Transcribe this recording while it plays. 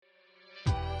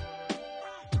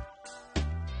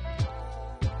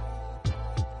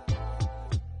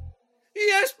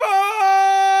Yes, boys!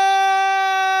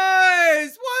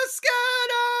 What's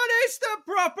going on? It's the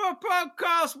Proper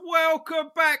Podcast. Welcome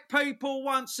back, people,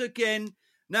 once again.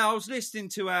 Now, I was listening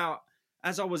to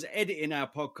as I was editing our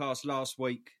podcast last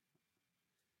week.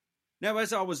 Now,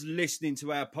 as I was listening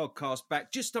to our podcast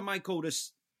back, just to make all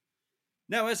this...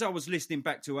 Now, as I was listening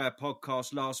back to our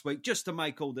podcast last week, just to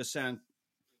make all the sound...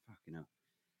 Fucking hell.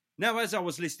 Now, as I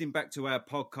was listening back to our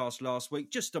podcast last week,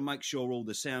 just to make sure all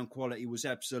the sound quality was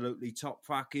absolutely top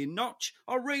fucking notch,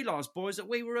 I realised, boys, that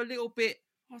we were a little bit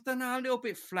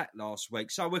flat last week.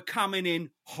 So we're coming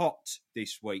in hot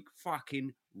this week.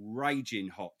 Fucking raging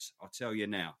hot, I tell you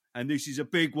now. And this is a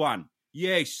big one.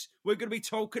 Yes, we're going to be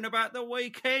talking about the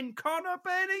weekend. Conor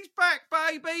Benn, he's back,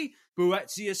 baby.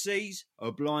 Buatsi Azeez,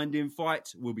 a blinding fight.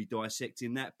 We'll be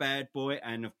dissecting that bad boy.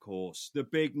 And, of course, the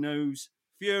big news,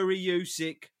 Fury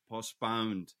Usyk,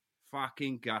 postponed.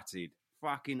 Fucking gutted.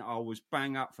 Fucking, I was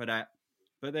bang up for that.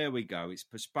 But there we go. It's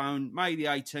postponed. May the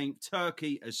 18th.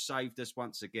 Turkey has saved us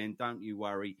once again. Don't you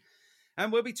worry.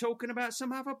 And we'll be talking about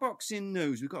some other boxing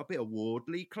news. We've got a bit of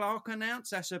Wardley Clark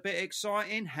announced. That's a bit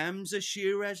exciting. Hamza,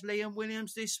 Sheeraz, Liam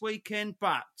Williams this weekend.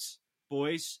 But,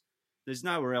 boys, there's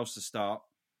nowhere else to start.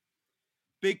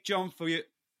 Big John Fury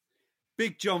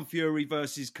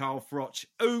versus Carl Froch.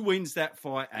 Who wins that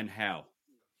fight and how?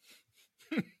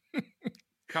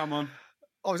 Come on.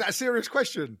 Oh, is that a serious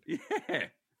question? Yeah.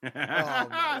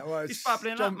 Well, it's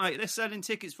bubbling up, mate. They're selling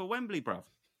tickets for Wembley, bruv.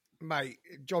 Mate,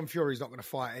 John Fury's not going to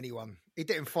fight anyone. He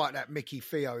didn't fight that Mickey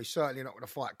Theo. He's certainly not going to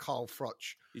fight Carl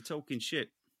Froch. You're talking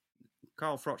shit.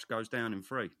 Carl Froch goes down in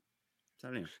 3.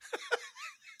 Tell you.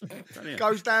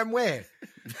 Goes down where?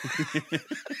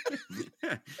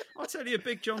 I'll tell you,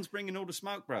 Big John's bringing all the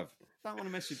smoke, bruv. Don't want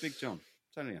to mess with Big John.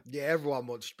 Tell you. Yeah, everyone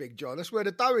wants Big John. That's where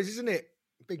the dough is, isn't it?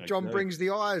 Big John brings the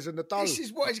eyes and the dough. This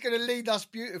is what is going to lead us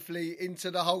beautifully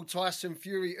into the whole Tyson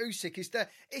Fury Usyk.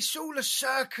 It's all a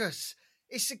circus.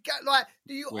 It's like,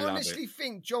 do you honestly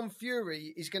think John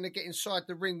Fury is going to get inside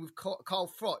the ring with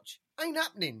Carl Froch? Ain't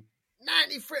happening.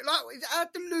 93, like, how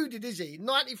deluded is he?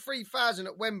 93,000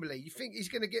 at Wembley. You think he's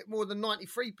going to get more than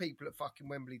 93 people at fucking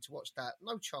Wembley to watch that?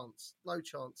 No chance. No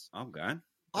chance. I'm going.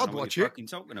 I'd watch it. Fucking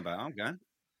talking about. I'm going.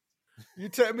 You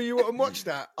telling me you want to watch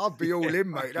that? I'd be all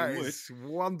in, mate. That is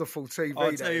wonderful TV.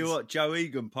 I'll tell you what, Joe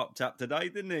Egan popped up today,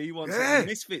 didn't he? He wants some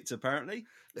misfits, apparently.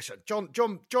 Listen,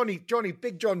 Johnny,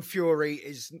 Big John Fury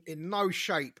is in no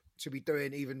shape to be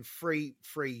doing even free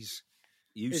freeze.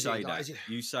 You say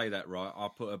that, right? I'll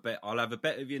put a bet. I'll have a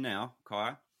bet of you now,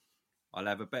 Kai. I'll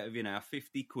have a bet of you now,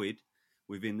 50 quid.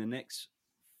 Within the next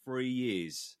 3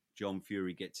 years, John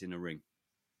Fury gets in a ring.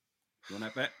 You want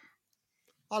that bet?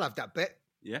 I'll have that bet.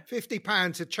 Yeah,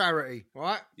 £50 to charity,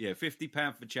 right? Yeah,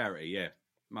 £50 for charity. Yeah,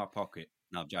 my pocket.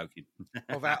 No, I'm joking.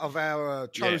 of our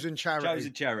chosen charity.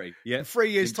 Chosen charity. Yeah. In 3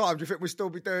 years' time, do you think we'll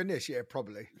still be doing this? Yeah,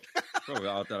 probably. Probably.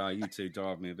 I don't know. You two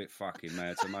drive me a bit fucking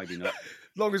mad, so maybe not.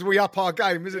 As long as we up our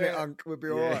game, isn't it, Unc? We'll be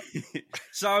all right.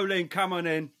 So, Lynn, come on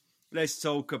in. Let's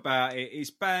talk about it. It's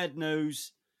bad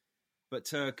news, but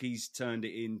Turkey's turned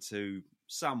it into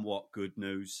somewhat good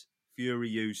news.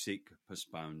 Fury Usyk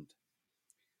postponed.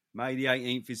 May the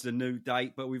 18th is the new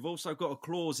date, but we've also got a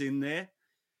clause in there.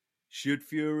 Should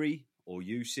Fury or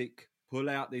Usyk pull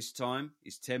out this time,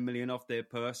 it's 10 million off their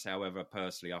purse. However,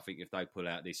 personally, I think if they pull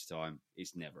out this time,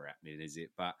 it's never happening, is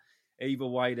it? But either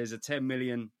way, there's a 10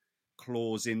 million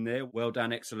clause in there. Well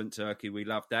done, excellent Turkey. We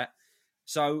love that.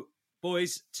 So,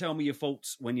 boys, tell me your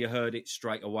thoughts when you heard it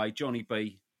straight away. Johnny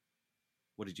B,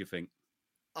 what did you think?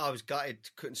 I was gutted.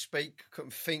 Couldn't speak.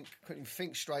 Couldn't think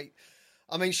straight.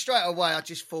 I mean, straight away, I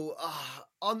just thought,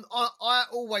 I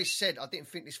always said I didn't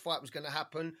think this fight was going to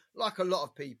happen, like a lot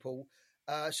of people.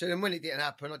 So then when it didn't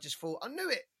happen, I just thought, I knew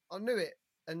it.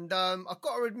 And I've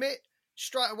got to admit,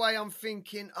 straight away, I'm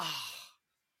thinking,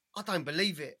 I don't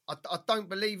believe it. I don't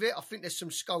believe it. I think there's some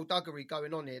skullduggery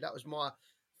going on here. That was my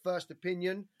first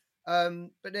opinion.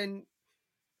 But then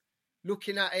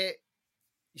looking at it,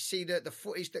 you see the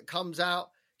footage that comes out.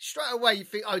 Straight away, you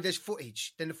think, there's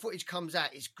footage. Then the footage comes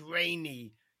out. It's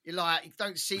grainy. You're like, you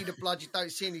don't see the blood. You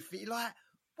don't see anything. You're like,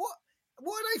 what?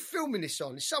 What are they filming this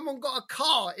on? Has someone got a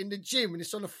car in the gym and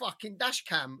it's on a fucking dash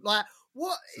cam? Like,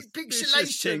 what?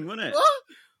 Pixelation. Thing, wasn't it? What?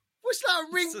 What's that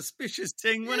ring? Suspicious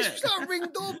thing, wasn't it? It's like a Ring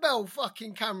doorbell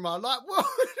fucking camera. Like, what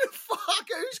the fuck?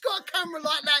 Who's got a camera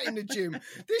like that in the gym?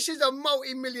 This is a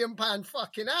multi-million-pound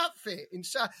fucking outfit. Do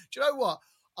you know what?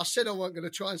 I said I wasn't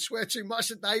going to try and swear too much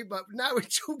today, but now we're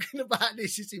talking about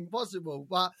this, it's impossible.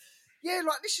 But yeah,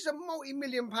 like this is a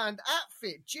multi-million-pound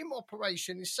outfit, gym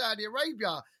operation in Saudi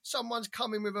Arabia. Someone's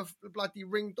coming with a bloody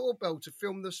Ring doorbell to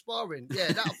film the sparring. Yeah,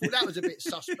 I thought that was a bit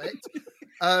suspect.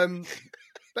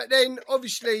 But then,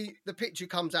 obviously, the picture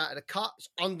comes out of the cut. It's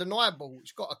undeniable.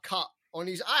 It's got a cut on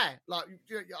his eye. Like,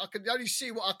 I can only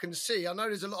see what I can see. I know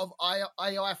there's a lot of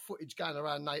AI footage going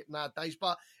around nowadays,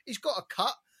 but he's got a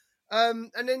cut.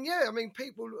 And then,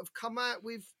 people have come out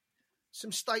with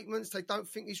some statements. They don't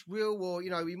think it's real, or,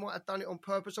 he might have done it on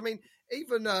purpose. I mean,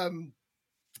 even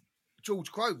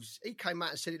George Groves, he came out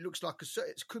and said it looks like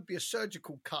it could be a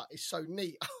surgical cut. It's so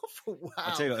neat. I thought, wow.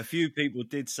 I tell you what, a few people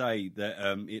did say that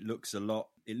it looks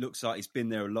like it's been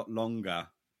there a lot longer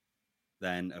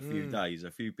than a few days.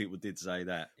 A few people did say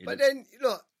that. Then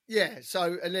look, yeah.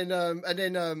 So and then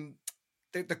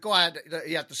the guy that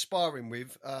he had the sparring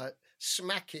with,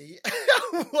 Smacky,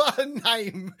 what a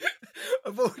name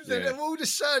of all the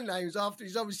surnames after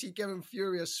he's obviously given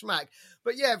Fury a smack.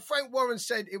 But yeah, Frank Warren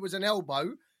said it was an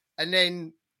elbow, and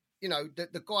then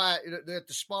the guy that they had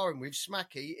the sparring with,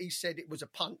 Smacky, he said it was a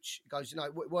punch. He goes,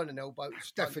 it weren't an elbow.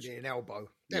 It's definitely an elbow.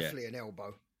 Definitely an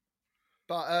elbow.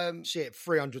 But see it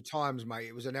 300 times, mate.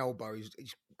 It was an elbow.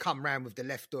 He's come round with the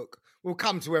left hook. We'll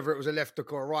come to whether it was a left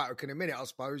hook or a right hook in a minute, I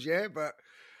suppose. Yeah, but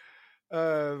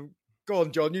go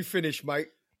on, John. You finish, mate.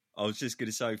 I was just going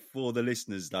to say for the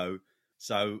listeners though.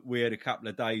 So we had a couple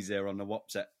of days there on the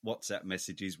WhatsApp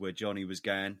messages where Johnny was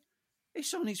going,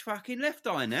 "It's on his fucking left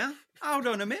eye now. Hold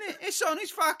on a minute. It's on his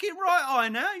fucking right eye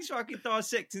now." He's fucking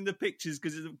dissecting the pictures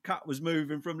because the cut was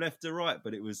moving from left to right.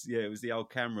 But it was the old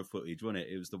camera footage, wasn't it?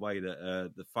 It was the way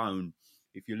that the phone,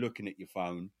 if you're looking at your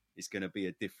phone, it's going to be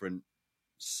a different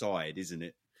side, isn't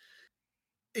it?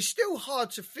 It's still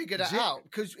hard to figure that out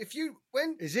because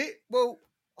is it? Well,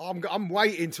 I'm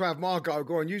waiting to have my go.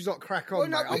 Go on, you lot crack on. Well,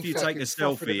 no, if you take a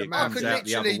selfie, it comes out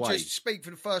the other way. I could literally just speak for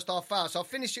the first half hour, so I'll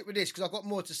finish it with this because I've got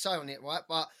more to say on it, right?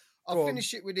 But I'll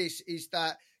finish it with this: is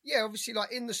that obviously,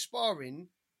 like in the sparring,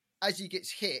 as he gets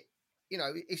hit,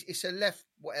 it's a left,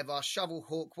 whatever, shovel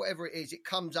hook, whatever it is, it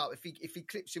comes out. If he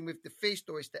clips him with the fist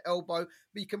or it's the elbow,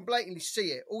 but you can blatantly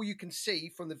see it. All you can see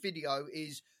from the video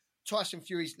is Tyson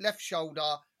Fury's left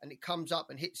shoulder, and it comes up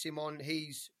and hits him on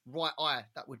his right eye.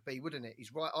 That would be, wouldn't it?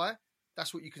 His right eye.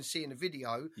 That's what you can see in the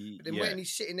video. But then when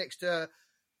he's sitting next to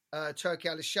Turki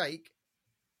Al-Sheikh,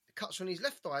 the cut's on his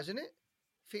left eye, isn't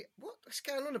it? What's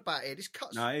going on about here? This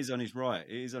cut's... No, it is on his right.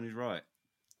 It is on his right.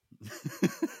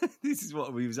 This is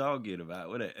what we was arguing about,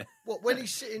 wasn't it? What, when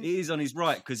he's sitting... It is on his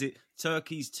right because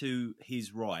Turkey's to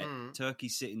his right.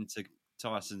 Turkey's sitting to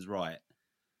Tyson's right.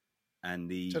 So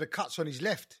the cut's on his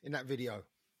left in that video.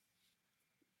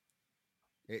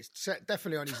 It's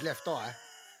definitely on his left eye.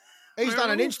 He's done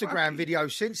an Instagram video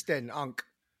since then, Unc,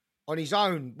 on his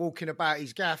own, walking about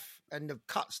his gaff, and the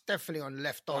cut's definitely on the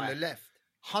left eye. On the left.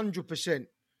 100%.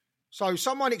 So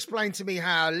someone explained to me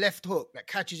how a left hook that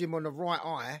catches him on the right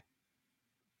eye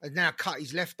has now cut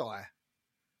his left eye.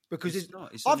 Because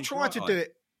I've tried to do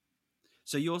it.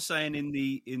 So you're saying in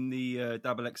the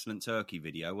Double Excellent Turkey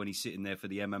video when he's sitting there for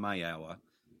the MMA hour,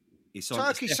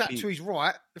 Turkey sat to his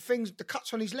right. The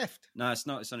cut's on his left. No, it's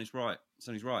not. It's on his right. It's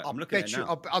on his right. I'm looking at it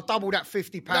now. I'll double that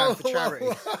 £50 for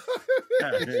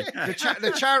charity.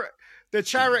 the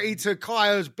charity to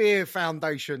Kaya's Beer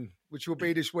Foundation, which will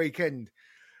be this weekend.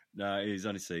 No, it is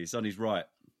honestly. It's on his right.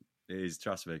 It is.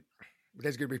 Trust me.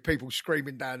 There's going to be people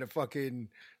screaming down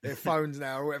their phones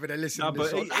now or whatever they're listening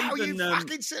to. You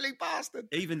fucking silly bastard.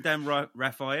 Even Dan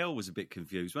Raphael was a bit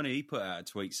confused when he put out a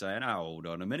tweet saying, "Oh, hold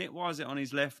on a minute, why is it on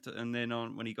his left and then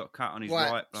when he got cut on his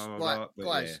right?" Blah, blah, blah. But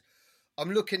guys,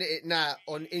 I'm looking at it now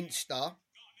on Insta.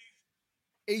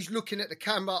 He's looking at the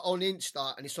camera on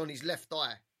Insta and it's on his left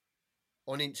eye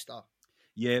on Insta.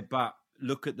 Yeah, but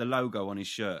look at the logo on his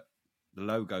shirt. The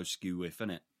logo's skew with, isn't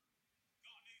it?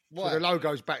 So the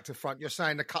logo's back to front. You're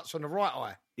saying the cut's on the right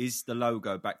eye? Is the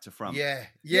logo back to front? Yeah,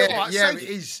 it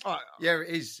is. Right. Yeah, it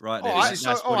is. Right, that's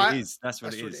what it is. That's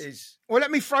what it is. Well,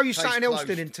 let me throw you Case something closed. else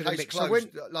then into the Case mix. Closed.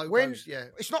 So when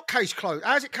it's not case closed.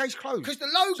 How's it case closed? Because the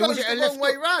logo's the wrong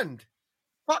way round.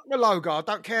 Fuck the logo. I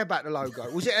don't care about the logo.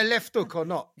 Was it a left hook or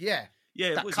not? Yeah.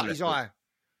 Yeah, that was cut his eye.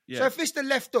 Yeah. So if it's the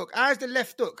left hook, how's the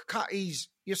left hook cut his...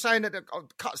 You're saying that the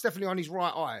cut's definitely on his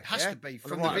right eye. It has to be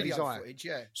from the video footage,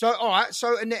 yeah. So, all right.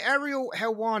 So in the Ariel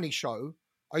Helwani show,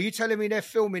 are you telling me they're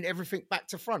filming everything back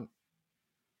to front?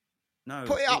 No.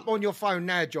 Put it up on your phone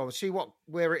now, John. See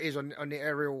where it is on the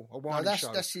Ariel Helwani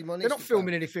show. That's him on Instagram. They're not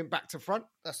filming anything back to front.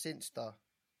 That's Insta.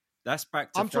 That's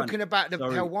back to front. I'm talking about the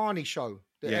Sorry. Helwani show,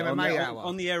 the MMA hour.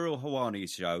 On the Ariel Helwani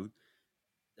show,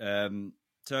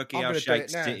 Turki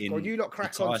Al-Sheikh's sitting you lot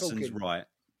crack Tyson's on right.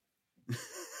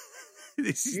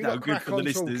 This is no good for the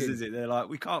listeners, is it? They're like,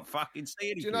 we can't fucking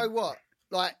see anything. Do you know what?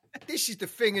 Like, this is the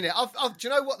thing, innit? Do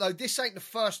you know what, though? This ain't the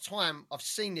first time I've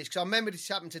seen this, because I remember this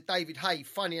happened to David Haye,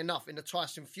 funny enough, in the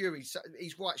Tyson Fury,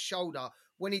 his right shoulder,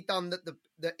 when he done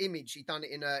the image, he done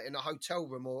it in a hotel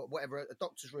room or whatever, a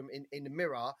doctor's room in the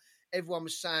mirror. Everyone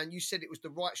was saying, you said it was the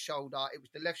right shoulder, it was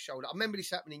the left shoulder. I remember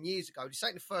this happening years ago. This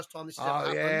ain't the first time this has ever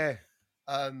happened.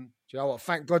 Yeah. Do you know what?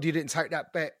 Thank God you didn't take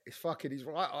that bet. It's fucking his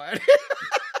right eye.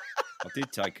 I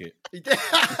did take it. He did.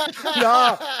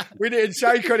 No, we didn't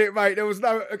shake on it, mate. There was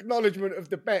no acknowledgement of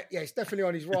the bet. Yeah, it's definitely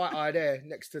on his right eye there,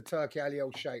 next to Turkey Ali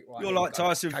El Sheikh. Right, you're like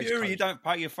Tyson Fury. Closed. You don't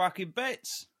pay your fucking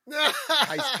bets.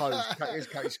 Case closed. His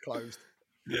case closed.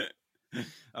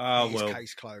 Oh, his well.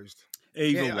 Case closed.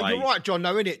 Either way. You're right, John,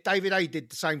 though, innit? David Haye did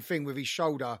the same thing with his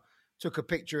shoulder, took a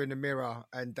picture in the mirror,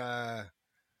 and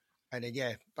then,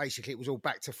 yeah, basically it was all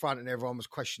back to front and everyone was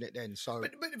questioning it then. So,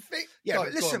 but the thing...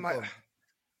 But listen, mate.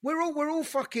 We're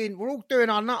all doing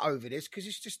our nut over this because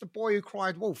it's just the boy who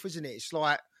cried wolf, isn't it? It's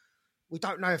like we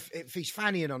don't know if he's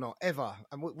fannying or not ever.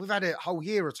 And we've had a whole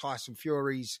year of Tyson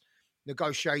Fury's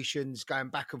negotiations going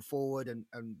back and forward and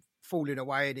falling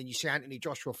away. And then you see Anthony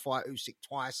Joshua fight Usyk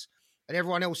twice, and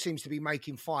everyone else seems to be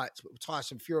making fights. But with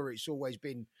Tyson Fury, it's always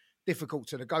been difficult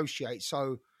to negotiate.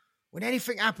 So when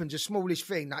anything happens, the smallest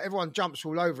thing, like everyone jumps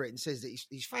all over it and says that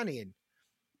he's fannying.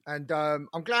 And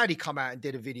I'm glad he come out and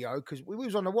did a video because we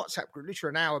was on the WhatsApp group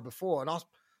literally an hour before, and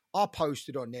I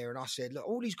posted on there and I said, look,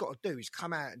 all he's got to do is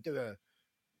come out and do a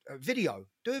video,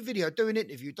 do an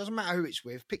interview. It doesn't matter who it's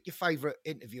with. Pick your favourite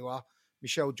interviewer,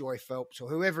 Michelle Joy Phelps or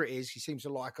whoever it is. He seems to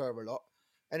like her a lot.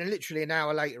 And then literally an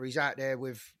hour later, he's out there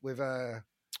with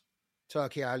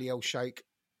Turkey Ali El Sheikh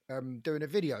doing a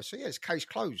video. So yeah, it's case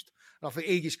closed. And I think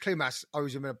Aegis Klimas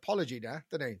owes him an apology now,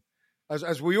 doesn't he?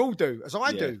 As we all do, as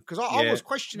I do, because I was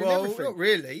questioning everything. Not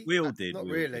really. We all did. Not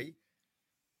really.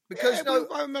 Because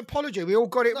an apology. We all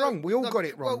got it wrong. We all got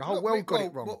it wrong. The whole world got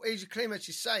it wrong. What Aegis Klimas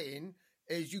is saying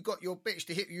is you got your bitch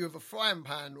to hit you with a frying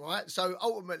pan, right? So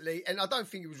ultimately, and I don't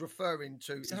think he was referring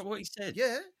to... Is that what he said?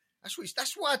 Yeah.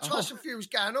 That's why Tyson Fury was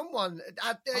going on one.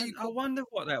 How dare you? I wonder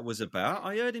what that was about.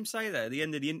 I heard him say that at the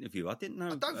end of the interview. I didn't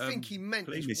know. I don't think he meant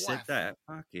his wife. Said that.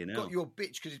 Fucking hell. Got your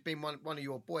bitch because it's been one of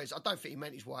your boys. I don't think he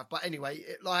meant his wife. But anyway,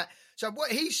 so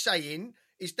what he's saying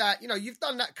is that, you've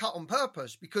done that cut on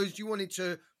purpose because you wanted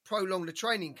to prolong the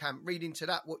training camp. Read into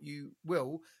that what you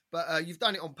will. But you've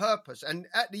done it on purpose. And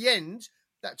at the end,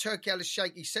 that Turkey Ali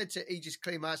Sheikh, he said to Aegis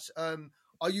Klimas,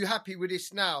 are you happy with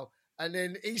this now? And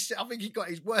then he said, I think he got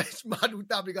his words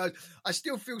muddled up. He goes, I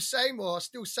still feel same, or I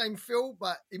still same feel,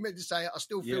 but he meant to say I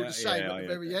still feel the same at the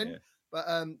very end. Yeah. But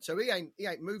so he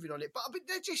ain't moving on it. But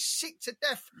they're just sick to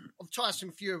death of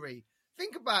Tyson Fury.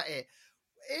 Think about it.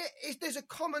 There's a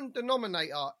common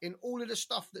denominator in all of the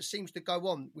stuff that seems to go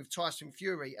on with Tyson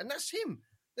Fury, and that's him.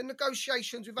 The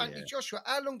negotiations with Anthony Joshua.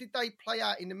 How long did they play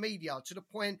out in the media to the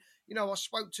point, I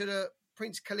spoke to the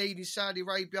Prince Khalid in Saudi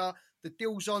Arabia, the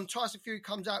deal's on, Tyson Fury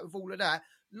comes out with all of that.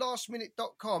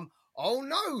 Lastminute.com, oh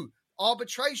no,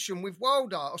 arbitration with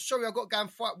Wilder. Oh, sorry, I've got to go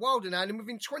and fight Wilder now. And then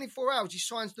within 24 hours, he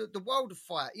signs the Wilder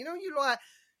fight.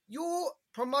 Your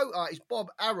promoter is Bob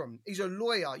Arum. He's a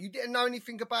lawyer. You didn't know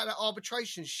anything about that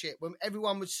arbitration shit when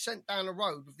everyone was sent down the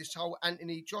road with this whole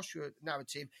Anthony Joshua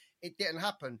narrative. It didn't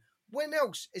happen. When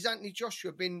else has Anthony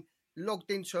Joshua been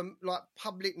logged into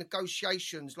public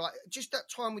negotiations? Just that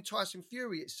time with Tyson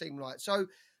Fury, it seemed like. So,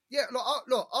 yeah,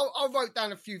 look, I wrote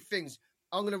down a few things.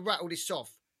 I'm going to rattle this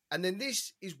off. And then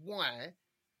this is why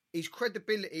his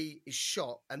credibility is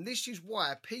shot. And this is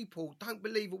why people don't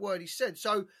believe a word he said.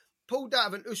 So, pulled out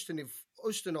of an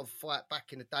Ustinov fight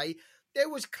back in the day, there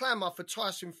was clamour for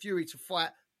Tyson Fury to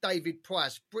fight David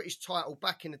Price, British title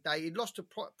back in the day. He lost to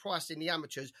Price in the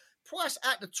amateurs. Price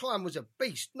at the time was a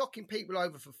beast, knocking people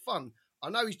over for fun. I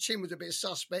know his chin was a bit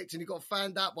suspect and he got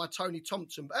found out by Tony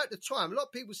Thompson. But at the time, a lot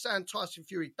of people saying Tyson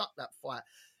Fury ducked that fight.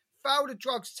 Failed a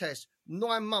drugs test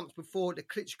 9 months before the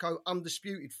Klitschko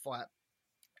undisputed fight.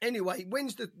 Anyway, he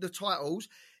wins the titles.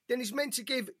 Then he's meant to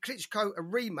give Klitschko a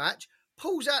rematch.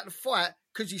 Pulls out the fight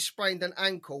because he sprained an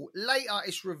ankle. Later,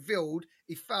 it's revealed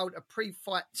he failed a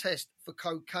pre-fight test for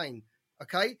cocaine.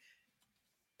 Okay?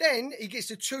 Then he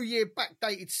gets a 2-year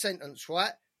backdated sentence,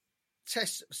 right?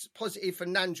 Tests positive for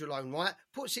nandrolone, right?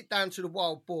 Puts it down to the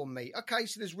wild boar meat. Okay,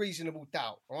 so there's reasonable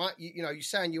doubt, right? You're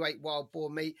saying you ate wild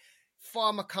boar meat.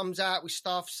 Farmer comes out with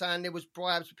stuff saying there was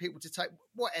bribes for people to take,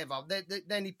 whatever.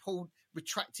 Then he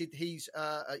retracted his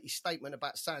statement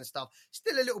about saying stuff.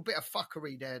 Still a little bit of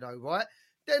fuckery there, though, right?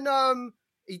 Then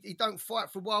he don't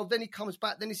fight for a while. Then he comes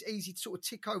back. Then it's easy to sort of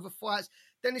tick over fights.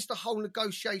 Then it's the whole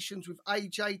negotiations with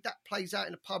AJ. That plays out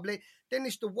in the public. Then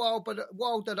it's the Wilder,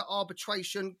 the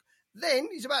arbitration. Then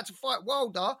he's about to fight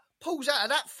Wilder, pulls out of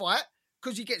that fight,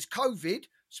 because he gets COVID.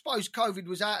 Suppose COVID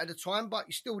was out at the time, but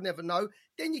you still never know.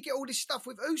 Then you get all this stuff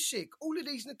with Usyk, all of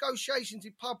these negotiations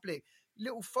in public.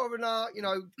 Little foreigner,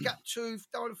 gap tooth,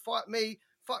 don't want to fight me,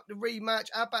 fuck the rematch,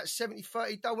 how about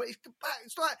 70-30, don't want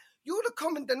it's like, you're the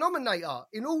common denominator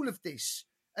in all of this.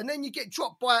 And then you get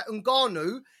dropped by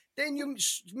Ngannou, then you're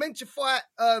meant to fight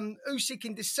Usyk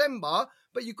in December,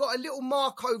 but you've got a little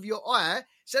mark over your eye,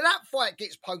 so that fight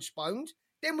gets postponed.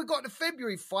 Then we got the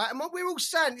February fight, and we're all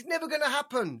saying it's never going to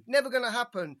happen. Never going to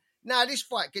happen. Now this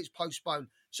fight gets postponed.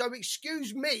 So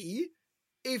excuse me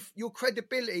if your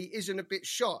credibility isn't a bit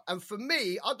shot. And for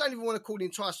me, I don't even want to call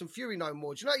him Tyson Fury no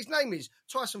more. Do you know what his name is?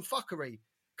 Tyson Fuckery.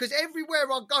 Because everywhere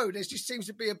I go, there just seems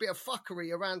to be a bit of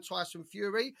fuckery around Tyson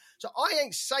Fury. So I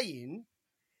ain't saying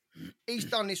he's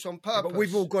done this on purpose. But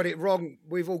we've all got it wrong.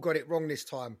 We've all got it wrong this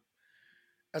time.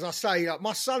 As I say, like,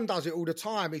 my son does it all the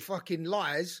time. He fucking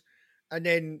lies. And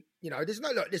then,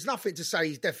 there's nothing to say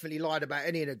he's definitely lied about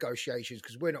any negotiations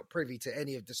because we're not privy to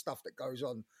any of the stuff that goes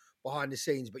on behind the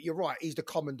scenes. But you're right, he's the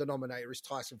common denominator, is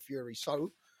Tyson Fury.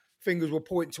 So fingers will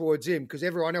point towards him because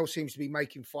everyone else seems to be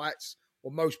making fights,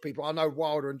 or most people. I know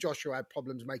Wilder and Joshua had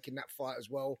problems making that fight as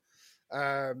well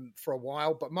for a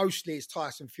while, but mostly it's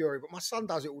Tyson Fury. But my son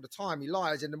does it all the time. He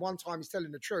lies, and the one time he's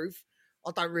telling the truth,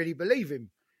 I don't really believe him.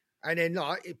 And then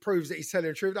it proves that he's telling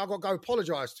the truth. I've got to go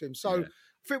apologise to him. So yeah.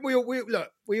 I think we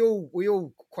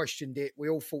all questioned it. We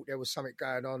all thought there was something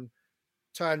going on.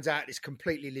 Turns out it's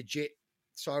completely legit.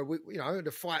 So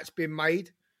the fight's been made.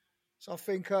 So I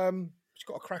think just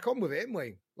got to crack on with it, haven't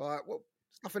we? There's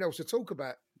nothing else to talk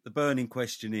about. The burning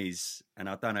question is, and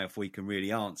I don't know if we can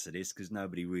really answer this because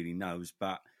nobody really knows,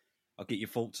 but I'll get your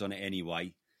thoughts on it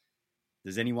anyway.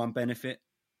 Does anyone benefit?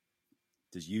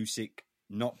 Does Usyk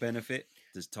not benefit?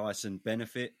 Does Tyson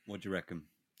benefit? What do you reckon?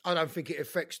 I don't think it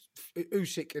affects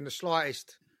Usyk in the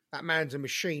slightest. That man's a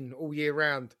machine all year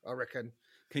round, I reckon.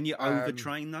 Can you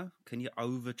overtrain, though? Can you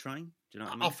overtrain? Do you know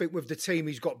what I mean? I think with the team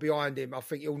he's got behind him, I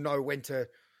think he'll know when to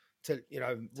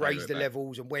raise the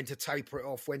levels and when to taper it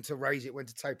off, when to raise it, when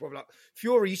to taper it off. Like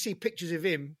Fury, you see pictures of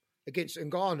him against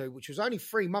Ngannou, which was only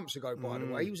 3 months ago, by the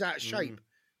way. He was out of shape. You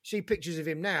see pictures of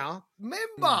him now.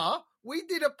 Remember, we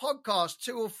did a podcast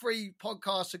 2 or 3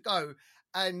 podcasts ago,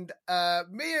 and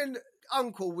me and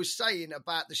Uncle was saying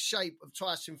about the shape of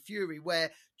Tyson Fury,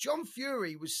 where John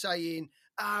Fury was saying,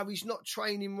 he's not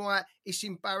training right, it's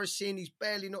embarrassing, he's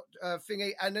barely not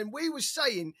thingy. And then we were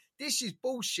saying, this is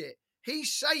bullshit.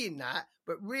 He's saying that,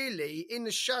 but really, in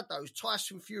the shadows,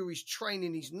 Tyson Fury's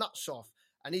training his nuts off,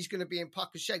 and he's going to be in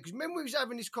pucker shape. Because remember, we was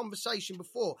having this conversation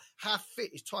before, how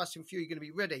fit is Tyson Fury going to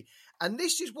be ready? And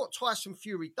this is what Tyson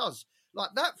Fury does. Like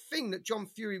that thing that John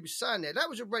Fury was saying there, that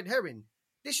was a red herring.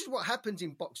 This is what happens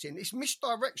in boxing. It's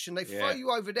misdirection. They throw you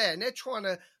over there, and they're trying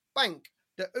to bank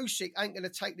that Usyk ain't going to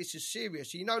take this as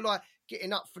serious. Like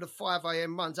getting up for the 5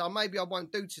 a.m. runs. Maybe I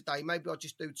won't do today. Maybe I'll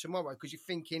just do tomorrow, because you're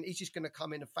thinking he's just going to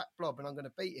come in a fat blob and I'm going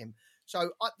to beat him. So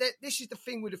this is the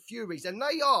thing with the Furies, and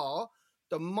they are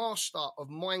the master of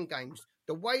mind games.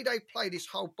 The way they play this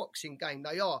whole boxing game,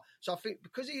 they are. So I think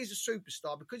because he is a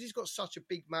superstar, because he's got such a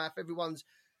big mouth, everyone's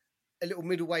a little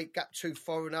middleweight gap tooth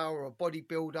foreigner or a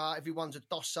bodybuilder, everyone's a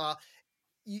dosser.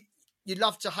 You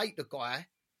love to hate the guy,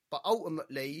 but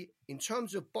ultimately, in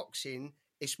terms of boxing,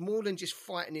 it's more than just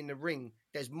fighting in the ring.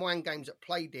 There's mind games at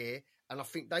play there, and I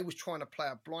think they was trying to play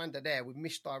a blinder there with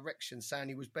misdirection, saying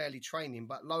he was barely training,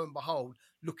 but lo and behold,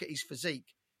 look at his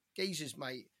physique. Geezers,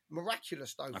 mate,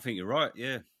 miraculous though. I think you're right,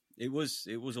 yeah. It was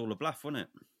all a bluff, wasn't it?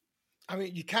 I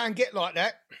mean, you can get like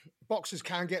that. Boxers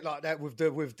can get like that with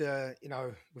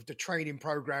the training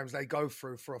programs they go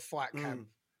through for a fight camp.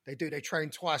 They train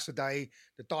twice a day.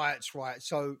 The diet's right.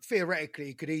 So theoretically,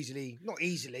 he could not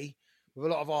easily, with a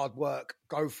lot of hard work,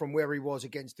 go from where he was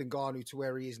against Ngannou to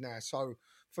where he is now. So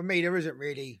for me, there isn't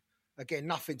really, again,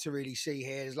 nothing to really see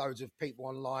here. There's loads of people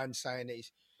online saying that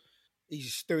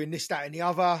he's doing this, that, and the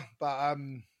other. But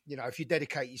if you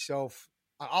dedicate yourself,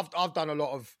 I've done a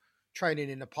lot of training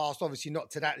in the past, obviously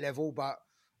not to that level, but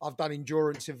I've done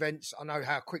endurance events. I know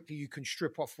how quickly you can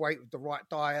strip off weight with the right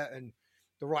diet and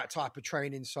the right type of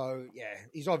training. So yeah,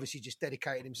 he's obviously just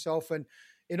dedicated himself. And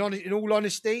in all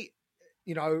honesty,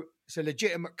 it's a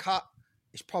legitimate cut.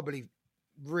 It's probably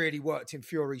really worked in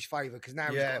Fury's favour, because now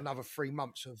he's got another 3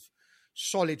 months of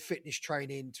solid fitness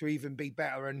training to even be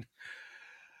better. And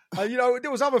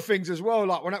there was other things as well.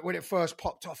 Like when it first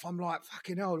popped off, I'm like,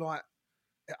 fucking hell, like,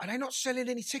 are they not selling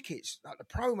any tickets? Like, the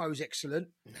promo's excellent.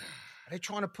 Are they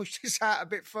trying to push this out a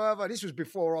bit further? This was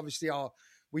before, obviously,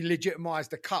 we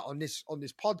legitimised the cut on this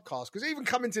podcast. Because even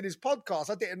coming to this podcast,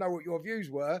 I didn't know what your views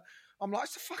were. I'm like,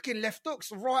 it's the fucking left hook, it's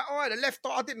the right eye, the left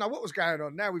eye. I didn't know what was going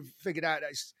on. Now we've figured out that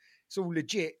it's it's all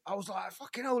legit. I was like,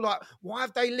 fucking hell, like, why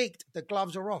have they leaked the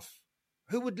gloves are off?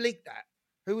 Who would leak that?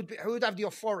 Who would have the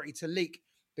authority to leak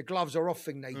the gloves are off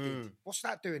thing they did? What's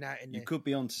that doing out in there? You could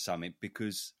be onto something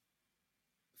because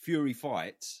Fury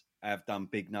fights have done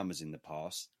big numbers in the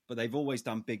past, but they've always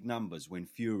done big numbers when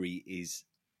Fury is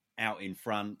out in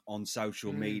front on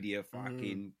social media,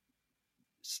 fucking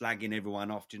slagging everyone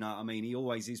off. Do you know what I mean? He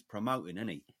always is promoting, isn't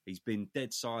he? He's been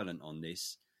dead silent on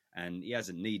this, and he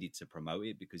hasn't needed to promote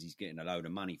it because he's getting a load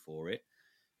of money for it.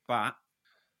 But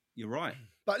you're right.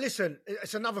 But listen,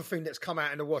 it's another thing that's come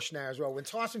out in the wash now as well. When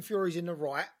Tyson Fury's in the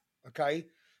right, okay,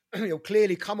 he'll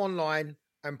clearly come online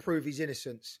and prove his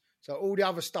innocence. So all the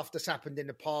other stuff that's happened in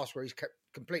the past where he's kept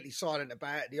completely silent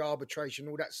about it, the arbitration,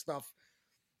 all that stuff.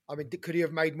 I mean, could he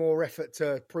have made more effort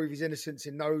to prove his innocence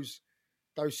in those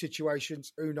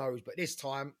situations? Who knows? But this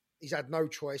time, he's had no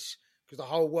choice because the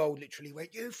whole world literally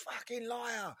went, "You fucking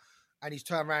liar!" And he's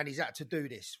turned around. He's had to do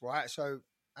this, right? So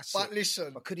that's But it.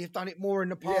 listen, But could he have done it more in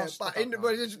the past? but I don't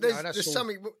know. there's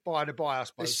something by the by, I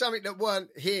suppose. There's something that weren't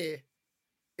here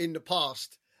in the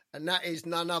past, and that is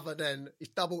none other than his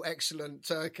double excellent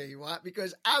Turkey, right?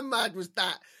 Because how mad was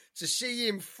that to see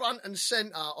him front and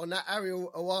centre on that Ariel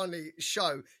Awani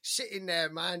show, sitting there,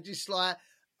 man, just like,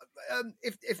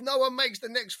 if no one makes the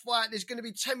next fight, there's going to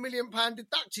be £10 million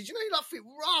deducted. You know, you like think,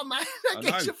 raw, man, that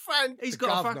gets a fan. He's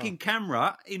got a fucking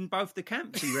camera in both the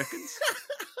camps, he reckons.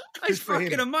 It's for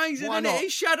fucking him. amazing, Why isn't it? not?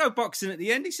 He's shadow boxing at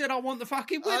the end. He said, "I want the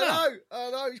fucking winner." I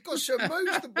know. He's got some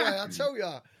moves, the boy, I tell you.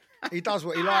 He does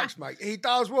what he likes, mate. He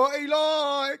does what he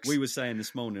likes. We were saying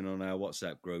this morning on our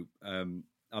WhatsApp group,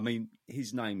 I mean,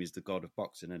 his name is the God of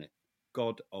boxing, isn't it?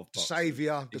 God of boxing.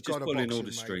 Saviour, the He's God just of pulling boxing, all the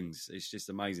mate. strings. It's just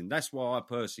amazing. That's why I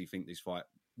personally think this fight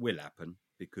will happen,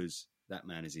 because that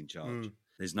man is in charge.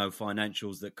 There's no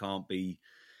financials that can't be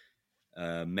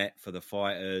met for the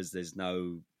fighters. There's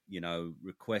no,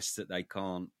 requests that they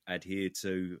can't adhere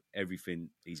to. Everything,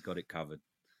 he's got it covered.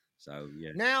 So,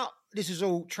 yeah. Now, this has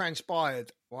all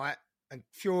transpired, right? And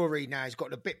Fury now, he's got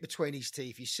the bit between his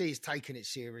teeth. You see he's taking it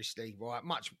seriously, right?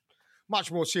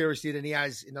 Much more seriously than he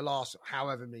has in the last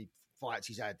however many fights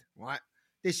he's had, right?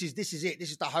 This is it.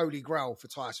 This is the holy grail for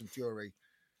Tyson Fury.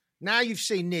 Now you've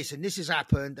seen this, and this has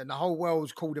happened, and the whole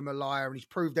world's called him a liar, and he's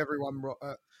proved everyone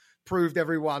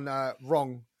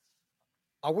wrong.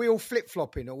 Are we all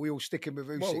flip-flopping, or are we all sticking with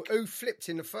Usyk? Well, who flipped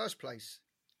in the first place?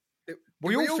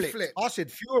 We all flipped. I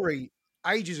said Fury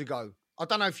ages ago. I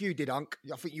don't know if you did, Unk.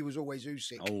 I think you was always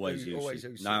Usyk. Always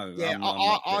Usyk. No, yeah,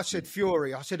 I said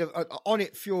Fury. I said on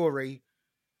it Fury,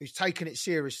 who's taking it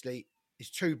seriously, is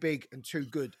too big and too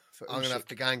good for Usyk. I'm going to have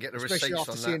to go and get the especially receipts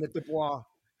after on seeing that. the Dubois.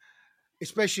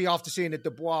 Especially after seeing the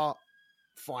Dubois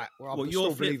fight, where I you're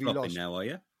still believe he flip-flopping lost. now, are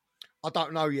you? I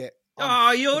don't know yet.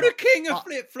 You're the king of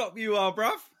flip-flop, you are,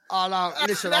 bruv. I know.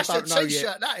 Listen, That's I don't a know t-shirt,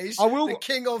 yet. that is. I will. The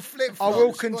king of flip-flops. I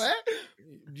will.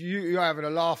 You're having a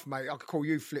laugh, mate. I could call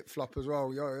you flip-flop as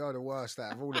well. You're the worst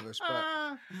out of all of us.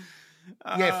 But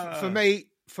yeah,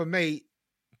 for me,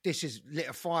 this has lit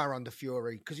a fire under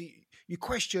Fury, because you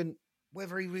question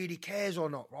whether he really cares or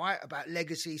not, right? About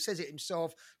legacy. He says it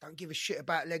himself. Don't give a shit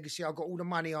about legacy. I've got all the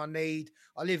money I need.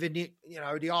 I live in the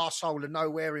arsehole of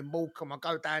nowhere in Morecambe. I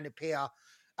go down the pier,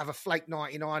 have a flake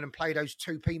 99 and play those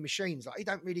 2p machines. Like, he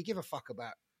don't really give a fuck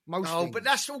about most things. But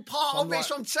that's all part I'm of it.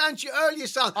 So I'm saying to you earlier,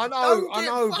 son. I know,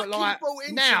 Don't get but like brought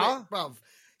into now, it, bruv.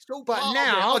 It's all but part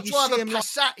now of it. you I drive see a him like-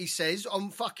 Passat, he says,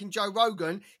 on fucking Joe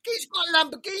Rogan. He's got a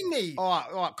Lamborghini. all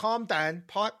right, calm down,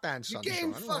 pipe down, You're son. getting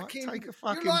All right, fucking... take a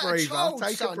fucking you're like breather. a child,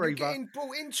 Take son. a breather. You're getting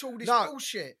brought into all this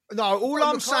bullshit. No, all Gotta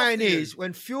I'm look saying after you. is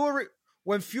when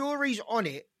Fury's on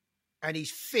it and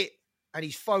he's fit and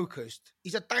he's focused,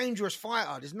 he's a dangerous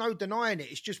fighter. There's no denying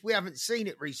it. It's just we haven't seen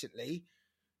it recently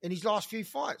in his last few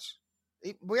fights.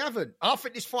 We haven't. I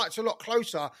think this fight's a lot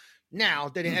closer now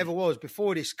than it ever was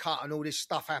before this cut and all this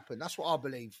stuff happened. That's what I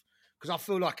believe, because I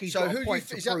feel like he's got a point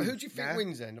to prove. Who do you think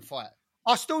wins then, the fight?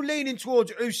 I'm still leaning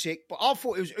towards Usyk, but I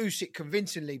thought it was Usyk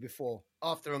convincingly before.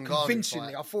 After Ngannou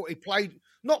Convincingly. fight. I thought he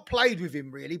not played with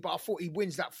him really, but I thought he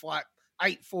wins that fight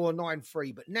 8-4,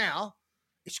 9-3. But now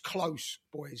it's close,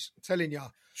 boys. I'm telling you.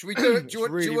 Should we do it? It's Do you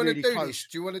really, want to really do close. this?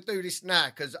 Do you want to do this now?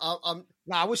 Because I'm.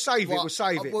 No, we'll save it. Well, We'll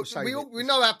save it. We'll save it. We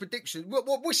know our predictions.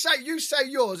 We'll say you say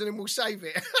yours, and then we'll save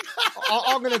it.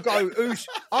 I'm going to go.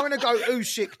 I'm going to go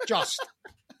Usyk.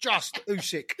 Just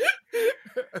Usyk.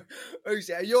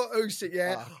 Usyk, you're Usyk,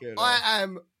 yeah. Fucking I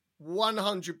am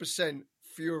 100%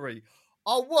 Fury.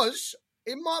 I was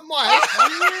in my mind.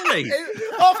 Really?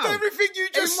 After everything you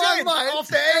just in my said, mind-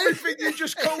 after everything you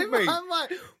just called in me, my mind,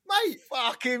 mate.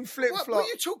 fucking flip What flop. are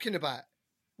you talking about?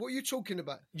 What are you talking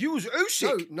about? You was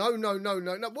Usyk. No.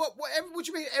 What do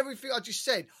you mean? Everything I just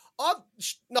said.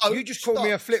 You just called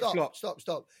me a flip-flop.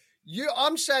 Stop.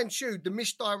 I'm saying to you, the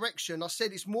misdirection. I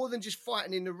said it's more than just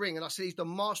fighting in the ring, and I said he's the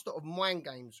master of mind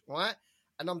games, right?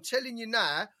 And I'm telling you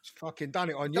now, He's fucking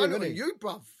done it on you, done it hasn't on he? you,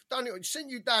 bruv. Done it.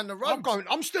 Sent you down the road.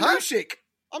 I'm still Huh? Usyk.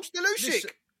 I'm still Usyk. Listen,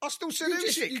 I still said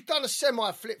Usyk. You've done a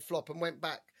semi flip-flop and went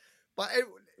back. But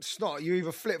It's not. You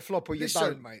either flip-flop or you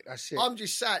don't, mate. That's it. I'm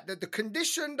just sad that the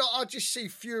condition that I just see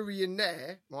Fury in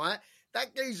there, right?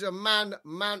 That guy's a man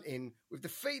mountain with the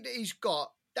feet that he's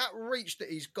got, that reach that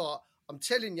he's got. I'm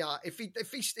telling you, if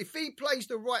he plays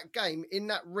the right game in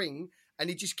that ring and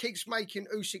he just keeps making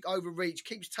Usyk overreach,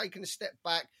 keeps taking a step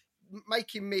back,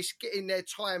 make him miss, get in there,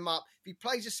 tie him up. If he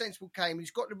plays a sensible game,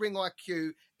 he's got the ring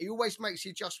IQ, he always makes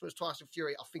the adjustments to Tyson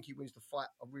Fury. I think he wins the fight.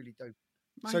 I really do.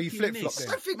 So you flip-flop then?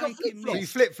 I don't think I flip-flop. So you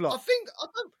flip-flop? I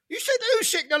don't. You said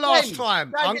Usyk the last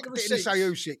time. I didn't say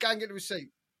Usyk. Go and get the receipt.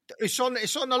 It's on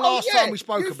the last time we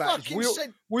spoke about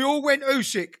it. We all went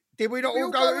Usyk. Did we not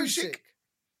all go Usyk?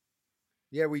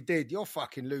 Yeah, we did. You're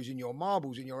fucking losing your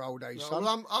marbles in your old age, son.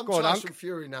 Well, I'm Tyson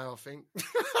Fury now, I think.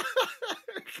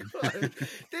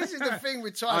 This is the thing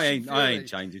with Tyson Fury. I ain't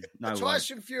changing. No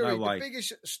Tyson way. Fury, no way. the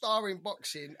biggest star in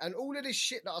boxing, and all of this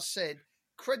shit that I said,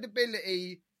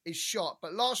 credibility is shot.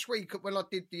 But last week when I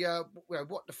did the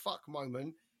what the fuck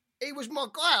moment, he was my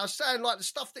guy. I was saying like the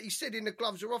stuff that he said in the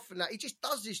gloves are off and that. He just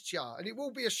does this chart, and it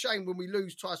will be a shame when we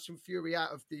lose Tyson Fury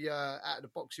out of the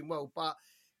boxing world. But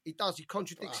he does. He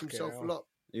contradicts himself a lot.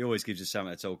 He always gives us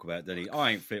something to talk about, doesn't he?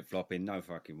 I ain't flip-flopping, no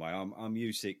fucking way. I'm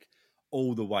Usyk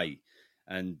all the way.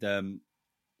 And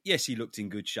yes, he looked in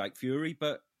good shape, Fury,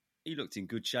 but he looked in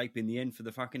good shape in the end for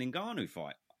the fucking Ngannou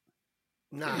fight.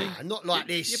 Nah, not like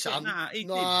this, son. Nah, he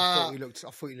did. I thought he looked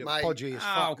podgy as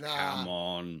fuck. Come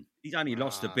on. He's only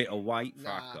lost a bit of weight.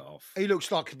 Fuck off. He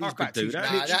looks like he's back to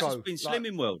that. That's been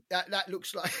Slimming World. That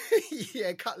looks like,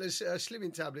 a couple of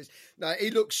slimming tablets. No,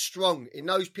 he looks strong. In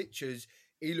those pictures,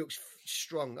 he looks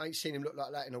strong. I ain't seen him look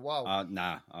like that in a while.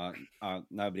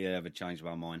 Nobody ever changed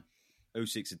my mind.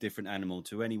 Usyk's a different animal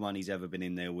to anyone he's ever been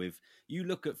in there with. You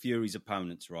look at Fury's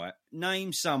opponents, right?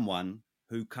 Name someone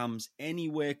who comes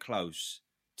anywhere close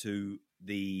to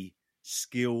the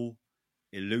skill,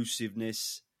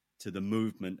 elusiveness, to the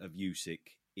movement of Usyk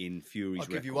in Fury's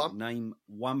record. Give you one. Name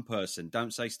one person.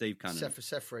 Don't say Steve Cunningham.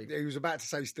 Seferi. He was about to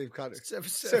say Steve Cunningham.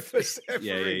 Seferi.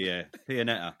 Yeah.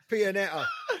 Pianetta.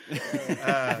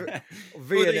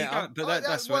 Vianetta. But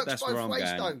that's where I'm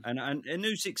going. And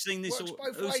Usyk's seen this all.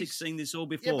 Usyk's seen this all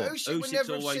before. Yeah, Usyk's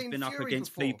always been up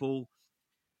against people.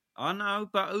 I know,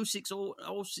 but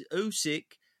Usyk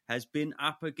has been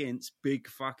up against big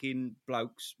fucking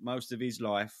blokes most of his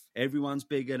life. Everyone's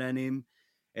bigger than him.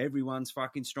 Everyone's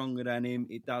fucking stronger than him.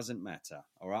 It doesn't matter.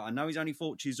 All right. I know he's only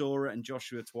fought Chisora and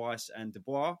Joshua twice and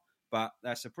Dubois, but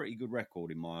that's a pretty good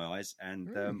record in my eyes.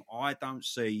 And I don't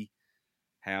see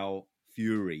how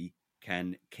Fury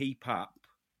can keep up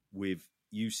with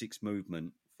Usyk's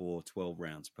movement for 12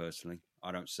 rounds, personally.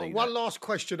 I don't see that. One last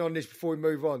question on this before we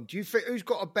move on. Do you think who's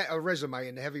got a better resume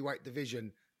in the heavyweight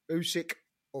division, Usyk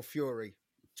or Fury?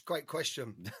 It's a great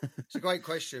question. It's a great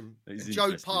question.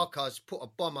 Joe Parker's put a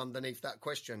bomb underneath that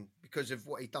question because of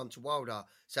what he'd done to Wilder.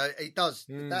 So it does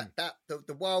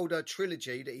the Wilder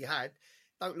trilogy that he had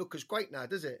don't look as great now,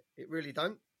 does it? It really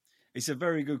don't. It's a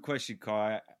very good question,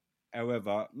 Kai.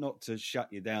 However, not to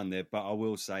shut you down there, but I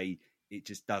will say it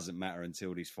just doesn't matter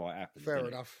until this fight happens. Fair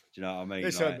enough. Do you know what I mean?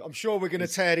 Listen, I'm sure we're going to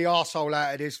tear the arsehole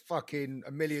out of this fucking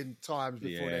a million times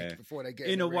before they get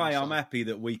in a way, I'm happy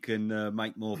that we can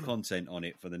make more content on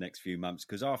it for the next few months,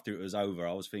 because after it was over,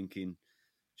 I was thinking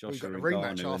Joshua got a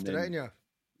rematch after that, didn't you?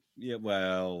 Yeah,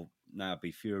 well, now it'd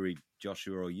be Fury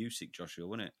Joshua or Usyk Joshua,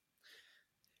 wouldn't it?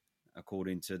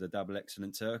 According to the Double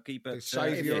Excellent Turkey. But the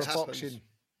saviour of boxing.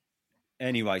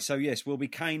 Anyway, so yes, we'll be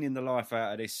caning the life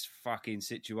out of this fucking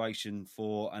situation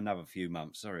for another few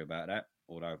months. Sorry about that,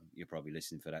 although you're probably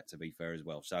listening for that, to be fair, as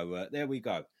well. So there we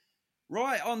go.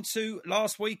 Right, on to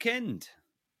last weekend.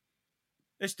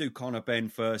 Let's do Conor Benn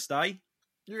first, eh?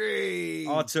 Yay.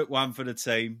 I took one for the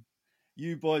team.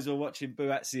 You boys were watching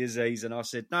Buatsi Azeez, and I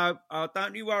said, no,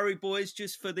 don't you worry, boys,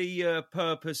 just for the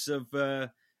purpose of the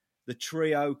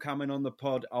trio coming on the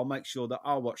pod, I'll make sure that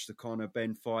I'll watch the Conor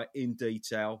Benn fight in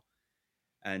detail.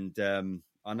 And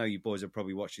I know you boys have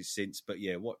probably watched it since, but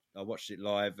yeah, I watched it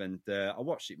live, and I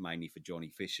watched it mainly for Johnny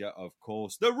Fisher, of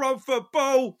course. The Run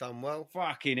Football! Done well.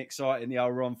 Fucking exciting, the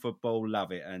old Run Football,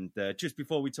 love it. And just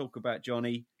before we talk about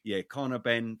Johnny, yeah, Conor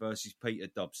Benn versus Peter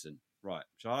Dobson. Right,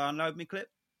 shall I unload my clip?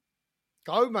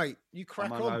 Go, mate. You crack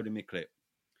I'm on. unloading my clip.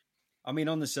 I mean,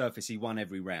 on the surface, he won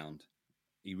every round.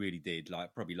 He really did.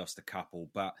 Like, probably lost a couple,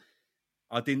 but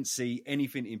I didn't see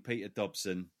anything in Peter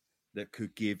Dobson that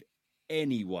could give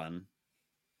anyone,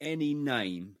 any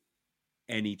name,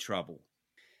 any trouble.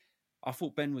 I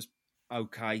thought Benn was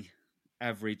okay,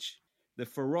 average. The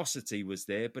ferocity was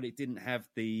there, but it didn't have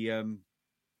the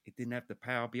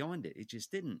power behind it. It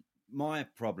just didn't. My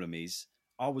problem is,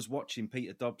 I was watching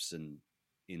Peter Dobson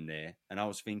in there, and I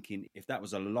was thinking, if that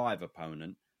was a live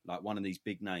opponent, like one of these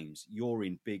big names, you're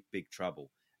in big, big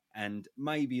trouble. And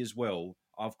maybe as well,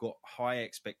 I've got high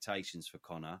expectations for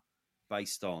Conor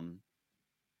based on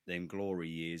them glory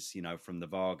years, from the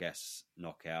Vargas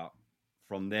knockout.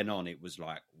 From then on, it was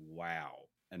like, wow.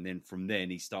 And then from then,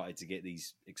 he started to get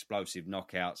these explosive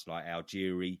knockouts like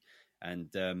Algieri. And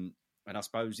I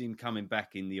suppose him coming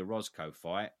back in the Orozco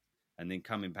fight and then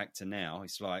coming back to now,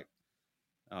 it's like,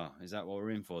 oh, is that what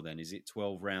we're in for then? Is it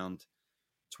 12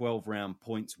 round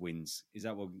points wins? Is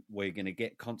that what we're going to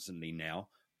get constantly now?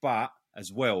 But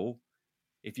as well,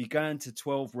 if you go into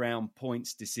 12 round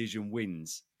points decision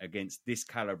wins against this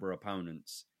caliber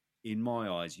opponents, in my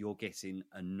eyes, you're getting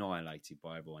annihilated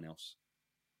by everyone else.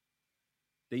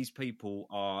 These people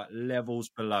are levels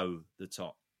below the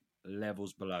top.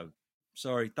 Levels below.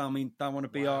 Sorry, don't want to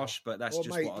be harsh, but that's just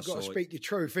what I saw. You've got to speak your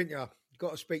truth, ain't you? You've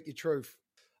got to speak your truth.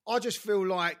 I just feel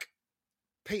like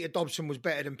Peter Dobson was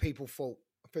better than people thought.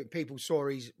 I think people saw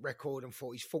his record and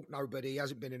thought he's fought nobody. He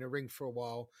hasn't been in a ring for a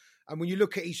while. And when you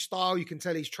look at his style, you can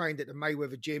tell he's trained at the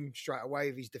Mayweather gym straight away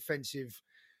with his defensive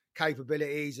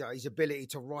capabilities, his ability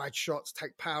to ride shots,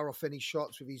 take power off any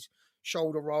shots with his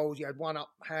shoulder rolls. He had one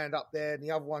hand up there and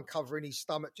the other one covering his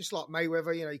stomach, just like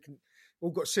Mayweather. You can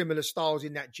all got similar styles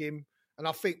in that gym. And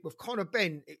I think with Conor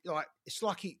Benn, it's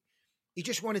like he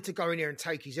just wanted to go in there and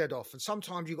take his head off. And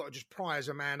sometimes you've got to just pry as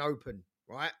a man open,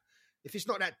 right? If it's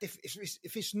not that if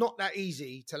it's not that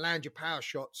easy to land your power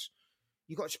shots,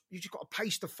 you just got to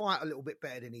pace the fight a little bit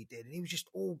better than he did. And he was just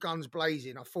all guns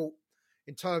blazing. I thought,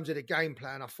 in terms of the game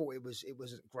plan, I thought it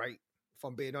wasn't great, if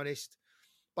I'm being honest.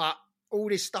 But all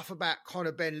this stuff about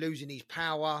Conor Benn losing his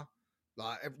power,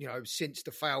 since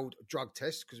the failed drug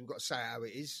test, because we've got to say how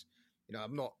it is.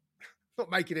 I'm not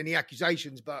making any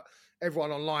accusations, but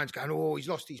everyone online's going, "Oh, he's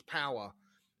lost his power."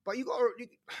 But you got to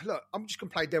look. I'm just going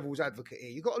to play devil's advocate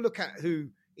here. You got to look at who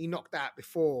he knocked out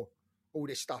before all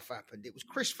this stuff happened. It was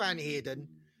Chris Van Heerden,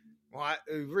 right?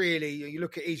 Who really, you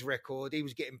look at his record, he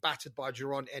was getting battered by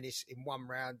Jaron Ennis in one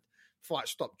round. Fight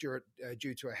stopped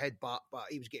due to a headbutt, but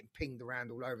he was getting pinged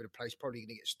around all over the place. Probably going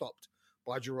to get stopped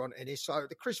by Jaron Ennis. So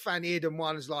the Chris Van Heerden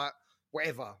one is like,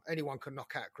 whatever. Anyone can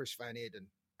knock out Chris Van Heerden.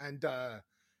 And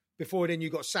before then, you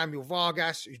got Samuel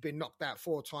Vargas, who's been knocked out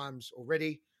 4 times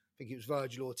already. I think it was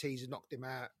Virgil Ortiz who knocked him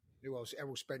out. Who else?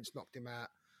 Errol Spence knocked him out.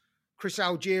 Chris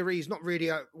Algieri is not really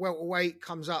a welterweight,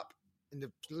 comes up in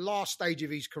the last stage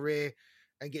of his career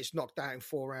and gets knocked out in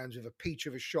 4 rounds with a peach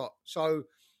of a shot. So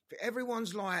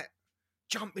everyone's like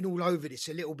jumping all over this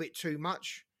a little bit too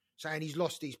much, saying he's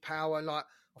lost his power. Like,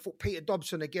 I thought Peter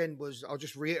Dobson again I'll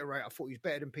just reiterate, I thought he was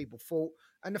better than people thought.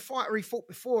 And the fighter he fought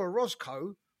before,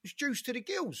 Orozco, was juiced to the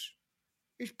gills.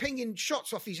 He was pinging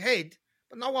shots off his head,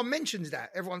 but no one mentions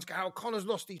that. Everyone's going, "Oh, Conor's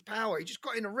lost his power." He just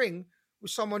got in a ring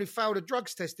with someone who failed a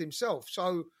drugs test himself.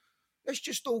 So let's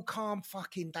just all calm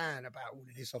fucking down about all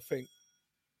of this, I think.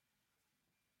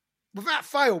 Without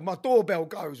fail, my doorbell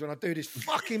goes when I do this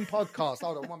fucking podcast.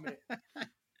 Hold on 1 minute.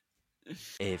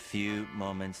 A few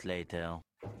moments later.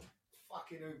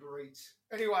 Fucking Uber Eats.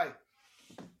 Anyway,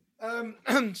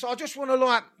 so I just want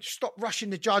to stop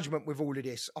rushing the judgment with all of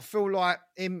this. I feel like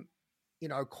him,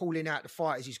 calling out the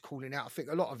fighters he's calling out. I think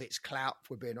a lot of it's clout, if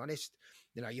we're being honest.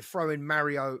 You're throwing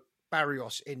Mario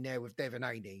Barrios in there with Devin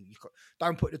Haney.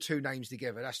 Don't put the 2 names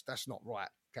together. That's not right.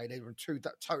 Okay, they're on 2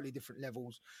 totally different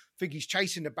levels. I think he's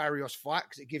chasing the Barrios fight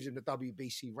because it gives him the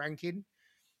WBC ranking.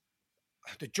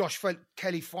 The Josh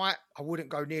Kelly fight, I wouldn't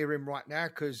go near him right now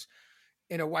because,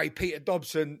 in a way, Peter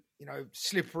Dobson,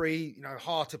 slippery,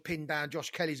 hard to pin down.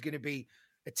 Josh Kelly's going to be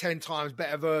a 10 times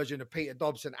better version of Peter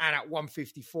Dobson and at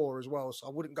 154 as well. So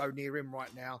I wouldn't go near him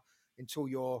right now until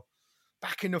you're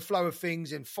back in the flow of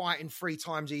things and fighting 3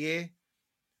 times a year.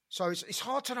 So it's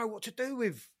hard to know what to do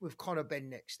with Conor Benn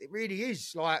next. It really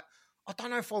is. Like, I don't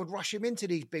know if I would rush him into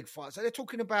these big fights. So they're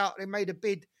talking about, they made a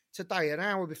bid today, an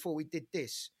hour before we did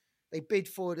this. They bid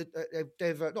for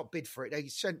not bid for it. They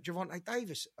sent Gervonta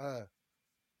Davis an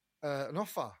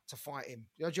offer to fight him.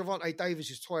 Gervonta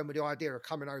Davis is toying with the idea of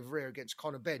coming over here against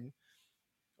Conor Benn.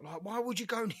 Like, why would you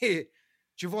go near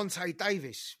Gervonta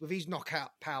Davis with his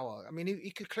knockout power? I mean,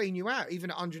 he could clean you out even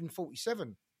at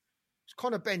 147.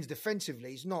 Conor Benn's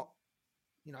defensively is not,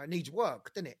 it needs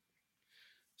work, doesn't it?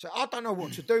 So I don't know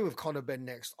what to do with Conor Benn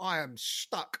next. I am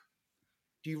stuck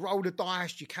Do you roll the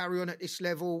dice? Do you carry on at this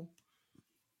level?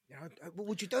 You know, what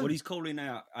would you do? Well, he's calling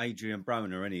out Adrian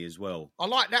Broner, isn't he, as well? I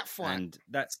like that fight. And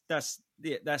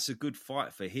that's a good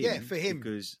fight for him. Yeah, for him.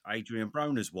 Because Adrian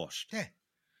Broner's washed. Yeah.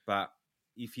 But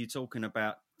if you're talking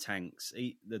about Tanks,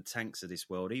 the Tanks of this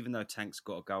world, even though Tank's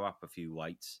got to go up a few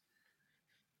weights,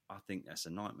 I think that's a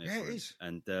nightmare for him. It is.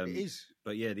 And, it is.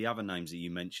 But yeah, the other names that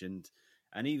you mentioned,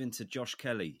 and even to Josh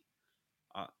Kelly,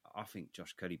 I think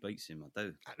Josh Kelly beats him. I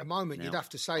do. At the moment, Now, you'd have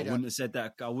to say I that. wouldn't have said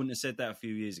that. I wouldn't have said that a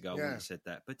few years ago. I Yeah. wouldn't have said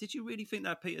that. But did you really think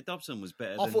that Peter Dobson was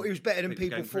better? I thought he was better than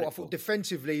people gave thought. I credit thought for?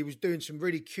 defensively he was doing some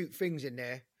really cute things in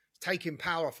there, taking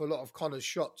power off a lot of Connor's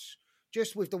shots.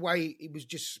 Just with the way he was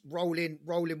just rolling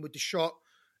with the shot.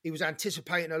 He was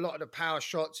anticipating a lot of the power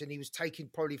shots and he was taking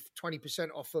probably 20%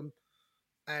 off them.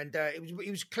 And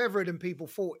he was cleverer than people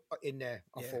thought in there,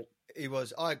 I thought. He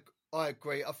was. I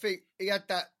agree. I think he had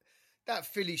that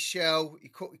Philly shell.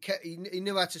 He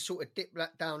knew how to sort of dip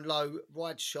that down low,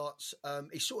 ride shots.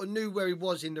 He sort of knew where he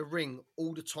was in the ring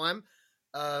all the time.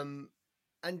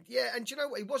 And you know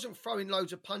what? He wasn't throwing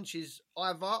loads of punches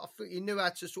either. I think he knew how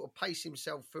to sort of pace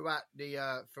himself throughout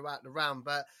the round.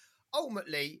 But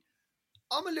ultimately,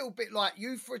 I'm a little bit like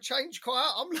you for a change, Kaya.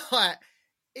 I'm like,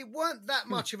 it weren't that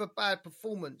much of a bad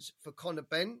performance for Conor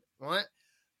Benn, right?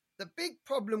 The big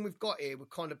problem we've got here with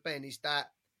Conor Benn is that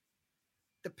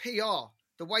the PR,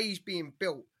 the way he's being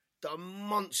built, the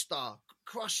monster,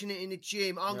 crushing it in the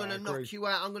gym. I'm going to knock you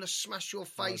out. I'm going to smash your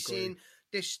face in.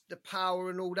 The power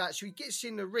and all that. So he gets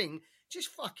in the ring, just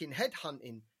fucking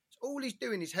headhunting. All he's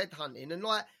doing is headhunting. And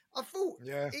like, I thought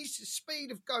his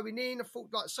speed of going in, I thought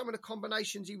like some of the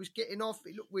combinations he was getting off,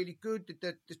 it looked really good.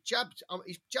 The jabs,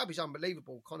 his jab is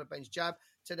unbelievable. Conor Benn's jab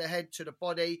to the head, to the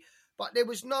body. But there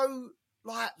was no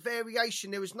like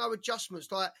variation. There was no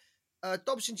adjustments. Like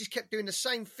Dobson just kept doing the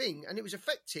same thing and it was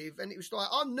effective. And it was like,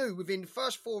 I knew within the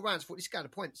first 4 rounds, I thought this guy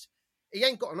had points. He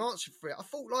ain't got an answer for it. I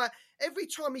thought like every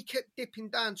time he kept dipping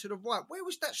down to the right, where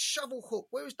was that shovel hook?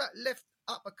 Where was that left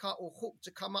uppercut or hook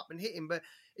to come up and hit him? But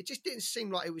it just didn't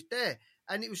seem like it was there.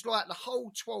 And it was like the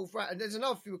whole 12 round. And there's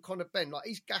another thing with Conor Benn, like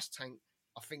his gas tank,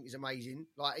 I think is amazing.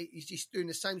 Like he's just doing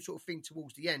the same sort of thing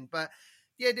towards the end. But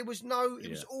yeah, there was no, it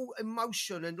was all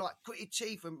emotion and like gritty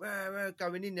teeth and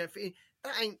going in there.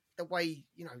 That ain't the way,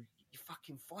 you know, you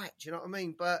fucking fight. Do you know what I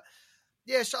mean? But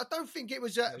yeah, so I don't think it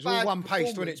was a bad all one pace,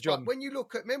 wasn't it, John? But when you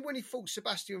look at, remember when he fought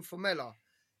Sebastian Formella?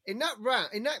 In that round,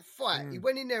 in that fight, he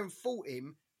went in there and fought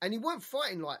him, and he weren't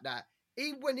fighting like that.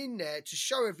 He went in there to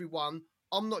show everyone,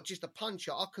 I'm not just a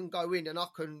puncher. I can go in and I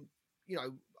can, you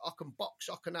know, I can box.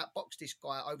 I can outbox this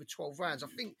guy over 12 rounds. I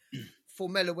think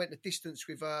Formella went the distance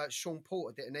with Sean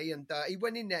Porter, didn't he? And he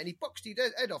went in there and he boxed his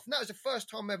head off. And that was the first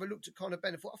time I ever looked at Conor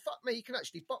Benn and thought, oh, fuck me, he can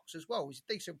actually box as well. He's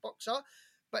a decent boxer.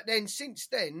 But then since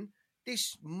then,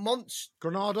 this monster...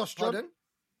 Granados, John? Pardon?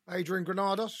 Adrian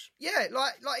Granados? Yeah,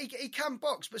 like he can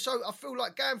box. But so I feel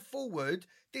like going forward,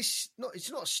 it's not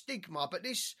a stigma, but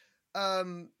this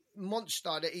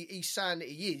monster that he's saying that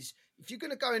he is, if you're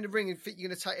going to go in the ring and think you're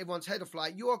going to take everyone's head off,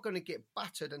 like, you are going to get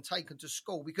battered and taken to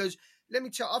school. Because let me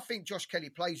tell you, I think Josh Kelly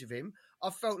plays with him. I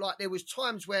felt like there was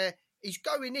times where he's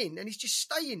going in and he's just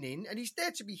staying in and he's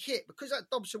there to be hit. Because that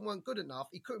Dobson weren't good enough,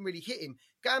 he couldn't really hit him.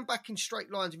 Going back in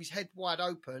straight lines with his head wide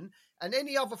open. And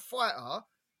any other fighter,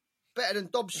 better than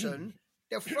Dobson,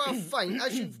 they'll throw a feint.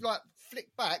 As you like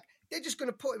flick back, they're just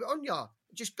going to put it on you.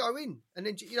 Just go in. And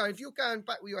then, you know, if you're going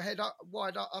back with your head up,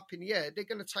 wide up in the air, they're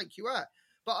going to take you out.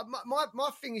 But my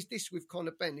thing is this with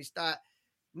Conor Benn is that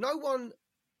no one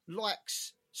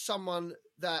likes someone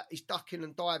that is ducking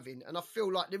and diving. And I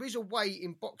feel like there is a way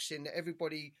in boxing that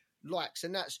everybody likes,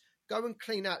 and that's go and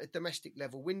clean out the domestic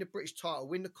level, win the British title,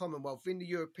 win the Commonwealth, win the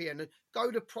European, and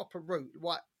go the proper route,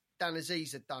 like Dan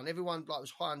Azeez had done. Everyone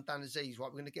was high on Dan Azeez, right?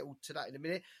 We're going to get all to that in a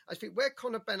minute. I think where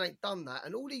Conor Benn ain't done that,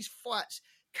 and all these fights,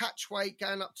 catch weight,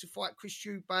 going up to fight Chris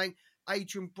Eubank,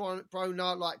 Adrian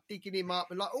Broner, like digging him up,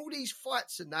 and like all these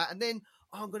fights and that, and then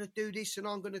I'm going to do this and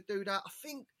I'm going to do that. I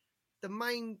think the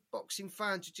main boxing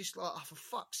fans are just like, oh, for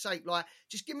fuck's sake, like,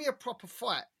 just give me a proper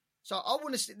fight. So I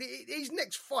want to see, his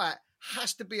next fight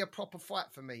has to be a proper fight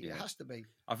for me. Yeah. It has to be.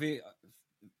 I think,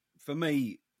 for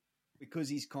me, because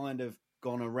he's kind of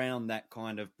gone around that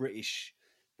kind of British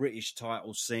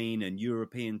title scene and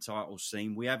European title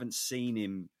scene, we haven't seen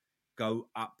him go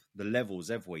up the levels,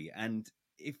 have we? And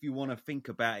if you want to think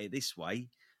about it this way,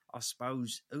 I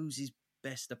suppose, who's his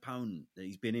best opponent that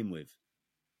he's been in with?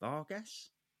 Vargas?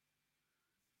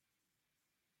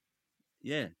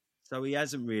 Yeah. So he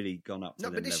hasn't really gone up to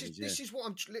them levels. This is what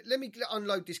I'm... Let me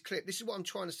unload this clip. This is what I'm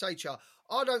trying to say to you.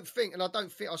 I don't think, and I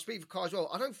don't think... I'll speak for Kai as well.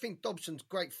 I don't think Dobson's a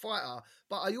great fighter,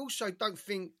 but I also don't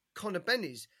think Conor Benn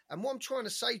is. And what I'm trying to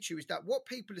say to you is that what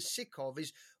people are sick of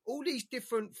is all these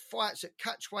different fights at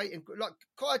catchweight, and like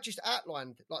Kai just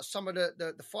outlined, like some of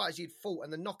the fighters he'd fought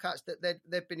and the knockouts that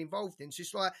they've been involved in. So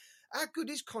it's like, how good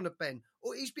is Conor Benn?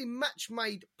 Or he's been match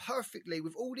made perfectly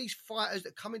with all these fighters that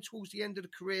are coming towards the end of the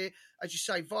career. As you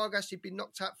say, Vargas had been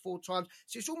knocked out 4 times.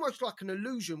 So it's almost like an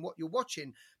illusion what you're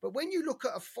watching. But when you look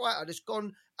at a fighter that's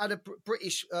gone at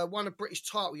a won a British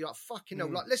title, you're like, fucking hell.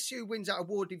 Like, let's see who wins that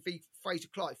award in Fraser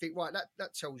Clark. You think, right,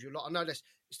 that tells you a lot. I know that's,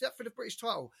 is that for the British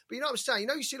title? But you know what I'm saying? You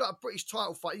know, you see like a British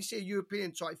title fight, you see a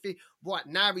European title, you think, right,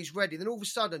 now he's ready. Then all of a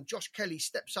sudden, Josh Kelly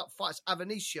steps up, fights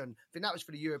Avanesian. I think that was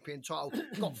for the European title.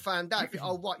 Got found out. Think,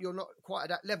 oh, right, you're not quite at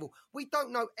that level. We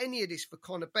don't know any of this for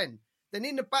Conor Benn. Then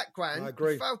in the background,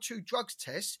 you fail 2 drugs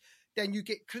tests, then you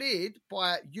get cleared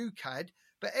by UCAD.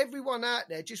 But everyone out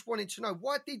there just wanted to know,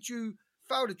 why did you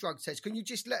fail the drug test? Can you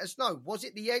just let us know? Was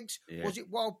it the eggs? Yeah. Was it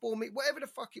wild boar meat? Whatever the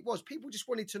fuck it was. People just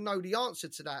wanted to know the answer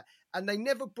to that. And they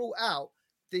never brought out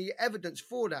the evidence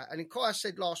for that. And Kai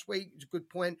said last week, it's a good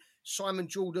point, Simon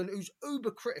Jordan, who's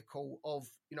uber critical of,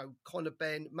 you know, Conor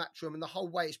Benn, Matchroom, and the whole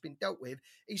way it's been dealt with.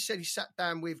 He said he sat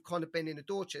down with Conor Benn in the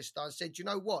Dorchester and said, you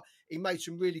know what? He made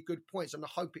some really good points, and I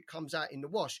hope it comes out in the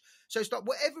wash. So it's like,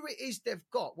 whatever it is they've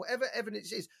got, whatever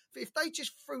evidence is, if they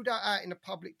just threw that out in the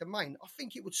public domain, I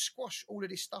think it would squash all of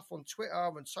this stuff on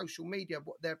Twitter and social media,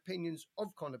 what their opinions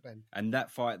of Conor Benn. And that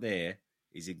fight there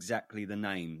is exactly the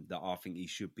name that I think he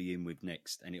should be in with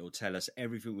next, and it will tell us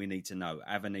everything we need to know.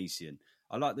 Avanesian.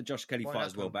 I like the Josh Kelly fight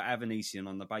as well, but Avanesian,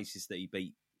 on the basis that he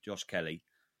beat Josh Kelly,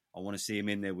 I want to see him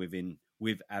in there with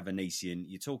Avanesian.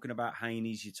 You're talking about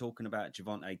Haney's, you're talking about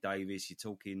Gervonta Davis, you're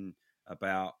talking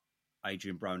about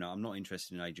Adrian Broner. I'm not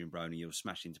interested in Adrian Broner. You'll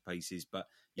smash into pieces, but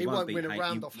he won't win a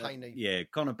round off Haney. Yeah,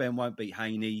 Conor Benn won't beat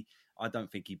Haney. I don't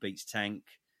think he beats Tank.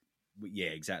 Yeah,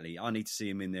 exactly. I need to see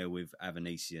him in there with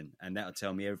Avanesian, and that'll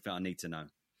tell me everything I need to know.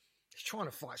 He's trying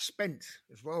to fight Spence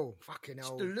as well. Fucking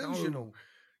hell. It's delusional. No.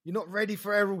 You're not ready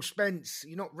for Errol Spence.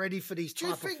 You're not ready for these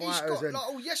type of fighters. Do you think he's got like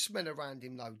all yes men around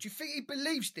him, though? Do you think he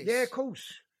believes this? Yeah, of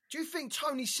course. Do you think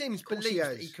Tony Sims believes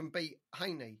that he can beat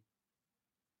Haney?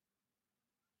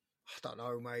 I don't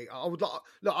know, mate.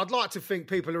 I'd like to think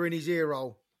people are in his ear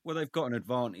roll. Well, they've got an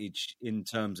advantage in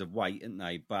terms of weight, haven't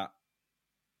they? But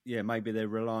yeah, maybe they're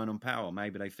relying on power.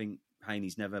 Maybe they think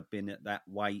Haney's never been at that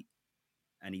weight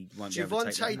and he won't be able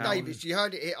to take that power. Davis, you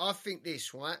heard it here. I think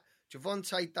this, right?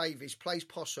 Gervonta Davis plays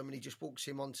possum and he just walks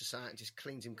him onto something and just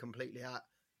cleans him completely out.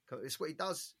 That's what he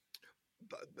does.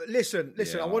 But listen,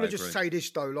 I want to just say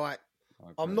this, though. Like,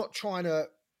 I'm not trying to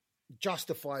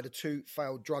justify the 2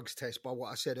 failed drugs tests by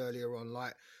what I said earlier on.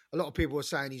 Like, a lot of people are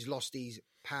saying he's lost his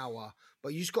power,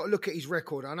 but you just got to look at his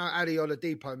record. I know Adi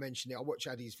Oladipo mentioned it. I watch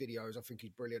Adi's videos. I think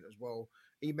he's brilliant as well.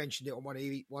 He mentioned it on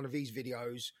one of his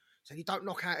videos. Said he don't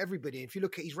knock out everybody. If you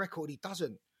look at his record, he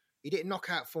doesn't. He didn't knock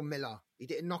out Von Miller. He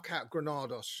didn't knock out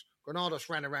Granados. Granados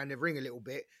ran around the ring a little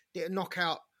bit. Didn't knock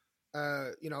out,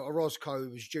 Orozco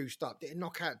was juiced up. Didn't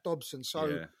knock out Dobson. So,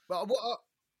 yeah. But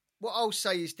what I'll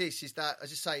say is this, is that,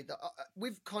 as I say, that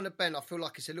with Conor Benn, I feel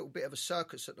like it's a little bit of a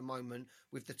circus at the moment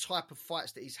with the type of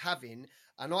fights that he's having.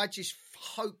 And I just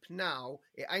hope now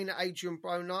it ain't Adrian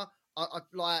Broner. I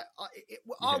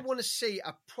want to see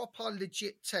a proper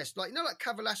legit test. Like, you know, like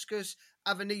Kavaliauskas,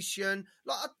 Avanesian,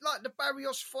 like the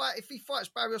Barrios fight. If he fights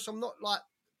Barrios, I'm not like,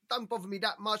 don't bother me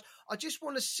that much. I just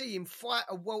want to see him fight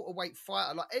a welterweight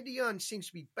fighter. Like, Eddie Hearn seems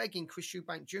to be begging Chris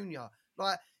Eubank Jr.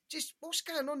 Like, just what's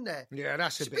going on there? Yeah,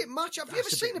 that's a bit much. Have you ever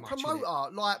seen a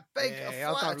promoter like beg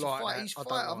a fighter to fight his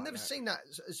fighter? I've never seen that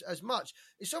as much.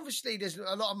 It's obviously there's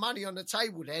a lot of money on the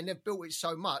table there, and they've built it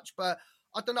so much. But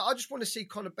I don't know. I just want to see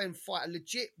Conor Benn fight a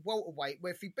legit welterweight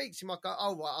where if he beats him, I go,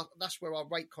 oh, right, that's where I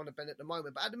rate Conor Benn at the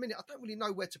moment. But at the minute, I don't really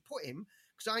know where to put him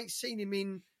because I ain't seen him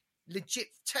in legit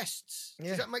tests.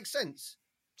 Yeah. Does that make sense?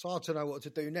 It's hard to know what to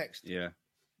do next. Yeah.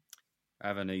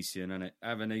 Avanesian, isn't it?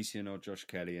 Avanesian or Josh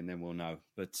Kelly, and then we'll know.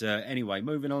 But anyway,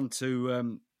 moving on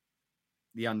to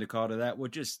the undercard of that, we'll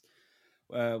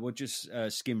just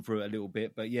skim through it a little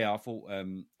bit. But yeah, I thought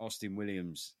Austin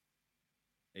Williams,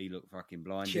 he looked fucking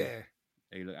blinded. Yeah,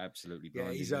 he looked absolutely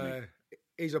blinded. Yeah,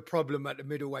 he's a problem at the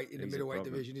middleweight middleweight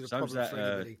division. He's a problem for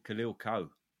anybody. Khalil Coe.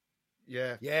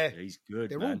 Yeah, he's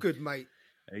good. They're all good, mate.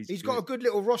 He's got a good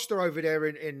little roster over there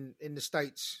in the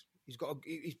States.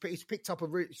 He's picked up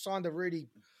signed a really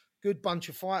good bunch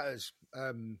of fighters,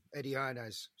 Eddie Hearn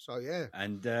has. So yeah,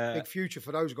 and big future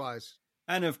for those guys.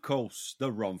 And of course,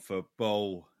 the Romford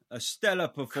Bull, a stellar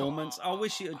performance. I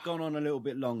wish it had gone on a little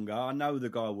bit longer. I know the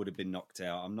guy would have been knocked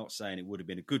out. I'm not saying it would have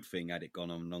been a good thing had it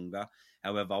gone on longer.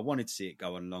 However, I wanted to see it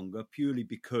go on longer purely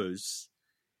because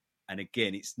And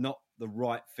again, it's not the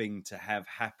right thing to have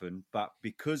happen, but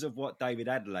because of what David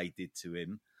Adelaide did to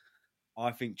him,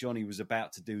 I think Johnny was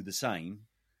about to do the same,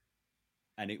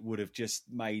 and it would have just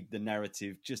made the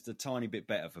narrative just a tiny bit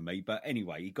better for me. But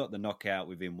anyway, he got the knockout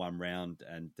within one round,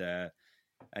 and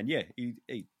yeah, he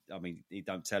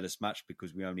don't tell us much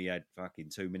because we only had fucking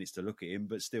 2 minutes to look at him,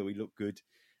 but still, he looked good.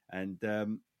 And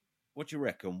what do you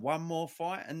reckon? One more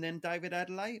fight and then David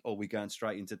Adelaide, or are we going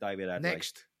straight into David Adelaide?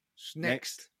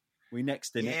 Next. We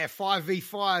next in it. Yeah,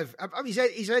 5v5.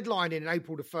 He's headlining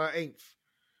April the 13th,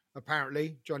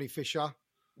 apparently, Johnny Fisher.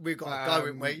 We've got to go,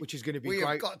 haven't we? Which is going to be great.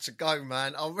 We've got to go,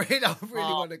 man. I really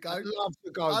want to go. I'd love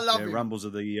to go. I love it. Rumbles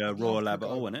of the Royal Albert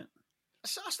Hall, isn't it?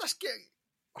 Let's get...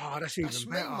 Oh, that's even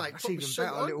better. Me, mate. That's even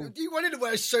better. You wanted to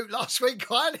wear a suit last week,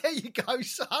 Ryan. There you go,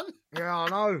 son. Yeah, I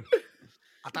know.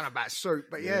 I don't know about suit,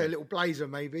 but yeah, a little blazer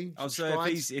maybe. I'll say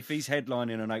if he's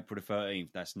headlining on April the 13th,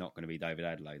 that's not going to be David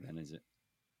Adelaide then, is it?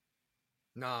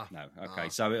 No. Okay,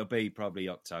 so it'll be probably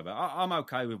October. I'm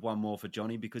okay with one more for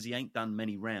Johnny because he ain't done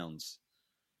many rounds,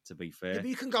 to be fair. Yeah, but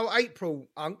you can go April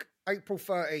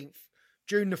 13th.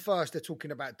 June the 1st, they're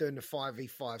talking about doing the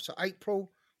 5v5. So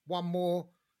April, one more,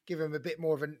 give him a bit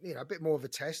more of a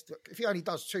test. If he only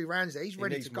does 2 rounds there, he's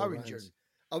ready to go in June.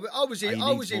 I was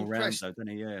impressed. Rounds, though, doesn't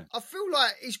he? Yeah. I feel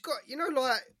like he's got,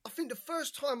 I think the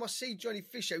first time I see Johnny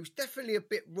Fisher, he was definitely a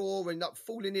bit raw and like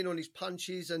falling in on his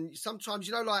punches. And sometimes,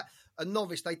 like a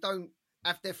novice, they don't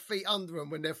have their feet under them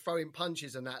when they're throwing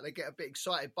punches and that. They get a bit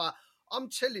excited. But I'm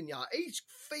telling you, his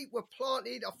feet were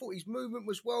planted. I thought his movement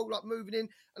was well, like moving in.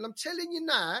 And I'm telling you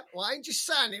now, well, I ain't just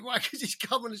saying it, right, because he's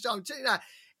coming and so I'm telling you now,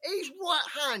 his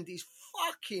right hand is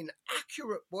fucking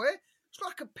accurate, boy. It's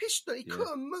like a pistol. He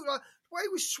couldn't move. Like, the way he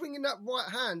was swinging that right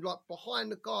hand, like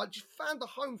behind the guard, just found a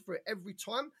home for it every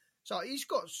time. So he's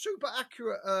got super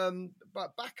accurate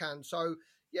backhand. So,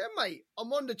 yeah, mate,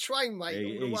 I'm on the train,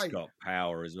 mate. He's got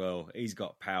power as well. He's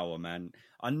got power, man.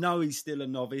 I know he's still a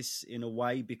novice in a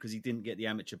way because he didn't get the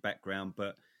amateur background,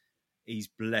 but he's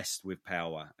blessed with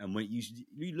power. And when you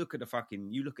look at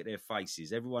their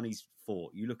faces, everyone he's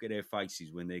fought, you look at their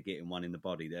faces when they're getting one in the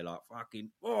body, they're like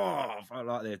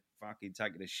like they're fucking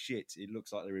taking a shit. It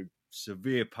looks like they're in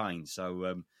severe pain.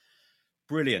 So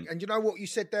brilliant. And you know what you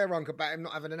said there, Runk, about him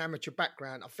not having an amateur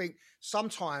background? I think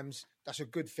sometimes that's a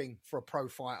good thing for a pro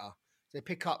fighter. They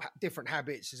pick up different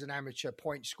habits as an amateur,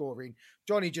 point scoring.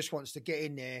 Johnny just wants to get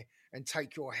in there and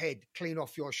take your head, clean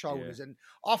off your shoulders. Yeah. And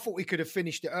I thought he could have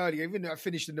finished it earlier, even though I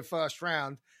finished in the first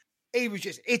round. He was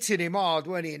just hitting him hard,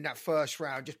 wasn't he, in that first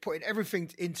round, just putting everything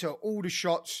into all the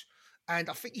shots. And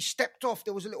I think he stepped off.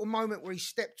 There was a little moment where he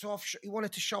stepped off. He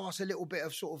wanted to show us a little bit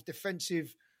of sort of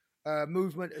defensive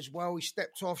movement as well. He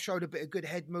stepped off, showed a bit of good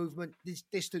head movement,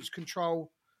 distance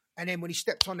control. And then when he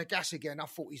stepped on the gas again, I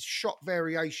thought his shot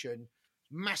variation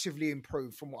massively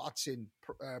improved from what I'd seen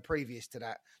previous to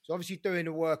that. So obviously doing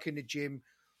the work in the gym,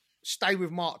 stay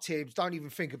with Mark Tibbs. Don't even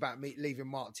think about me leaving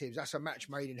Mark Tibbs. That's a match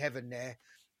made in heaven there.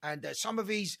 And some of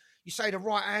these, you say the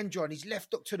right hand, John, his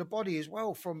left hook to the body as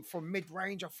well from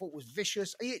mid-range, I thought was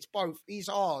vicious. He hits both. He's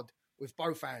hard with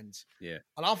both hands. Yeah.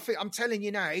 And I'm telling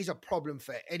you now, he's a problem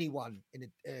for anyone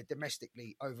in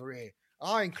domestically over here.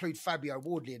 I include Fabio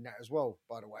Wardley in that as well,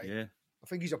 by the way. Yeah. I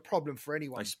think he's a problem for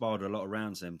anyone. They sparred a lot of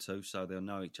rounds, them two, so they'll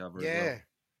know each other as well.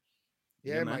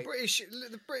 Yeah, mate.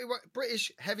 The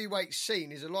British heavyweight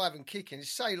scene is alive and kicking.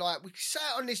 Say, like, we say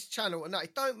it on this channel, and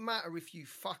it don't matter if you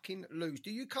fucking lose.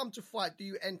 Do you come to fight? Do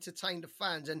you entertain the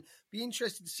fans? And be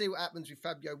interested to see what happens with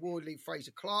Fabio Wardley,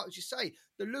 Fraser Clark. As you say,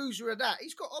 the loser of that,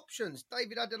 he's got options.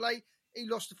 David Adelaide, he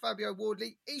lost to Fabio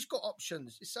Wardley. He's got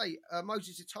options. You say,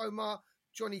 Moses Itoma,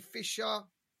 Johnny Fisher.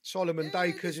 Solomon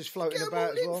Dakers is floating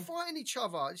about as well. Fighting each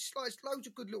other. It's loads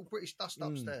of good little British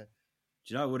dust-ups there.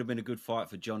 Do you know it would have been a good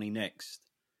fight for Johnny next?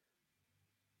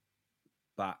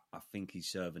 But I think he's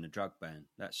serving a drug ban.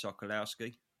 That's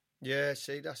Sokolowski. Yeah,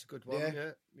 see, that's a good one.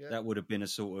 Yeah. That would have been a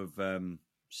sort of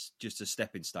just a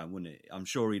stepping stone, wouldn't it? I'm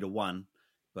sure he'd have won,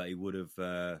 but he would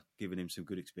have given him some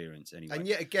good experience anyway. And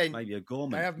yet again, maybe a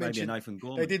Gorman, maybe a Nathan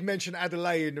Gorman. They did mention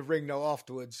Adelaide in the ring though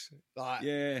afterwards. Like,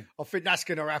 yeah, I think that's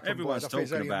going to happen. Everyone's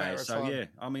talking about it. So yeah,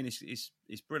 I mean,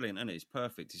 it's brilliant, isn't it? It's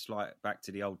perfect. It's like back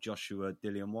to the old Joshua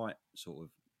Dillian White sort of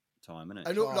time, isn't it?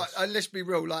 And look, let's be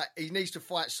real. Like, he needs to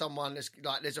fight someone that's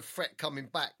like there's a threat coming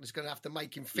back that's going to have to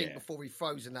make him think before he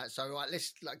throws and that. So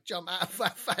let's jump out of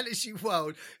that fantasy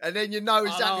world, and then you know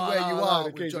exactly where you are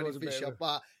with Johnny Fisher.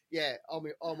 But yeah, I'm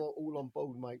all on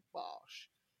board, mate. Bosh.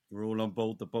 We're all on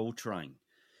board the ball train.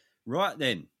 Right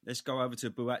then, let's go over to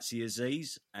Buatsi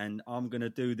Azeez, and I'm going to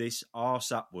do this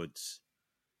arse upwards.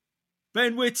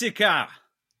 Ben Whittaker,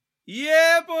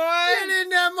 Yeah, boy. Get in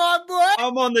there, my boy.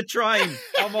 I'm on the train.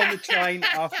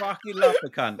 I fucking love the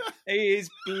cunt. He is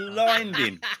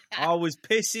blinding. I was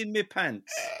pissing my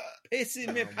pants.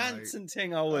 And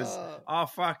ting I was. I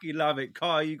fucking love it.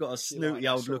 Kai, you got a snooty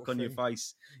old look on your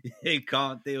face. You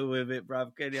can't deal with it,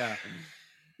 bruv, can you?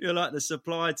 You're like the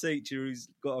supply teacher who's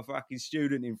got a fucking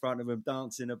student in front of him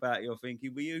dancing about. You're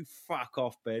thinking, will you fuck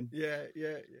off, Ben? Yeah.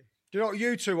 Do you know what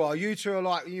you two are? You two are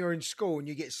like when you're in school and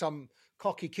you get some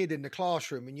cocky kid in the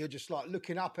classroom and you're just like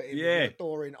looking up at him with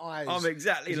adoring eyes. I'm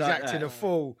exactly like that. He's acting a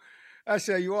fool. That's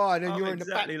how you are. And then I'm you're in the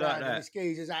exactly background like that. and the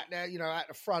skeezers out there, at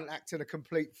the front acting a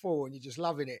complete fool and you're just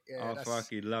loving it. Yeah, I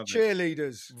fucking love it.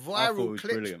 Cheerleaders. Viral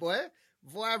clips, brilliant. boy.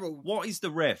 Viral. What is the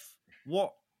ref?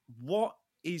 What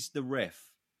is the ref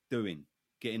doing?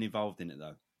 Getting involved in it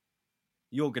though?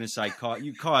 You're going to say, Kai,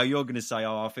 you're going to say,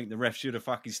 I think the ref should have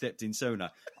fucking stepped in sooner.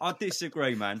 I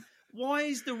disagree, man. Why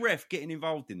is the ref getting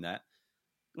involved in that?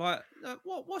 Like,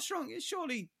 what's wrong?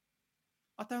 Surely,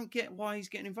 I don't get why he's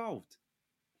getting involved.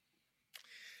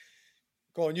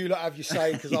 Go on, you lot have your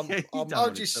say, because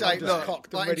I'll just say,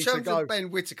 look, like, in terms of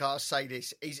Ben Whittaker, I'll say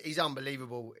this, he's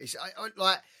unbelievable. It's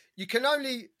like, you can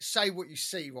only say what you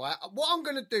see, right? What I'm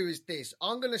going to do is this.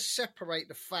 I'm going to separate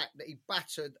the fact that he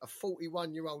battered a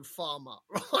 41-year-old farmer,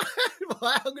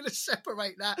 right? I'm going to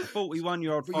separate that. A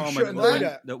 41-year-old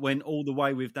farmer that went all the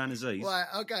way with Dan Azeez. Right,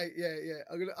 okay, yeah.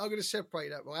 I'm going to separate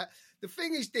that, right? The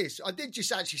thing is this. I did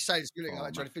just actually say this,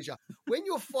 trying to finish up. When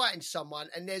you're fighting someone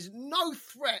and there's no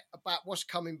threat about what's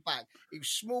coming back, he was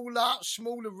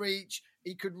smaller reach,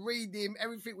 he could read him,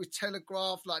 everything was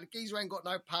telegraphed, like the geezer ain't got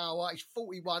no power, he's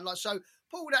 41, like, so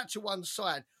pull that to one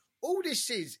side. All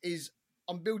this is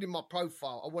I'm building my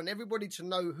profile. I want everybody to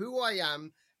know who I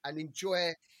am and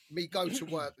enjoy me go to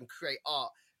work and create art.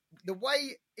 The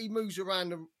way he moves around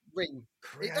the ring,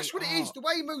 that's what it is. The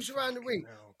way he moves around the ring,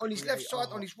 on his left side,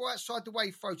 on his right side, the way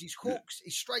he throws his hooks,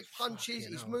 his straight punches,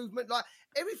 his movement, like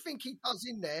everything he does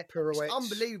in there is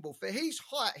unbelievable. For his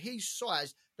height, his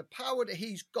size, the power that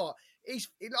he's got,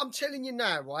 I'm telling you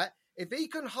now, right? If he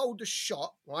can hold a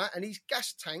shot, right, and he's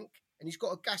he's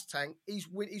got a gas tank, he's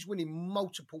winning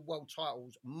multiple world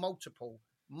titles, multiple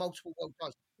world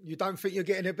titles. You don't think you're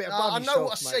getting a bit above yourself, I know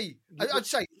what I see. I'd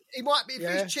say he might be,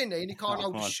 if he's chinny and he can't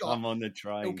hold a shot, I'm on the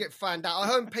train. He'll get found out. I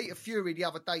heard Peter Fury the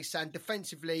other day saying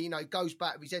defensively, he goes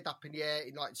back with his head up in the air,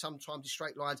 like sometimes in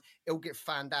straight lines, he'll get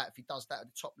found out if he does that at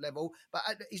the top level. But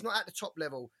he's not at the top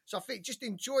level. So I think just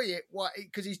enjoy it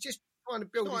because he's just trying to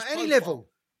build his profile. Level.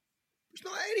 It's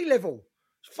not at any level.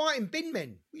 He's fighting bin men.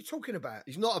 What are you talking about?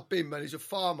 He's not a bin man, he's a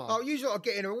farmer. Oh, you lot are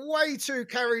getting way too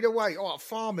carried away. Oh, a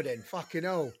farmer then. Fucking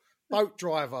hell. Boat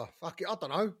driver. Fuck it. I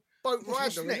don't know. Boat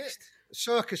rider, next?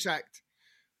 Circus act.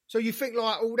 So you think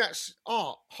like all that's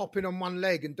art, hopping on one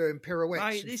leg and doing pirouettes?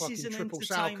 Mate, and this is an triple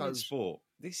entertainment salcos. sport.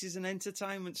 This is an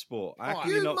entertainment sport. How Right.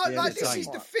 can you not be entertained? This is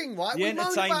the thing, right? The We know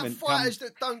about entertainment fighters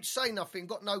that don't say nothing,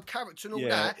 got no character and all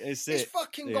that. It's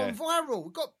fucking gone viral.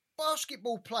 We've got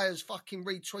basketball players fucking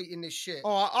retweeting this shit.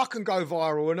 Oh, I can go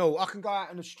viral and all. I can go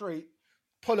out in the street,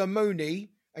 pull a Mooney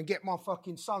and get my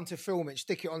fucking son to film it,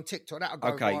 stick it on TikTok. That'll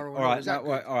go viral.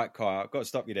 All right, Kai, I've got to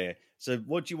stop you there. So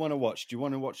what do you want to watch? Do you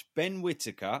want to watch Ben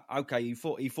Whittaker? Okay, he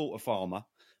fought a farmer,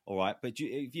 all right. But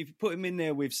if you put him in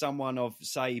there with someone of,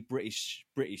 say, British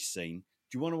scene,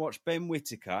 do you want to watch Ben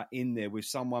Whittaker in there with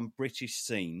someone British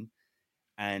scene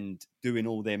and doing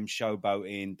all them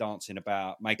showboating, dancing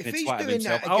about, making a twat of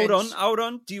himself? Hold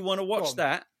on. Do you want to watch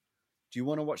that? Do you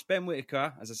want to watch Ben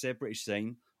Whittaker, as I said, British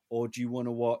scene, or do you want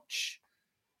to watch...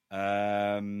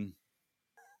 I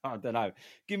don't know.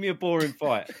 Give me a boring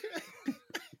fight.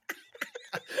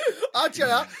 I'll tell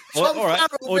you. All right.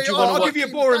 Or do you want to I'll give you a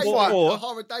boring fight.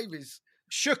 Horror Davies.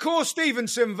 Shakur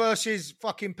Stevenson versus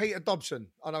fucking Peter Dobson.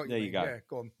 I know what you mean. Go. Yeah,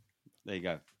 go on. There you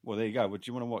go. Well, there you go. What do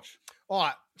you want to watch? All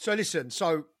right. So listen.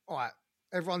 All right.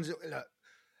 Everyone's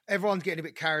getting a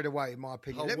bit carried away, in my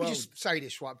opinion. Let me just say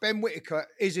this, right? Ben Whittaker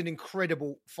is an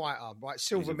incredible fighter, right?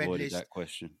 Silver medalist. That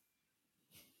question.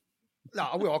 No,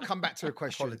 I will. I'll come back to the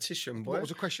question. Politician, boy. What was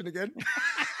the question again?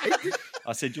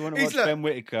 I said, do you want to watch Ben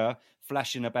Whittaker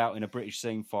flashing about in a British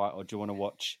scene fight, or do you want to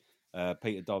watch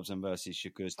Peter Dobson versus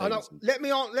Shakur Stevenson? Let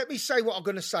me say what I'm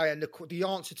going to say, and the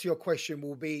answer to your question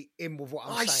will be in with what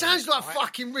I'm saying. He sounds like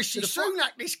fucking Rishi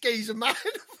Sunak, this geezer, man.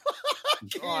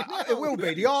 Right, it will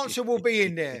be. The answer will be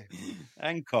in there.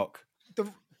 Hancock.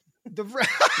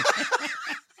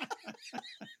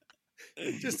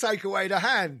 Just take away the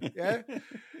hand, yeah?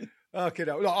 Okay,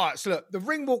 no. All right, so look, the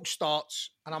ring walk starts,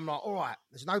 and I'm like, all right,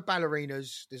 there's no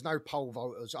ballerinas, there's no pole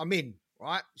vaulters. I'm in,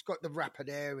 right? He's got the rapper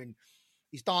there, and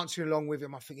he's dancing along with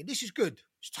him. I'm thinking, this is good.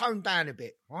 It's toned down a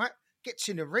bit, right? Gets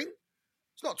in the ring,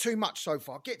 It's not too much so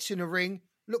far. Gets in the ring,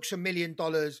 looks $1 million.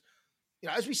 You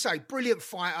know, as we say, brilliant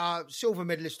fighter, silver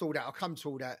medalist, all that. I'll come to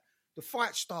all that. The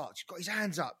fight starts. He's got his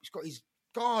hands up. He's got his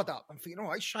guard up. I'm thinking, all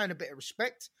right, he's showing a bit of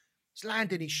respect. He's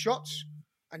landing his shots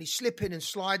and he's slipping and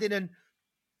sliding and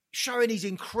showing his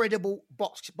incredible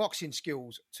boxing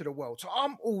skills to the world. So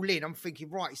I'm all in. I'm thinking,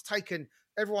 right, he's taken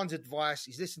everyone's advice.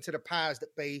 He's listened to the powers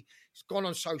that be. He's gone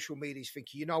on social media. He's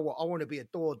thinking, you know what? I want to be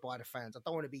adored by the fans. I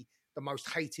don't want to be the most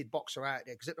hated boxer out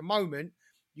there. Because at the moment,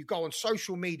 you go on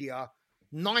social media,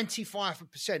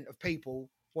 95% of people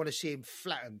want to see him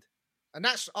flattened. And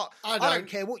that's, I don't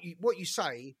care what you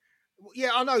say.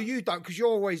 Yeah, I know you don't because you're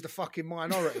always the fucking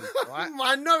minority, right?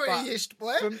 Minorityist,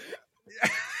 boy.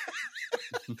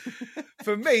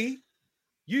 For me,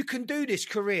 you can do this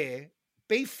career,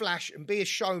 be flash and be a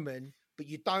showman, but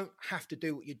you don't have to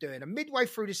do what you're doing. And midway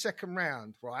through the second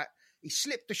round, right, he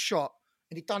slipped a shot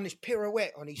and he done this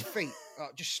pirouette on his feet,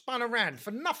 just spun around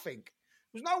for nothing.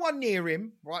 There was no one near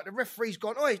him, right? The referee's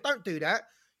gone, oh, don't do that.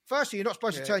 Firstly, you're not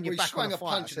supposed to turn your back on a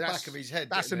fighter. Punch in the back of his head.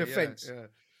 That's an offence.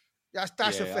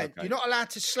 That's offence. Okay. You're not allowed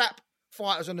to slap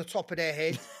fighters on the top of their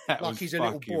head like he's a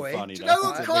little boy. Funny, Do you know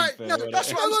what kind? No,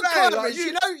 that's what I'm saying.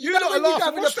 You know when you're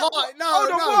having a party.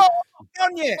 No.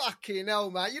 Done yet? Fucking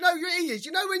hell, man. You know he is.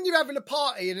 You know when you're having a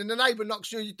party and then the neighbour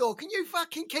knocks on your door, can you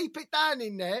fucking keep it down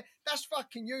in there? That's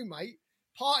fucking you, mate.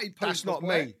 Party people. That's not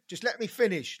me. Just let me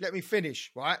finish.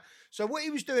 Right? So what he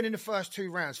was doing in the first 2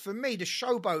 rounds, for me, the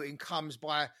showboating comes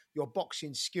by your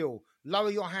boxing skill.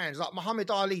 Lower your hands, like Muhammad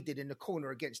Ali did in the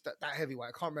corner against that heavyweight.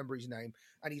 I can't remember his name.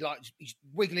 And he's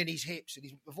wiggling his hips and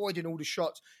he's avoiding all the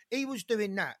shots. He was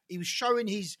doing that. He was showing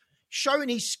his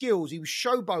skills. He was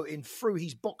showboating through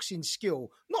his boxing skill,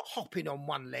 not hopping on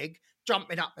one leg,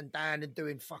 jumping up and down and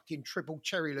doing fucking triple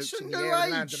cherry loops in the air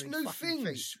and landing on his fucking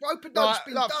things. feet. Rope-a-dope's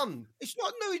been done. It's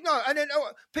not new, no. And then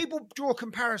people draw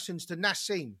comparisons to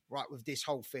Nassim, right, with this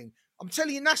whole thing. I'm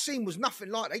telling you, Nassim was nothing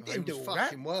like that. He didn't do all that.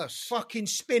 Fucking worse. Fucking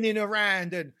spinning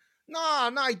around and...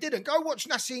 No, he didn't. Go watch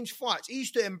Nassim's fights. He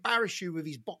used to embarrass you with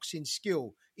his boxing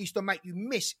skill. He used to make you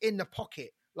miss in the pocket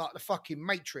like the fucking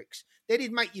Matrix. Then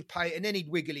he'd make you pay and then he'd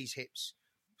wiggle his hips.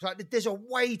 It's like, there's a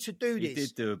way to do this. He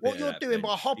did do a bit what you're doing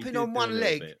by hopping on one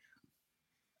leg,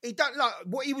 he don't like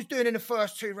what he was doing in the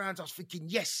first 2 rounds. I was thinking,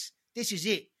 yes, this is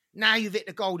it. Now you've hit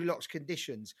the Goldilocks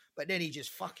conditions. But then he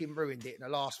just fucking ruined it in the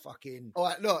last fucking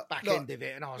back end of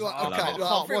it. And I was like, I can't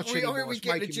watch it anymore. We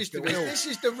get the gist of it. This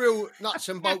is the real nuts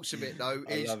and bolts of it, though.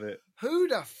 I love it. Who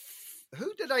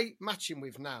do they match him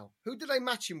with now? Who do they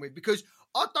match him with? Because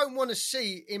I don't want to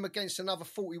see him against another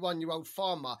 41-year-old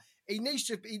farmer. He needs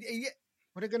to be...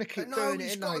 Well, they're going to keep doing it,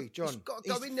 isn't they, John? He's got to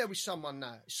go in there with someone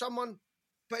now.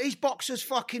 But he's Boxer's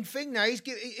fucking thing now.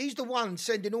 He's the one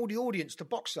sending all the audience to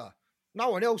Boxer.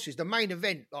 No one else is. The main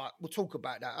event, like, we'll talk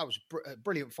about that. That was a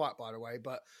brilliant fight, by the way.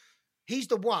 But he's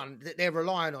the one that they're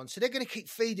relying on. So they're going to keep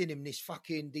feeding him these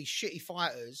shitty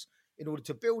fighters in order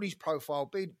to build his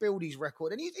profile, build his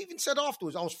record. And he even said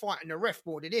afterwards, I was fighting the ref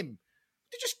more than him.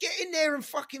 To just get in there and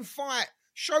fucking fight,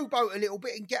 showboat a little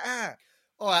bit and get out.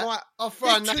 All right, like, I'll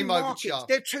throw a name over to you.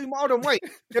 Hold on, wait.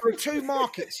 There are 2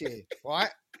 markets here, right?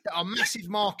 That are massive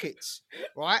markets,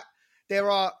 right?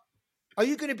 Are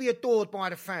you going to be adored by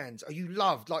the fans? Are you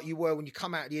loved like you were when you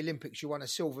come out of the Olympics, you won a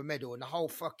silver medal and the whole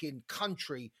fucking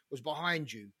country was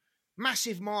behind you?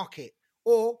 Massive market.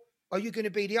 Or are you going to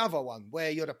be the other one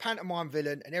where you're the pantomime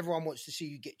villain and everyone wants to see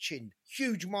you get chinned?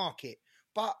 Huge market.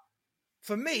 But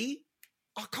for me,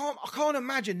 I can't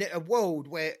imagine that a world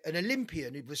where an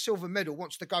Olympian with a silver medal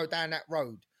wants to go down that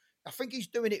road. I think he's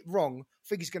doing it wrong. I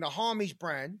think he's going to harm his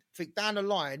brand. I think down the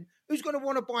line, who's going to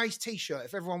want to buy his T-shirt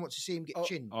if everyone wants to see him get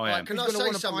chinned? Can I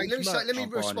say something? Let me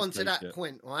respond to that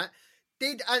point, right?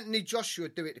 Did Anthony Joshua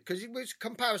do it? Because it was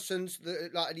comparisons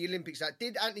like at the Olympics.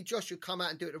 Did Anthony Joshua come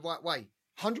out and do it the right way?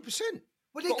 100%.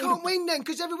 Well, he can't win then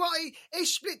because everybody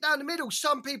is split down the middle.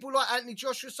 Some people like Anthony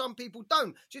Joshua, some people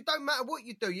don't. So it don't matter what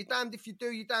you do. You're damned if you do,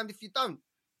 you're damned if you don't.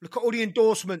 All the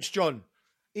endorsements, John.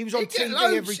 He was on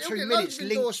TV every 2 minutes.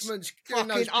 Endorsements,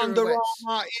 fucking Under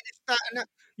Armour, that and that.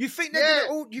 You think they're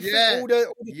all the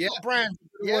top brands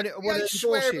want to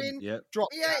endorse him?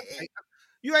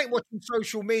 You ain't watching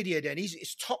social media then.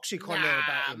 It's toxic on there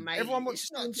about him. Mate, everyone wants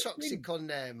it's not toxic on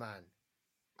there, man.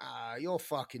 You're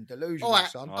fucking delusional, all right,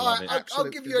 son. All right, I'll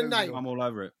give you a name. I'm all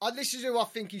over it. This is who I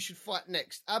think he should fight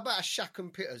next. How about a Shaq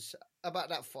and Pitters? How about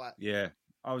that fight? Yeah,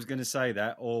 I was going to say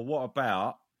that. Or what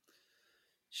about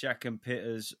Shaq and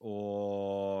Pitters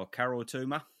or Carol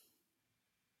Tuma?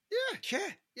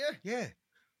 Yeah.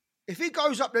 If he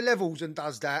goes up the levels and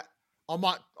does that, I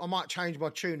might change my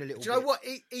tune a little bit. Do you know what?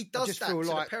 He does that to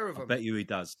the pair of them. I bet you he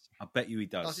does.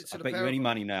 Does it to I bet you any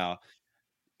money now.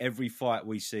 every fight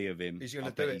we see of him, He's gonna I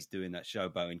do bet it. he's doing that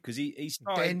showboating because he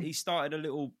Ben. started a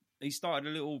little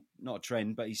not a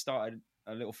trend, but he started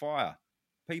a little fire.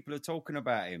 People are talking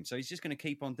about him, so he's just going to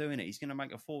keep on doing it. He's going to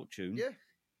make a fortune. Yeah.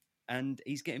 And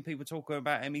he's getting people talking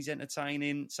about him. He's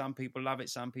entertaining. Some people love it.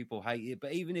 Some people hate it.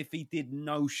 But even if he did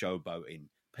no showboating,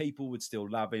 people would still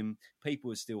love him. People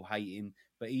would still hate him.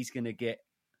 But he's going to get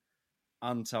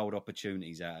untold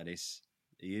opportunities out of this.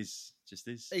 He is. Just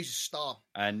is. He's a star.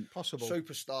 And Possible.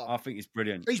 Superstar. I think it's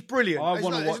brilliant. He's brilliant. I There's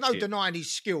want to there's watch no it. denying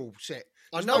his skill set.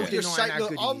 I There's know no what you're denying saying. how Look,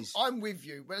 good he is. I'm with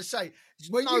you. But I say, There's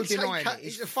when no you take denying out- it.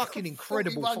 He's a a fucking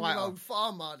incredible 41-year-old fighter.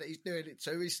 farmer that he's doing it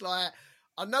to. It's like,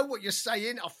 I know what you're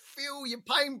saying. I feel your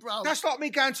pain, bro. That's like me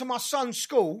going to my son's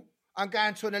school and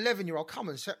going to an 11-year-old. Come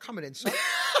on in, son.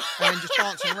 And just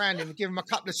dancing around him and giving him a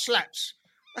couple of slaps.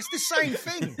 That's the same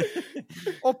thing.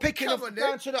 Or picking Come up, on,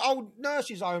 going Nick. to the old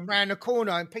nurse's home round the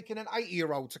corner and picking an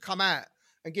 80-year-old to come out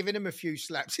and giving him a few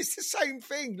slaps. It's the same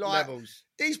thing. Like, Levels.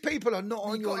 these people are not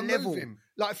on You your gotta level. move him.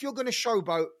 Like, if you're going to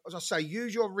showboat, as I say,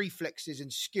 use your reflexes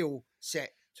and skill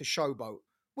set to showboat.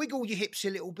 Wiggle your hips a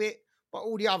little bit, but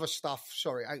all the other stuff,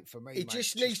 sorry, ain't for me. He mate.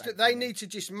 just It needs to. ain't They for me. need to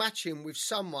just match him with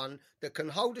someone that can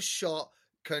hold a shot,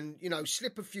 can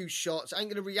slip a few shots, ain't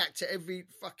going to react to every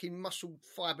fucking muscle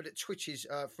fibre that twitches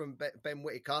from Ben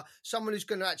Whittaker. Someone who's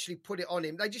going to actually put it on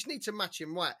him. They just need to match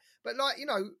him right. But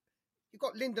you've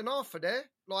got Lyndon Arthur there.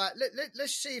 Like,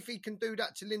 let's see if he can do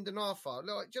that to Lyndon Arthur.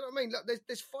 Like, do you know what I mean? Like,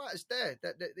 there's fighters there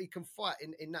that he can fight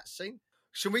in that scene.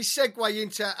 Shall we segue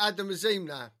into Adam Azeez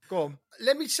now? Go on.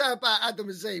 Let me say about Adam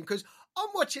Azeez, because I'm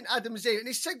watching Adam Azeez and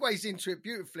he segues into it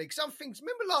beautifully. Because some things,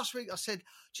 remember last week I said,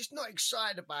 just not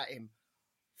excited about him.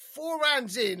 4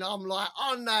 rounds in, I'm like,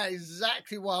 I know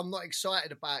exactly why I'm not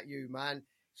excited about you, man.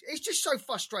 It's just so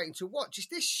frustrating to watch. It's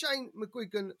this Shane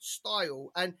McGuigan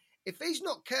style. And if he's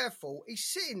not careful, he's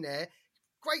sitting there,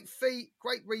 great feet,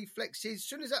 great reflexes. As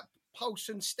soon as that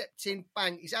Paulson stepped in,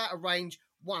 bang, he's out of range,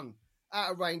 one.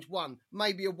 Out of range, one.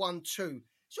 Maybe a 1-2.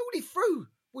 So all he threw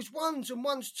was ones and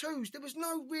ones, twos. There was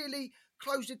no really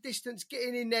close the distance,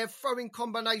 getting in there, throwing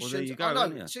combinations. Well, there you go, I know.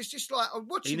 haven't you? So it's just like, I'm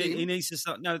watching him. He needs to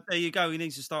start. No, there you go. He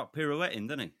needs to start pirouetting,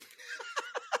 doesn't he?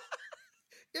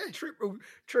 Yeah. Triple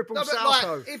No, but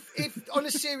salto. like, if on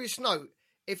a serious note,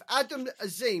 if Adam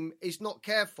Azeez is not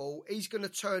careful, he's going to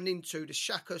turn into the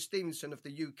Shaka Stevenson of the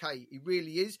UK. He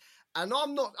really is. And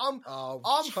I'm not. I'm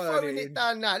throwing it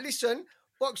down now. Listen,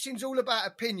 boxing's all about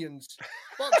opinions.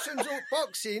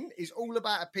 Boxing is all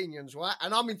about opinions, right?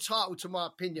 And I'm entitled to my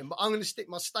opinion, but I'm going to stick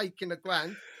my stake in the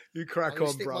ground. You crack I'm going on,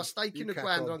 to stick bro. my stake You in the crack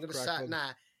ground, on, and I'm going to crack say on. it now.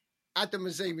 Adam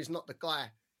Azeez is not the guy.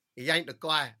 He ain't the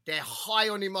guy. They're high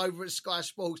on him over at Sky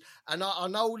Sports, and I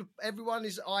know everyone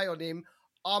is high on him.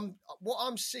 What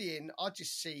I'm seeing, I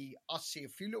see a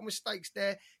few little mistakes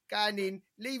there, going in,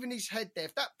 leaving his head there.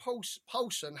 If that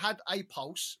Paulson had a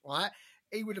pulse, right,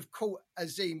 he would have caught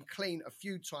Azeez clean a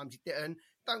few times. He didn't.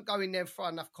 Don't go in there and throw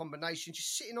enough combinations.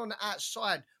 Just sitting on the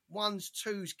outside, ones,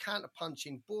 twos, counter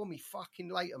punching. Bore me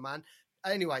fucking later, man.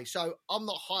 Anyway, so I'm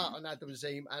not high on Adam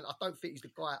Azeez, and I don't think he's the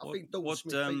guy. I think Dalton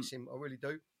Smith beats him. I really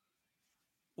do.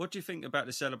 What do you think about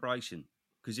the celebration?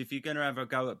 Because if you're going to have a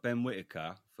go at Ben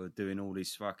Whittaker for doing all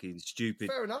this fucking stupid,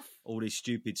 Fair enough. all this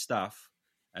stupid stuff,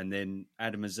 and then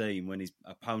Adam Azeez, when his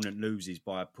opponent loses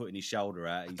by putting his shoulder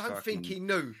out, I don't think he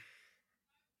knew.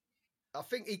 I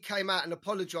think he came out and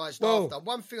apologised Whoa. after.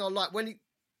 One thing I like when he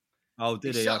Oh,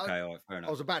 did he? sat Okay, all right, fair I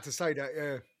enough. was about to say that,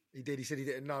 yeah. He did. He said he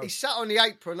didn't know. he sat on the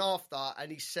apron after, and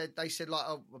they said like,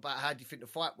 oh, about how do you think the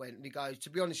fight went? And he goes, to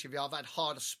be honest with you, I've had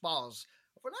harder spars.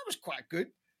 I thought that was quite good.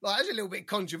 Like, that's a little bit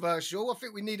controversial. I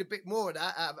think we need a bit more of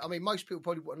that. I mean, most people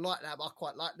probably wouldn't like that, but I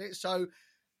quite liked it. So,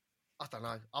 I don't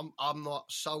know. I'm not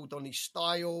sold on his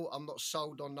style. I'm not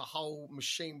sold on the whole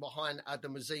machine behind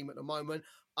Adam Azeez at the moment.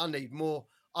 I need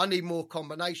more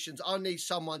combinations. I need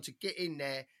someone to get in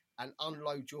there and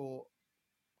unload your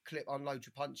clip, unload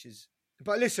your punches.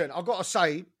 But listen, I've got to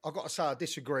say, I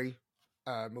disagree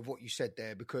with what you said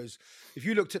there, because if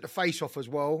you looked at the face-off as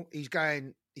well, he's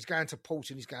going to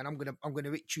Paulson. He's going, I'm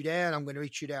gonna hit you there, and I'm gonna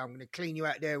hit you there. I'm gonna clean you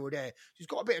out there or there. He's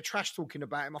got a bit of trash talking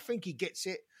about him. I think he gets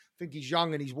it. I think he's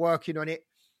young and he's working on it.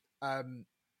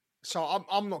 So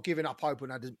I'm not giving up hope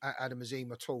on Adam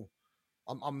Azeez at all.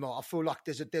 I'm not. I feel like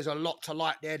there's a lot to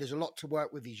like there. There's a lot to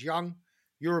work with. He's young,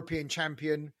 European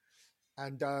champion,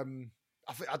 and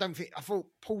I thought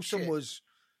Paulson was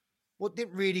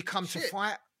didn't really come to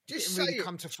fight. Just Didn't really say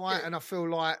come it. to fight, Yeah. and I feel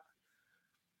like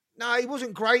no, he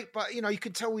wasn't great, but you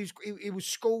can tell he was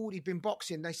schooled. He'd been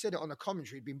boxing. They said it on the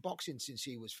commentary. He'd been boxing since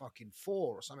he was fucking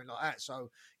 4 or something like that.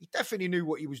 So he definitely knew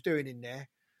what he was doing in there.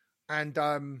 And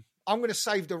I'm going to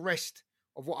save the rest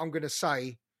of what I'm going to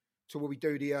say till we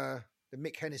do the the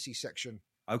Mick Hennessy section.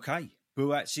 Okay,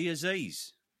 Buatsi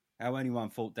Azeez. How anyone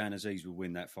thought Dan Azeez would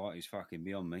win that fight is fucking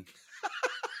beyond me.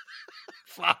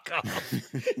 Fuck off.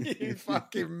 You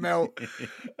fucking melt.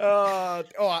 All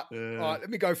right. Let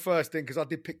me go first then, because I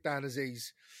did pick Dan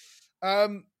Azeez.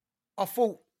 I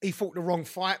thought he fought the wrong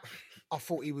fight. I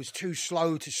thought he was too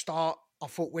slow to start. I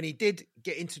thought when he did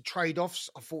get into trade-offs,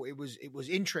 I thought it was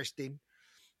interesting.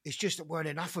 It's just that weren't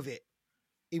enough of it.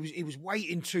 He was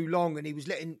waiting too long, and he was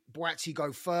letting Buatsi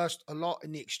go first a lot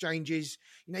in the exchanges.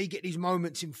 You know, you get these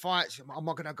moments in fights. Am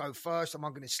I going to go first? Am I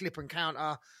going to slip and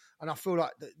counter? And I feel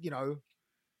like that, you know,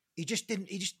 he just didn't.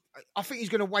 I think he's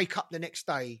going to wake up the next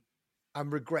day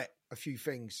and regret a few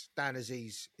things, Dan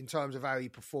Azeez, in terms of how he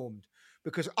performed.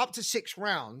 Because up to 6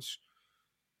 rounds,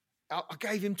 I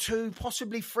gave him 2,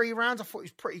 possibly 3 rounds. I thought it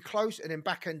was pretty close. And then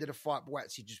back end of the fight,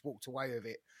 Buatsi just walked away with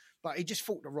it. But he just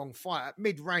fought the wrong fight. At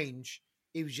mid-range,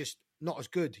 he was just not as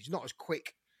good. He's not as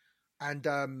quick.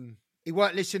 And he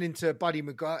weren't listening to Buddy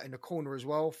McGirt in the corner as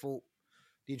well. Thought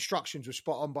the instructions were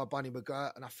spot on by Buddy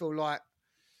McGirt. And I feel like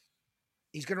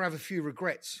he's going to have a few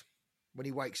regrets when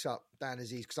he wakes up, Dan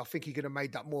Azeez, because I think he could have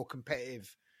made that more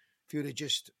competitive if he would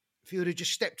have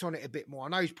just stepped on it a bit more. I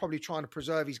know he's probably trying to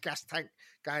preserve his gas tank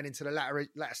going into the latter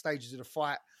stages of the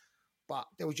fight, but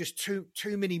there were just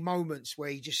too many moments where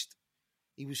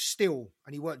he was still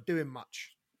and he weren't doing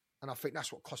much. And I think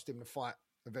that's what cost him the fight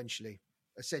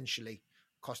essentially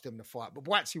cost him the fight. But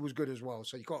Buatsi was good as well,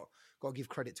 so you got to give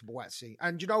credit to Buatsi.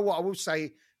 And you know what? I will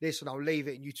say this, and I'll leave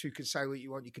it, and you two can say what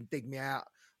you want. You can dig me out.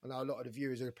 I know a lot of the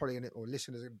viewers are probably or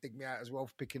listeners are going to dig me out as well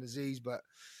for picking Azeez. But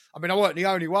I mean, I weren't the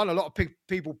only one. A lot of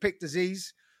people picked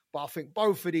Azeez, but I think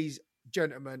both of these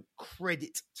gentlemen,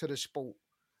 credit to the sport.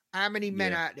 How many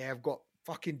men out there have got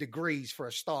fucking degrees for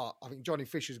a start? I think Johnny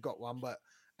Fisher's got one, but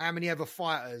how many other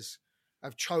fighters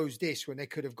have chose this when they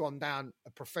could have gone down a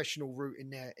professional route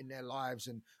in their lives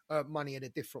and earned money in a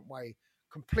different way?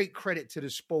 Complete credit to the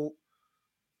sport.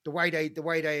 The way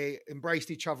they embraced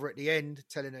each other at the end,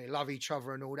 telling they love each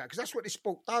other and all that, because that's what this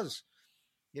sport does.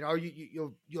 You know,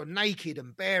 you're naked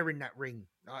and bare in that ring.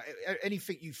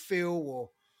 Anything you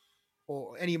feel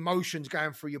or any emotions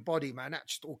going through your body, man, that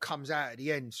just all comes out at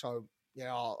the end. So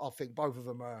yeah, I think both of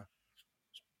them are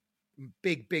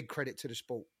big credit to the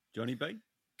sport. Johnny B?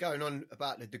 Going on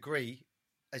about the degree,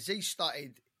 Azeez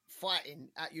started fighting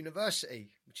at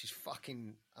university, which is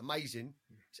fucking amazing.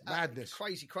 It's madness.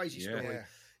 Crazy story.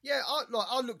 Yeah,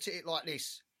 I looked at it like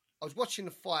this. I was watching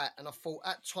the fight and I thought,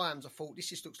 at times, this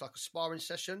just looks like a sparring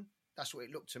session. That's what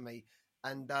it looked to me.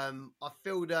 And I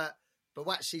feel that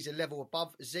Buatsi's a level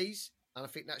above Azeez, and I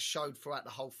think that showed throughout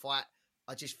the whole fight.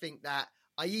 I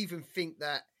even think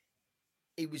that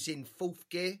he was in 4th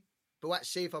gear,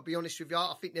 Buatsi, if I'll be honest with you.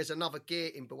 I think there's another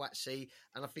gear in Buatsi,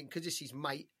 and I think because it's his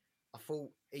mate, I thought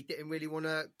he didn't really want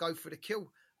to go for the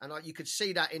kill. And you could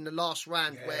see that in the last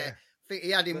round where I think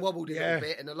he had him wobbled a little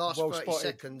bit in the last 30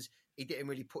 seconds. He didn't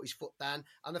really put his foot down.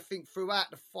 And I think throughout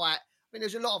the fight, I mean,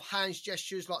 there's a lot of hands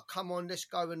gestures like, come on, let's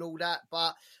go and all that.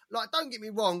 But, like, don't get me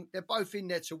wrong, they're both in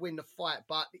there to win the fight.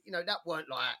 But, you know, that weren't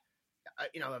like,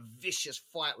 a vicious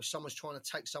fight where someone's trying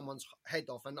to take someone's head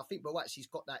off. And I think Buatsi's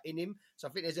got that in him. So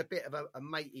I think there's a bit of a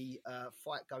matey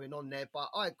fight going on there. But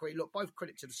I agree. Look, both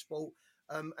credit to the sport.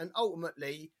 And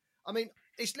ultimately, I mean,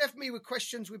 it's left me with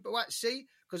questions with Buatsi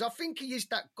because I think he is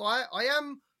that guy. I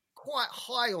am quite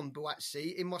high on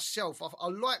Buatsi in myself. I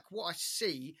like what I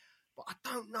see, but I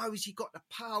don't know. Has he got the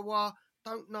power?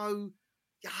 Don't know.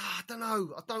 I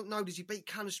don't know. Does he beat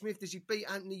Callum Smith? Does he beat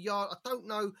Anthony Yard? I don't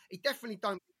know. He definitely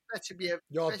don't beat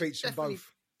Yard beats them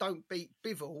both. Don't beat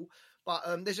Bivol. But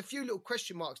there's a few little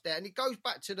question marks there. And it goes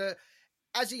back to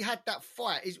as he had that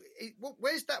fight,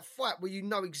 where's that fight where you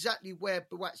know exactly where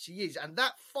Buatsi is? And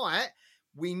that fight,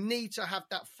 we need to have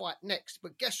that fight next.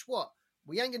 But guess what?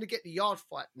 We ain't going to get the Yard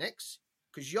fight next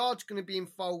because Yard's going to be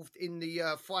involved in the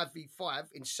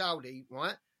 5v5 in Saudi,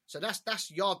 right? So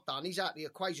that's Yard done. He's out of the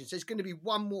equation. So there's going to be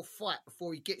one more fight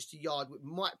before he gets to Yard, which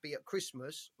might be at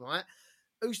Christmas, right?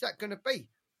 Who's that going to be?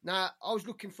 Now, I was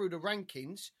looking through the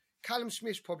rankings. Callum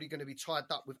Smith's probably going to be tied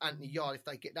up with Anthony Yard if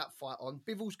they get that fight on.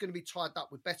 Bivol's going to be tied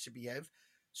up with Beterbiev.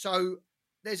 So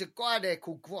there's a guy there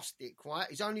called Grostic, right?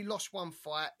 He's only lost one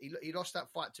fight. He lost that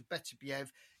fight to Beterbiev.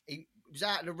 He was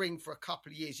out of the ring for a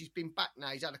couple of years. He's been back now.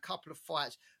 He's had a couple of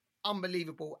fights.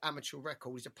 Unbelievable amateur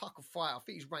record. He's a pucker fighter. I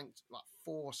think he's ranked like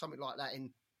 4 or something like that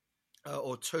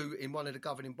or 2 in one of the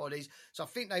governing bodies. So I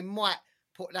think they might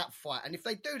put that fight. And if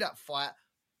they do that fight,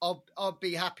 I'll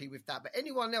be happy with that. But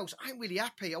anyone else, I ain't really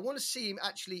happy. I want to see him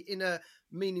actually in a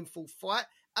meaningful fight.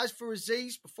 As for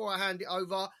Azeez, before I hand it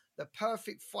over, the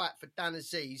perfect fight for Dan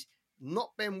Azeez,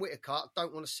 not Ben Whittaker. I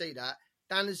don't want to see that.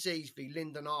 Dan Azeez v.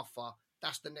 Lyndon Arthur.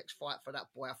 that's the next fight for that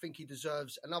boy. I think he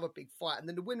deserves another big fight. And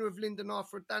then the winner of Lyndon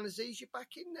Arthur and Dan Azeez, you're back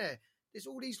in there. There's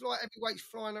all these light heavyweights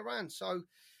flying around. So,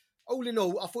 all in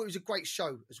all, I thought it was a great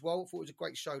show as well. I thought it was a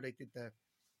great show they did there.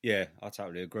 Yeah, I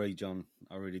totally agree, John.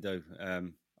 I really do.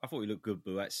 I thought he looked good,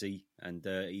 Buatsi, and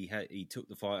he took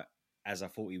the fight as I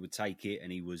thought he would take it,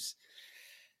 and he was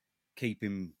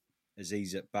keeping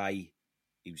Azeez at bay.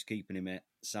 He was keeping him at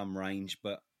some range,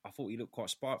 but I thought he looked quite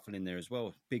spiteful in there as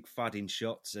well. Big thudding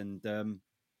shots, and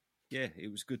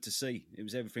it was good to see. It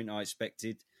was everything I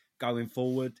expected. Going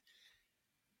forward,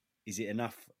 is it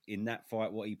enough in that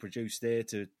fight, what he produced there,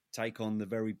 to take on the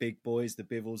very big boys, the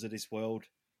Bivels of this world?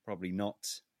 Probably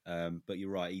not. But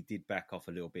you're right, he did back off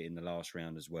a little bit in the last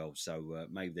round as well. So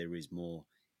maybe there is more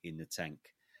in the tank.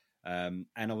 And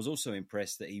I was also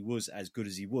impressed that he was as good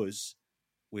as he was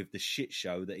with the shit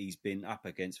show that he's been up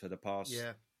against for the past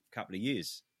couple of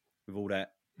years. With all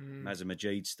that Mazza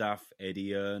Majid stuff,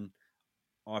 Eddie Earn,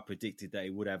 I predicted that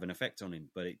it would have an effect on him,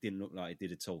 but it didn't look like it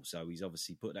did at all. So he's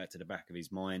obviously put that to the back of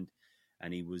his mind,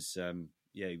 and he was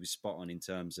spot on in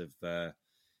terms of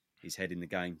his head in the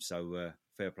game. So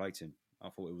fair play to him. I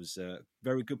thought it was a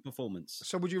very good performance.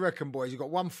 So would you reckon, boys? You've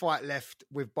got one fight left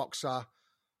with Boxer.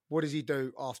 What does he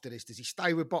do after this? Does he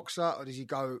stay with Boxer, or does he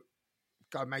go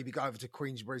over to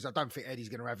Queensberry's? I don't think Eddie's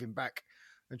going to have him back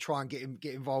and try and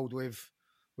get involved with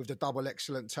the double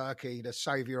excellent Turkey, the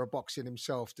saviour of boxing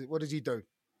himself. What does he do?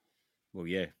 Well,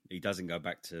 yeah, he doesn't go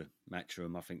back to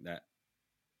Matchroom. I think that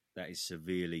is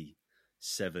severely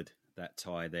severed, that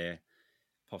tie there.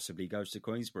 Possibly goes to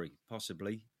Queensberry,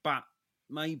 possibly. But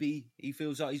maybe he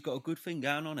feels like he's got a good thing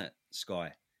going on at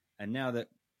Sky. And now that,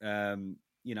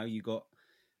 you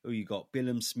got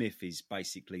Billum Smith is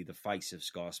basically the face of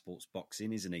Sky Sports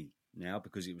Boxing, isn't he? Now,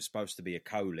 because it was supposed to be a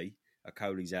Coley. A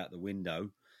Coley's out the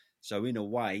window. So in a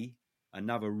way,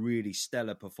 another really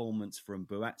stellar performance from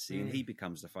Buatsi, and he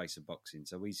becomes the face of boxing.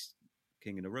 So he's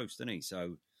king of the roost, isn't he?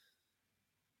 So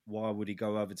why would he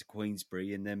go over to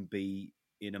Queensberry and then be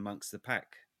in amongst the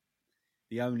pack?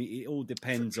 It all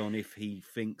depends on if he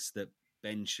thinks that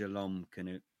Ben Shalom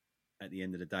can, at the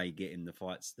end of the day, get him the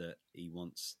fights that he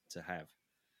wants to have.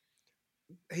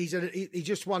 He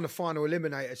just won the final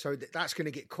eliminator, so that's going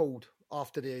to get called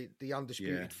after the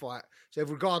undisputed fight. So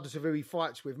regardless of who he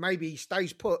fights with, maybe he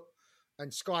stays put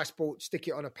and Sky Sports stick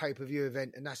it on a pay-per-view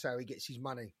event, and that's how he gets his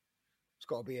money. It's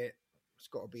got to be it.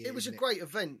 It was a great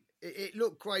event. It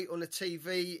looked great on the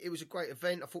TV. It was a great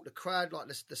event. I thought the crowd, like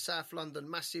the South London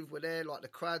Massive, were there. Like the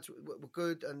crowds were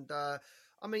good. And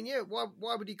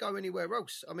why would he go anywhere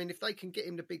else? I mean, if they can get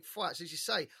him the big fights, as you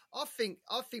say, I think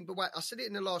Buatsi, I said it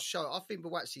in the last show. I think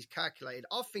Buatsi's calculated.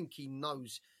 I think he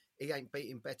knows he ain't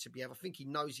beating Beterbiev. I think he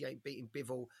knows he ain't beating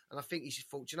Bivol. And I think he's just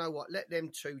thought, you know what, let them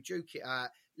two duke it out,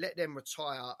 let them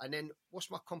retire. And then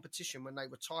what's my competition when they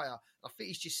retire? I think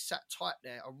he's just sat tight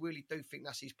there. I really do think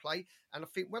that's his play. And I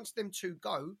think once them two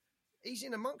go, he's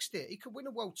in amongst it. He could win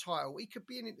a world title. He could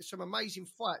be in some amazing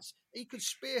fights. He could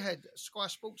spearhead Sky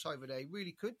Sports over there. He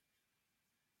really could.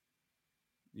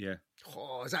 Yeah.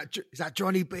 Oh, is that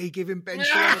Johnny B giving Ben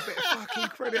Shalom a bit of fucking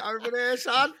credit over there,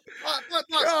 son?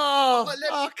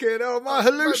 Fucking hell, am I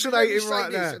hallucinating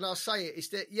right now? And I'll say it. It's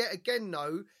that yet again,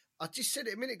 though, I just said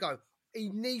it a minute ago, he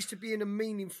needs to be in a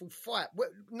meaningful fight.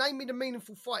 Name me the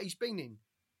meaningful fight he's been in.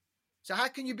 So how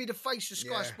can you be the face of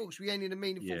Sky Sports? We ain't in a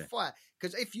meaningful fight.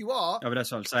 Because if you are... No, but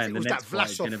that's what I'm saying. The next fight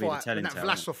is going to be the telling tale.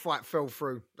 That Vlasov fight fell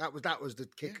through. That was the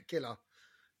killer.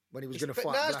 When he was going to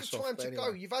fight Vlasov. Now's the time to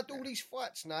go. You've had all these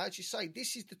fights now. As you say,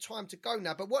 this is the time to go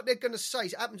now. But what they're going to say,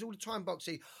 it happens all the time,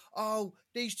 Boxy. Oh,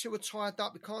 these two are tied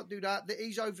up. We can't do that.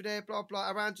 He's over there, blah, blah.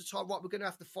 Around the time, right, we're going to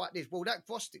have to fight this. Well, that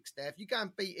Vostik's there. If you go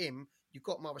and beat him, you've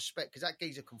got my respect because that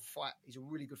geezer can fight. He's a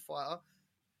really good fighter.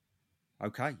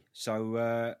 Okay.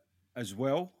 So, as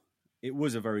well, it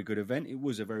was a very good event. It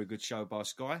was a very good show by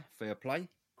Sky. Fair play.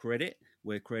 Credit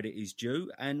where credit is due.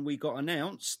 And we got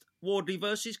announced Wardley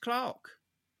versus Clark.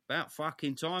 About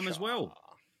fucking time as well.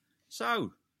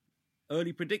 So,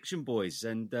 early prediction, boys.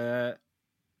 And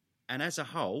as a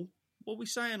whole, what are we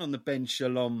saying on the Ben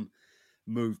Shalom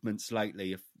movements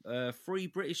lately? 3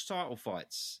 British title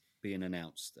fights being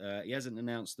announced. He hasn't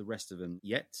announced the rest of them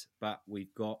yet, but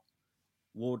we've got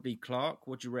Wardley Clark.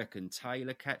 What do you reckon?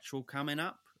 Taylor Catchall coming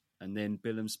up, and then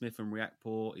Billum Smith and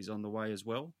Riakporhe is on the way as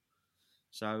well.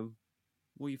 So,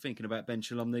 what are you thinking about Ben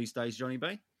Shalom these days, Johnny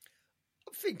B?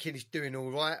 I'm thinking he's doing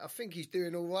all right.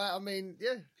 I mean,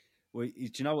 yeah. Well, do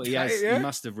you know what he Is that has? it, yeah? He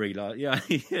must have realised. Yeah,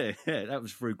 yeah, that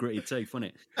was through gritty teeth,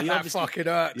 wasn't it? He That obviously- fucking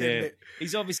hurt, didn't yeah, it?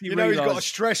 he's obviously You know, he's got a realised.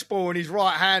 stress ball in his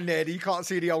right hand there. You can't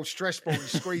see the old stress ball.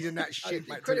 He's squeezing that shit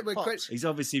back to credit the where pops. He's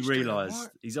obviously He's doing realised.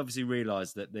 alright. He's obviously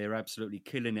realised that they're absolutely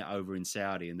killing it over in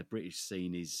Saudi, and the British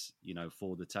scene is,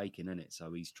 for the taking, isn't it?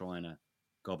 So he's trying to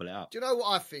gobble it up. Do you know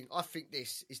what I think? I think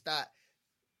this is that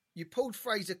you pulled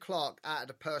Fraser Clark out of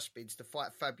the purse bids to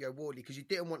fight Fabio Wardley because you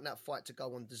didn't want that fight to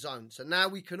go on DAZN. So now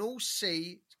we can all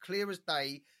see, it's clear as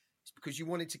day, it's because you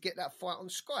wanted to get that fight on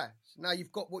Sky. So now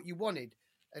you've got what you wanted.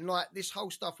 And like this whole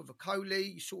stuff with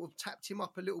Okoli, you sort of tapped him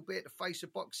up a little bit, the face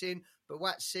of boxing.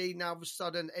 Buatsi, now all of a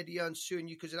sudden Eddie Hearn's suing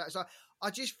you because of that. So I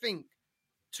just think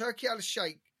Turkey Al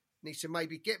Sheikh needs to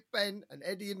maybe get Ben and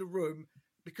Eddie in the room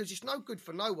because it's no good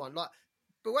for no one. Like,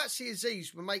 Buatsi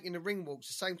Azeez were making the ring walks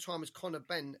the same time as Conor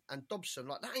Benn and Dobson.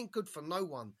 Like, that ain't good for no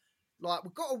one. Like,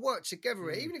 we've got to work together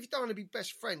here. Even if you don't want to be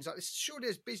best friends, like, sure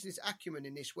there's business acumen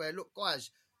in this where, look, guys,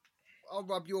 I'll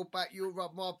rub your back, you'll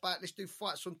rub my back. Let's do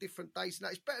fights on different days. And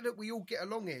that. It's better that we all get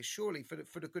along here, surely,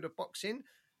 for the good of boxing.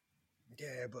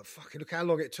 Yeah, but fucking look how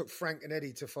long it took Frank and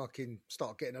Eddie to fucking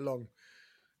start getting along.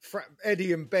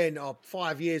 Eddie and Ben are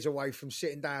 5 years away from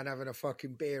sitting down having a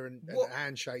fucking beer and a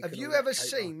handshake. Have and you all that ever caper.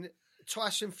 seen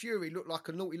Tyson Fury look like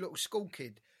a naughty little school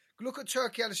kid? Look at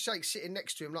Turkey Al Sheikh sitting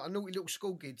next to him like a naughty little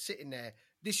school kid sitting there.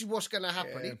 This is what's going to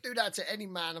happen. Yeah. He'd do that to any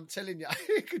man, I'm telling you.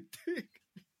 He could do it.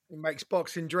 It makes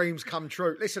boxing dreams come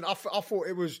true. Listen, I thought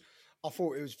it was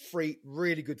 3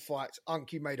 really good fights.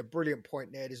 Unky made a brilliant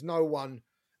point there. There's no one.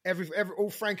 All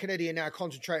Frank and Eddie are now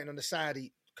concentrating on the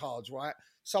Saudi cards, right?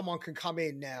 Someone can come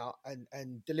in now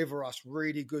and deliver us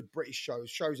really good British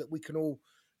shows that we can all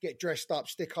get dressed up,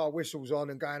 stick our whistles on,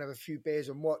 and go and have a few beers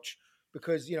and watch.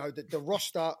 Because the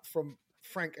roster from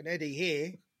Frank and Eddie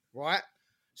here, right?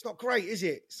 It's not great, is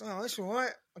it? So that's all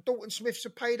right. Dalton Smith,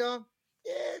 Cepeda,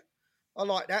 yeah, I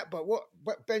like that. But what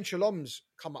Ben Shalom's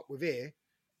come up with here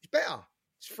is better.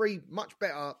 It's 3 much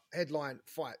better headline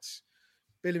fights.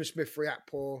 Billiam Smith,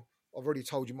 Riakpor. I've already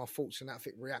told you my thoughts on that. I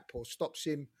think Riakpor stops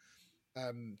him.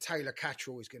 Taylor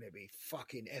Cattrall is going to be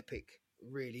fucking epic. It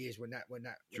really is when that. Do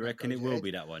you reckon it will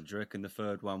be that one? Do you reckon the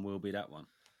third one will be that one?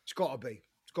 It's got to be.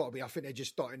 It's got to be. I think they're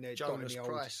just dotting Jonas the old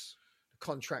Price.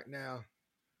 contract now.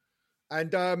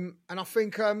 And I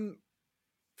think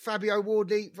Fabio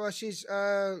Wardley versus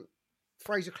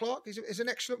Fraser Clark is an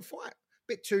excellent fight.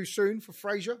 Bit too soon for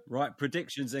Fraser. Right,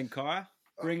 predictions then, Kaya.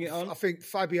 Bring it on. I think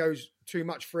Fabio's too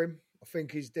much for him. I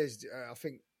think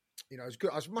as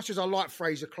good as much as I like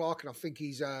Fraser Clark, and I think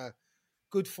he's a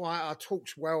good fighter,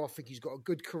 talks well. I think he's got a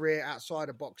good career outside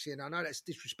of boxing. I know that's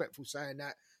disrespectful saying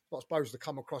that. It's not supposed to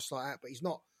come across like that, but he's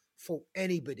not fought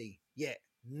anybody yet.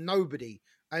 Nobody.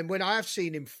 And when I have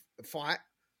seen him fight,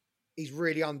 he's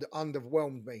really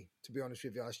underwhelmed me, to be honest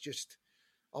with you. It's just,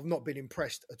 I've not been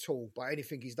impressed at all by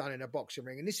anything he's done in a boxing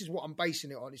ring. And this is what I'm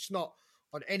basing it on. It's not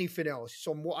on anything else. It's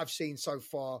on what I've seen so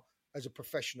far as a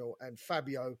professional. And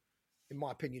Fabio, in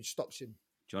my opinion, stops him.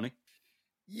 Johnny?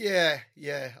 Yeah.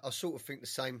 I sort of think the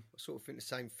same.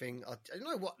 Thing. You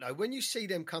know what, though? When you see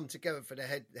them come together for the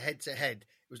head-to-head,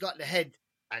 it was like the head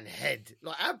and head.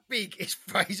 Like, how big is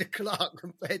Fraser Clark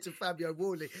compared to Fabio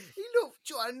Wardley? He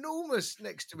looked enormous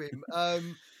next to him.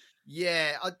 Do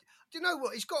you know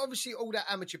what? He's got obviously all that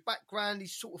amateur background.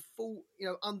 He's sort of fought,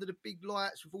 under the big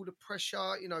lights with all the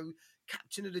pressure,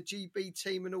 captain of the GB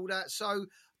team and all that. So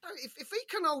if he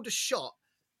can hold a shot,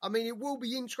 I mean, it will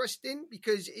be interesting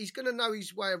because he's going to know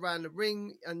his way around the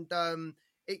ring. And,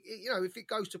 if it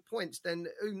goes to points, then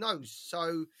who knows?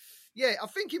 So, yeah, I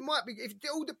think it might be. It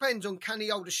all depends on can he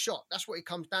hold a shot. That's what it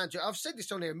comes down to. I've said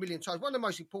this on here a million times. One of the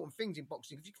most important things in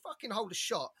boxing, if you fucking hold a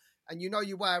shot and you know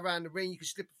your way around the ring, you can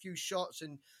slip a few shots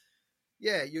and,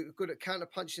 yeah, you're good at counter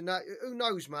punching that. Who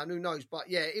knows, man? Who knows? But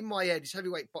yeah, in my head, it's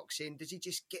heavyweight boxing. Does he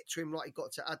just get to him like he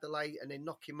got to Adelaide and then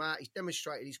knock him out? He's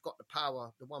demonstrated he's got the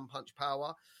power, the one punch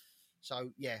power.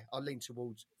 So yeah, I lean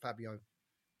towards Fabio.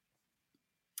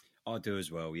 I do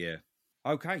as well, yeah.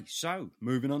 Okay, so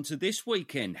moving on to this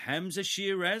weekend. Hamza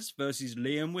Sheeraz versus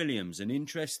Liam Williams. An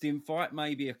interesting fight,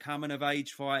 maybe a coming of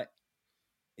age fight.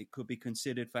 It could be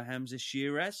considered for Hamza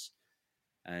Sheeraz.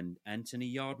 And Anthony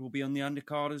Yard will be on the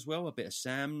undercard as well. A bit of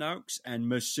Sam Noakes and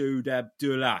Masood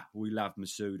Abdullah. We love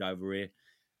Masood over here.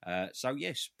 So,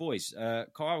 yes, boys, Kyle,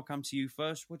 I'll come to you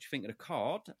first. What do you think of the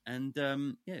card? And,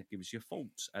 give us your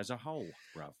thoughts as a whole,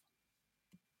 bruv.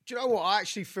 Do you know what? I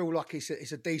actually feel like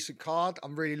it's a decent card.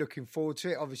 I'm really looking forward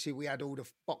to it. Obviously, we had all the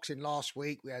boxing last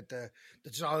week. We had the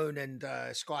Zone and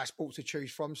Sky Sports to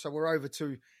choose from. So we're over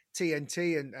to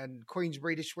TNT and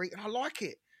Queensbury this week. And I like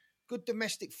it. Good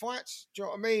domestic fights. Do you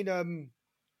know what I mean?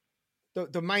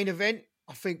 The main event,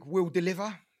 I think, will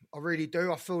deliver. I really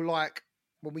do. I feel like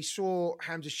when we saw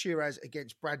Hamza Sheeraz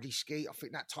against Bradley Skeet, I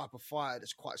think that type of fighter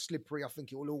that's quite slippery, I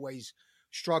think it will always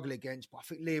struggle against. But I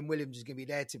think Liam Williams is going to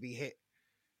be there to be hit.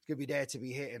 He's going to be there to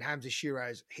be hit. And Hamza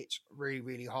Sheeraz hits really,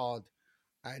 really hard.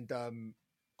 And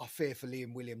I fear for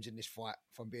Liam Williams in this fight,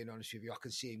 if I'm being honest with you. I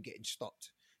can see him getting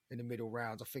stopped in the middle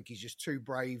rounds. I think he's just too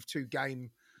brave, too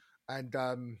game. And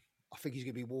I think he's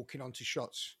going to be walking onto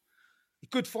shots.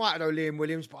 Good fighter though, Liam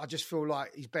Williams, but I just feel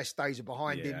like his best days are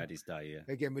behind him. Yeah, had his day,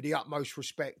 yeah. Again, with the utmost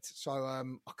respect. So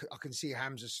I can see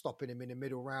Hamza stopping him in the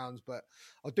middle rounds. But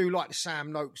I do like the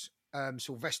Sam Noakes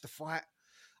Sylvester fight.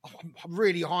 I'm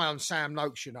really high on Sam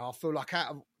Noakes, you know. I feel like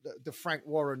out of the Frank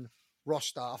Warren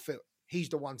roster, I feel he's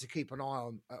the one to keep an eye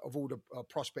on of all the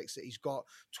prospects that he's got.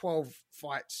 12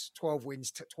 fights, 12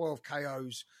 wins, 12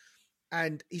 KOs.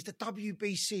 And he's the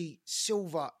WBC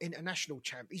Silver International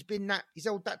champ. He's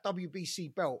held that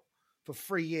WBC belt for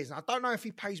 3 years. And I don't know if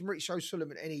he pays Mauricio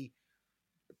Sullivan any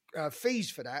fees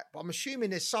for that, but I'm assuming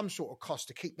there's some sort of cost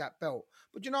to keep that belt.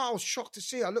 But you know, I was shocked to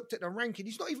see, I looked at the ranking,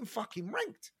 he's not even fucking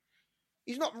ranked.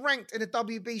 He's not ranked in the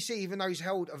WBC, even though he's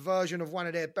held a version of one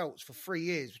of their belts for 3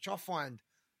 years, which I find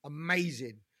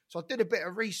amazing. So I did a bit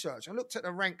of research. I looked at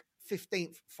the rank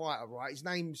 15th fighter, right? His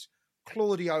name's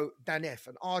Claudio Danef,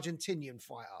 an Argentinian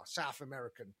fighter, South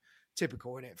American.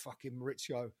 Typical, innit? Fucking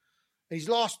Mauricio. And his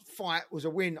last fight was a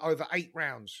win over 8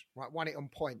 rounds, right? Won it on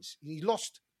points. He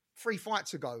lost 3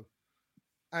 fights ago.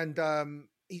 And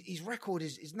his record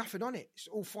is nothing on it. It's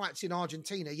all fights in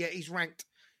Argentina, yet he's ranked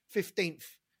 15th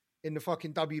in the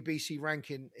fucking WBC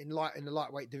ranking in the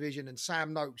lightweight division. And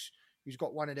Sam Noakes, who's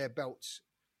got one of their belts,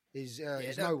 is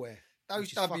nowhere.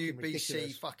 Those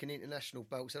WBC fucking international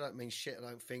belts, they don't mean shit, I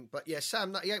don't think. But yeah,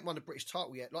 Sam, he ain't won the British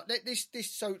title yet. Like this.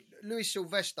 So Louis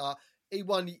Sylvester, he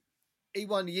won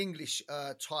the English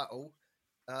title,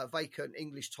 vacant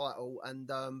English title, and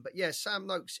but yeah, Sam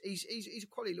Noakes, he's a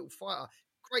quality little fighter,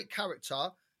 great character,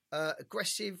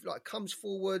 aggressive, like comes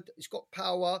forward, he's got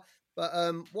power. But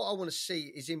what I want to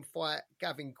see is him fight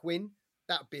Gavin Gwynn.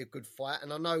 That'd be a good fight,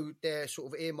 and I know they're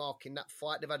sort of earmarking that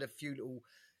fight. They've had a few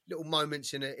little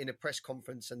moments in a press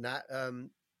conference and that.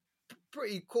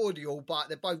 Pretty cordial, but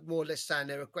they're both more or less saying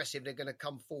they're aggressive. They're going to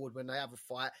come forward when they have a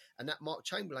fight, and that Mark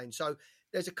Chamberlain. So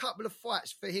there's a couple of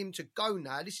fights for him to go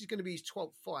now. This is going to be his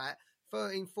 12th fight,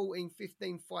 13, 14,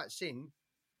 15 fights in.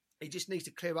 He just needs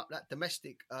to clear up that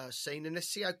domestic scene, and let's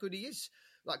see how good he is.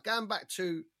 Like going back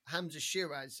to Hamza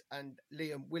Sheeraz and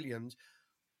Liam Williams,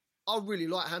 I really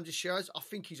like Hamza Sheeraz. I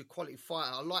think he's a quality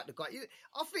fighter. I like the guy.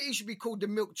 I think he should be called the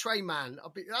Milk Tray Man. I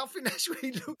think that's what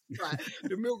he looks like,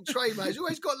 the Milk Tray Man. He's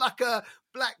always got like a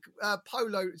black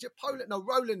polo, is it polo? No,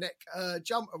 roller neck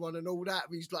jumper on and all that.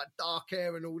 He's like dark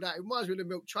hair and all that. It reminds me of the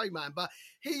Milk Tray Man. But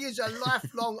he is a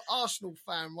lifelong Arsenal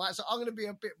fan, right? So I'm going to be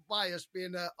a bit biased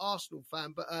being an Arsenal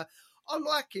fan. But I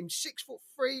like him.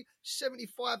 6'3",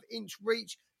 75-inch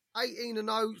reach,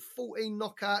 18-0, 14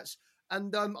 knockouts.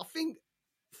 And I think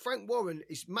Frank Warren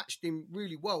has matched him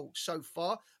really well so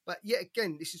far, but yet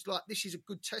again, this is a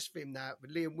good test for him now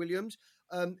with Liam Williams.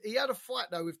 He had a fight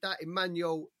though with that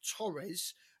Emmanuel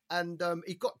Torres, and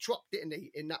he got dropped, didn't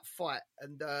he, in that fight?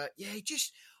 And I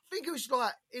think it was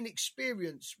like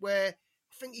inexperience where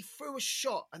I think he threw a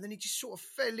shot and then he just sort of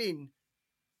fell in,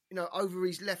 you know, over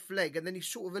his left leg, and then he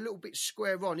sort of a little bit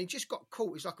square on. He just got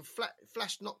caught. It's like a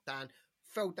flash knockdown,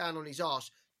 fell down on his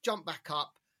arse, jumped back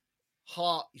up.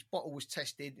 Heart, his bottle was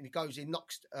tested, and he goes in,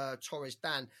 knocks Torres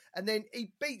down, and then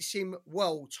he beats him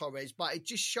well, Torres, but it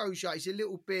just shows you he's a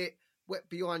little bit wet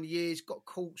behind the ears, got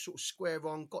caught sort of square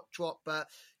on, got dropped, but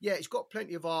yeah, he's got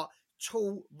plenty of art,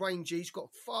 tall, rangy, he's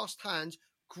got fast hands,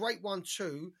 great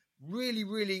 1-2, really,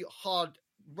 really hard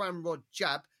ramrod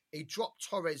jab. He dropped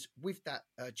Torres with that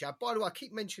jab. By the way, I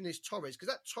keep mentioning this Torres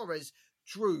because that Torres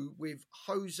drew with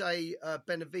Jose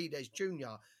Benavidez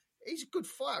Jr. He's a good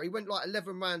fighter. He went like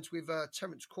 11 rounds with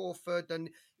Terence Crawford,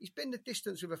 and he's been the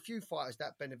distance with a few fighters,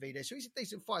 that Benavidez. So he's a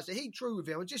decent fighter. So he drew with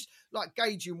him. I'm just like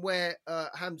gauging where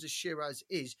Hamza Sheeraz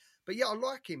is. But yeah, I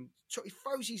like him. He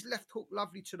throws his left hook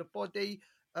lovely to the body.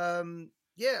 And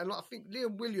like, I think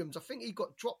Liam Williams, I think he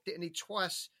got dropped it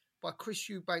twice by Chris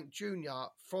Eubank Jr.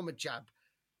 from a jab.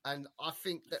 And I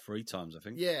think that 3 times, I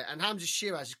think. Yeah, and Hamza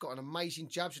Sheeraz has got an amazing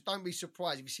jab, so don't be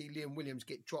surprised if you see Liam Williams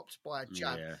get dropped by a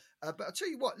jab. Yeah. But I'll tell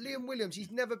you what, Liam Williams,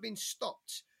 he's never been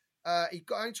stopped.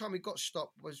 Only time he got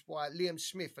stopped was by Liam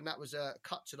Smith, and that was a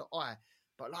cut to the eye.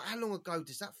 But like, how long ago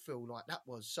does that feel like that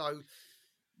was? So,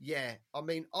 yeah, I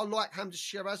mean, I like Hamza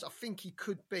Sheeraz. I think he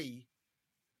could be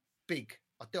big.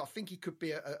 I think he could be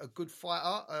a good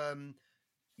fighter. And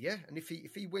if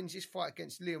he wins this fight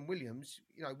against Liam Williams,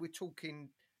 you know, we're talking.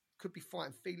 Could be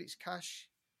fighting Felix Cash,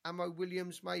 Ammo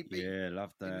Williams, maybe. Yeah,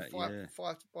 love that. Yeah.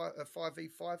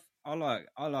 5v5.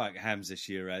 I like Hamza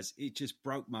Sheeraz. It just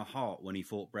broke my heart when he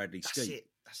fought Bradley Skeet.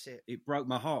 That's it. It broke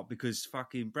my heart because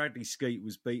fucking Bradley Skeet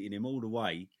was beating him all the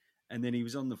way, and then he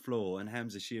was on the floor, and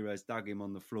Hamza Sheeraz dug him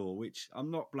on the floor. Which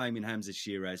I'm not blaming Hamza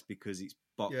Sheeraz because it's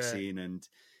boxing and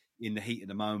in the heat of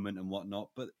the moment and whatnot.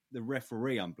 But the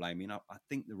referee, I'm blaming. I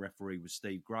think the referee was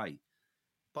Steve Gray,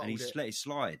 and he let it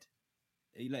slide.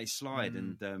 He let it slide,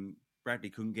 and Bradley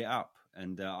couldn't get up.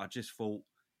 And I just thought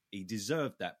he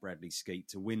deserved that, Bradley Skeet,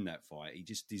 to win that fight. He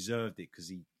just deserved it because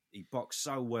he boxed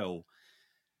so well.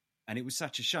 And it was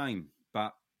such a shame.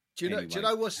 But do you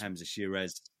know what's Hamza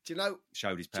Sheeraz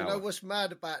showed his power. Do you know what's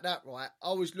mad about that, right?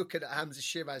 I was looking at Hamza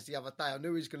Sheeraz the other day. I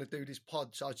knew he was going to do this pod,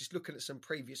 so I was just looking at some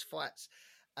previous fights.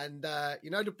 And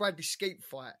the Bradley Skeet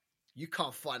fight, you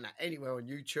can't find that anywhere on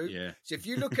YouTube. Yeah. So if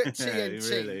you look at TNT,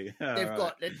 really?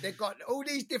 they've got all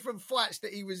these different fights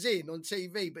that he was in on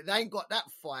TV, but they ain't got that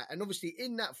fight. And obviously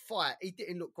in that fight, he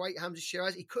didn't look great, Hamza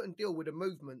Sheeraz. He couldn't deal with the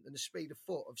movement and the speed of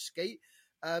foot of Skeet.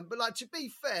 But to be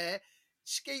fair,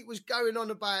 Skeet was going on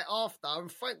about it after,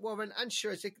 and Frank Warren and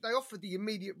Sheeraz, they offered the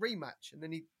immediate rematch, and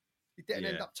then he didn't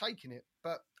end up taking it.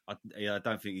 But I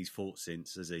don't think he's fought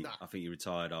since, has he? Nah. I think he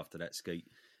retired after that, Skeet.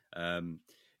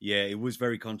 It was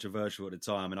very controversial at the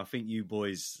time, and I think you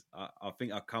boys, I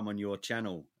think I come on your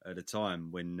channel at the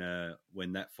time when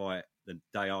that fight, the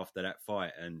day after that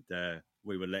fight, and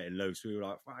we were letting loose. We were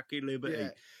like, fucking liberty. Yeah.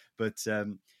 But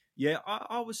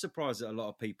I was surprised that a lot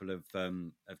of people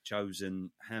have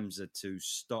chosen Hamza to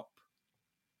stop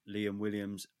Liam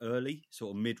Williams early,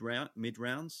 sort of mid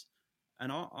rounds,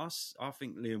 and I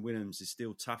think Liam Williams is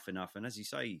still tough enough, and as you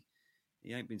say,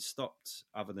 he ain't been stopped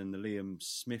other than the Liam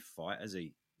Smith fight, has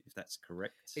he? If that's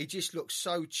correct, he just looked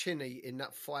so chinny in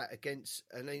that fight against,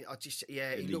 and he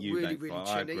looked really chinny.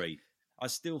 I agree. I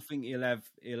still think he'll have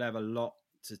a lot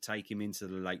to take him into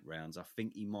the late rounds. I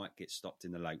think he might get stopped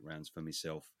in the late rounds for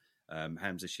myself.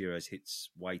 Hamza Sheeraz hits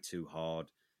way too hard,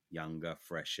 younger,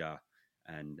 fresher,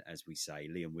 and as we say,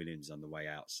 Liam Williams on the way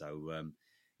out. So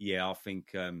I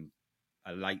think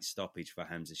a late stoppage for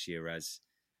Hamza Sheeraz,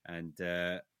 and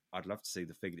I'd love to see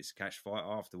the Felix Cash fight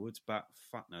afterwards, but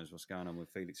fuck knows what's going on with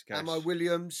Felix Cash. Ammo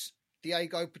Williams,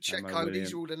 Diego Pacheco,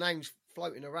 these are all the names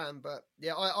floating around. But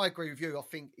yeah, I agree with you. I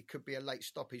think it could be a late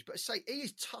stoppage. But say he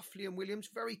is tough, Liam Williams,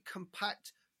 very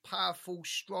compact, powerful,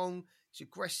 strong. He's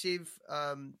aggressive.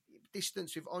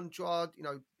 Distance with Andrade,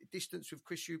 distance with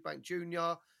Chris Eubank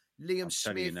Jr., Liam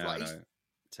Smith.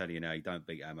 Tell you now, you don't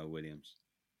beat Ammo Williams.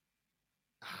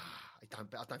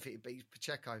 I don't think he beats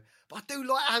Pacheco, but I do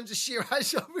like Hamza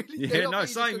Sheeraz. I really do. Yeah, no,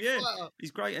 same. Yeah, he's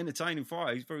a great, entertaining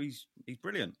fighter. He's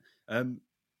brilliant. What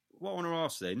I want to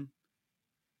ask then,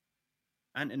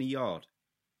 Anthony Yard.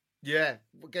 Yeah,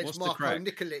 against Marko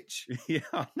Nikolic. Yeah,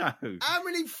 I know. How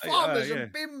many farmers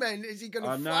and bin men is he going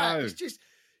to fight? It's just.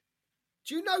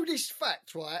 Do you know this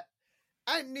fact, right?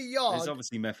 Anthony Yard. There's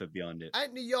obviously method behind it.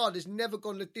 Anthony Yard has never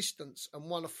gone the distance and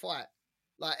won a fight.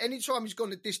 Like, anytime he's gone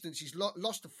the distance, he's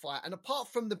lost a fight. And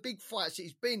apart from the big fights that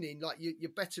he's been in, like your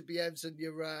Beterbievs and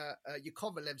your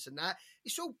Kovalevs and that,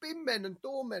 it's all bin men and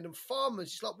doormen and farmers.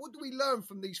 It's like, what do we learn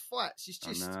from these fights? It's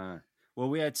just... I know. Well,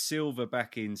 we had Silva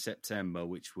back in September,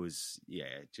 which was,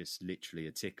 just literally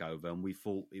a tick over. And we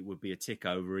thought it would be a tick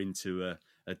over into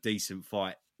a decent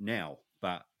fight now,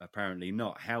 but apparently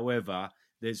not. However,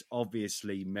 there's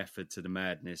obviously method to the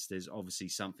madness. There's obviously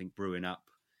something brewing up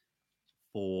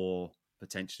for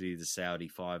potentially the Saudi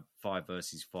 5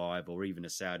 versus 5, or even a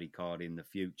Saudi card in the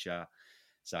future.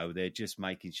 So they're just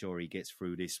making sure he gets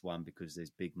through this one because there's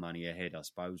big money ahead, I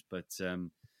suppose. But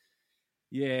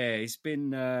it's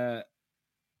been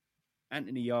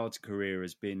Anthony Yard's career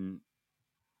has been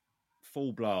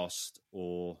full blast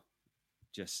or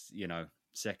just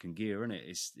second gear, isn't it?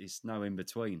 It's no in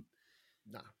between.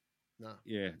 No.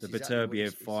 Yeah, the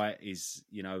Beterbiev fight is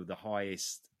the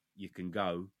highest you can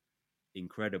go.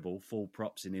 Incredible, full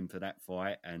props in him for that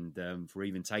fight and for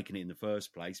even taking it in the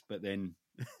first place. But then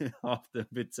after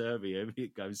Beterbiev,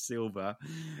 it goes Silva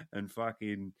and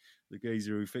fucking the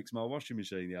geezer who fixed my washing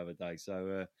machine the other day.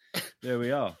 So there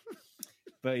we are.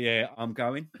 But yeah, I'm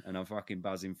going and I'm fucking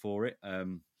buzzing for it.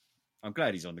 I'm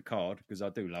glad he's on the card because I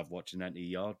do love watching Anthony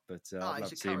Yard, but I'd love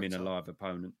to see him in a live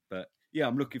opponent. But yeah,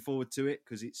 I'm looking forward to it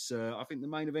because it's. I think the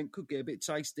main event could get a bit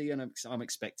tasty, and I'm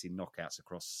expecting knockouts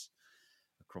across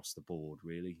the board.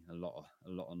 Really, a lot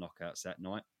of knockouts that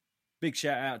night. Big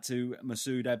shout out to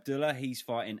Masood Abdullah. He's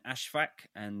fighting Ashfaq,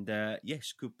 and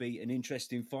yes, could be an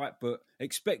interesting fight. But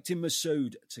expecting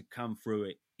Masood to come through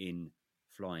it in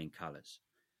flying colours.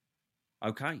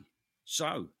 Okay,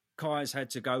 so Kai's had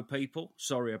to go, people.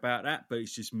 Sorry about that, but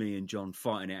it's just me and John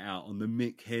fighting it out on the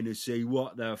Mick Hennessy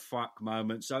what the fuck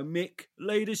moment. So, Mick,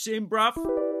 lead us in, bruv.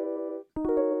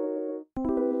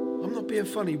 I'm not being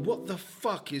funny. What the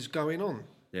fuck is going on?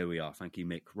 There we are. Thank you,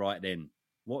 Mick. Right then.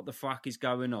 What the fuck is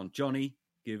going on? Johnny,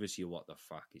 give us your what the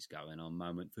fuck is going on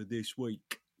moment for this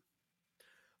week.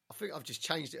 I think I've just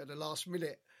changed it at the last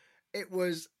minute. It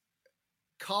was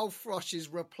Carl Frosch's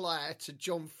reply to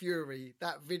John Fury.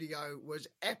 That video was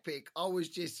epic. I was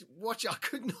just watching. I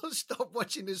could not stop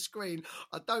watching the screen.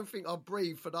 I don't think I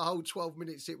breathed for the whole 12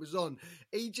 minutes it was on.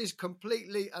 He just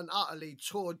completely and utterly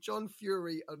tore John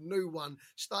Fury a new one.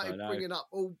 Started bringing up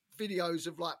all videos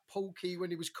of like Porky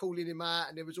when he was calling him out,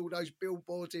 and there was all those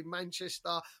billboards in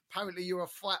Manchester. Apparently you're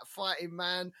a fighting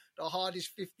man, the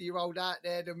hardest 50-year-old out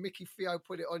there. The Mickey Theo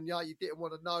put it on you didn't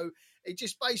want to know. It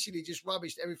just basically just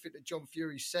rubbished everything that John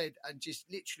Fury said and just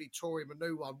literally tore him a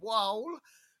new one while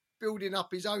building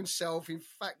up his own self. In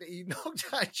fact, that he knocked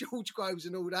out George Groves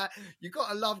and all that. You got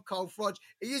to love Carl Frosch.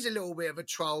 He is a little bit of a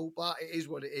troll, but it is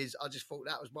what it is. I just thought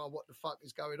that was my what the fuck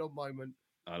is going on moment.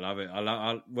 I love it.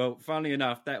 Well, funnily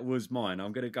enough, that was mine.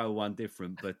 I'm going to go one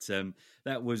different, but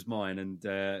that was mine. And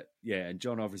and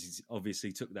John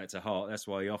obviously took that to heart. That's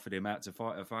why he offered him out to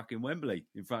fight at fucking Wembley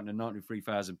in front of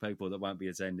 93,000 people that won't be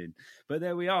attending. But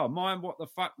there we are. Mine, what the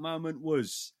fuck moment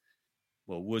was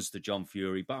the John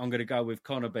Fury. But I'm going to go with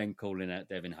Conor Benn calling out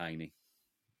Devin Haney.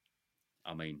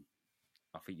 I mean,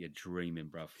 I think you're dreaming,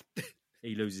 bruv.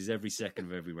 He loses every second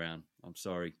of every round. I'm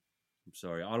sorry.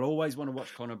 I'll always want to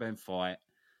watch Conor Benn fight.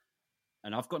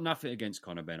 And I've got nothing against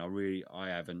Conor Benn. I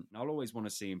haven't. I'll always want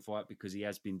to see him fight because he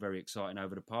has been very exciting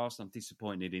over the past. I'm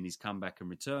disappointed in his comeback and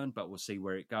return, but we'll see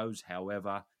where it goes.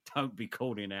 However, don't be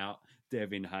calling out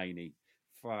Devin Haney.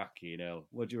 Fucking hell.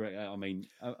 What do you reckon? I mean,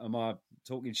 am I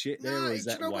talking shit there? Or is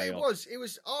that way off? It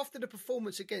was after the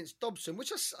performance against Dobson,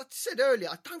 which I said earlier,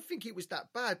 I don't think it was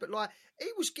that bad, but like he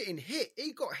was getting hit.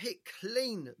 He got hit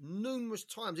clean numerous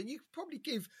times. And you could probably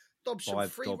give Dobson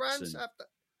 3 rounds after.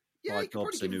 Yeah,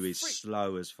 Dobson, who is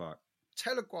slow as fuck.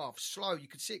 Telegraph, slow. You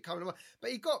could see it coming. But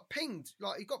he got pinged.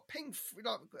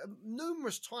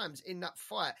 Numerous times in that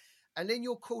fight. And then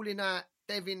you're calling out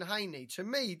Devin Haney. To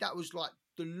me, that was like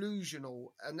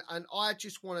delusional. And I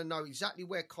just want to know exactly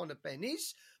where Conor Benn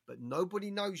is. But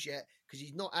nobody knows yet because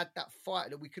he's not had that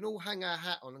fight that we can all hang our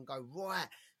hat on and go, right,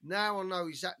 now I know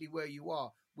exactly where you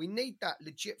are. We need that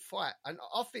legit fight. And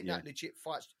I think that legit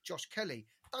fight's Josh Kelly.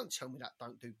 Don't tell me that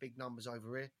don't do big numbers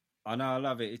over here. I know, I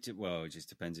love it. It just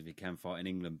depends if you can fight in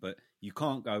England, but you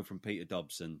can't go from Peter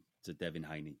Dobson to Devin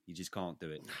Haney. You just can't do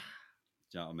it. Do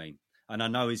you know what I mean? And I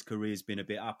know his career's been a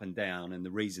bit up and down, and the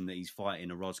reason that he's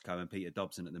fighting a Roscoe and Peter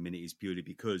Dobson at the minute is purely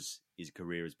because his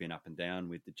career has been up and down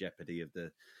with the jeopardy of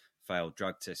the failed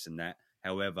drug tests and that.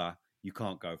 However, you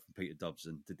can't go from Peter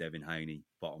Dobson to Devin Haney,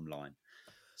 bottom line.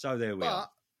 So there we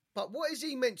are. But what is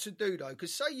he meant to do, though?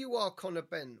 Because say you are Conor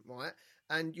Benn, right,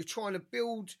 and you're trying to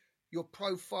build your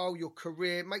profile, your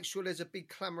career, make sure there's a big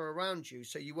clamour around you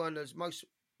so you earn as most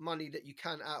money that you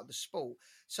can out of the sport.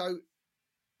 So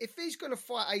if he's going to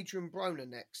fight Adrian Broner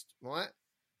next, right,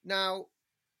 now,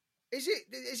 is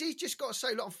he just got to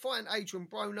say, look, I'm fighting Adrian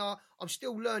Broner, I'm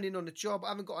still learning on the job, I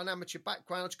haven't got an amateur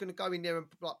background, I'm just going to go in there and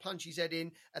like punch his head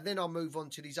in, and then I'll move on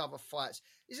to these other fights.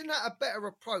 Isn't that a better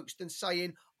approach than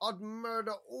saying, I'd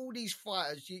murder all these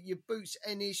fighters, your Boots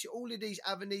Ennis, all of these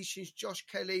Avenetians, Josh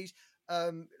Kellys,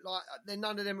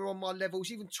 none of them are on my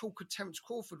levels. Even Talker Terence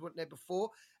Crawford wasn't there before.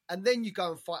 And then you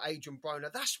go and fight Adrian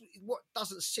Broner. That's what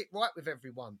doesn't sit right with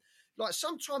everyone. Like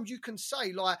sometimes you can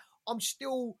say, like, I'm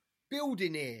still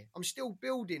building here. I'm still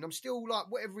building. I'm still like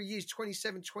whatever he is,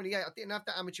 27, 28. I didn't have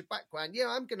that amateur background. Yeah,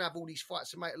 I'm going to have all these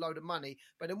fights and make a load of money.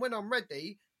 But then when I'm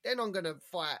ready, then I'm going to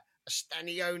fight a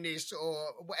Stanionis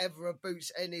or whatever, a Boots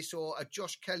Ennis or a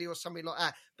Josh Kelly or something like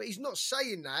that. But he's not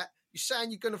saying that. You're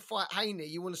saying you're going to fight Haney,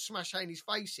 you want to smash Haney's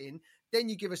face in, then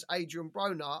you give us Adrian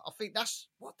Broner. I think that's,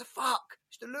 what the fuck?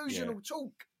 It's delusional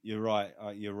talk. You're right.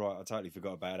 I totally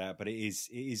forgot about that. But it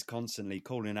is constantly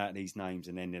calling out these names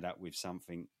and ending up with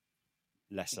something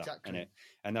lesser. Exactly.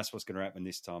 And that's what's going to happen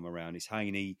this time around. It's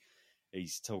Haney.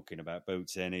 He's talking about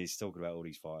Boots and he's talking about all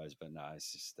these fighters. But no,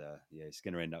 it's just, it's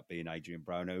going to end up being Adrian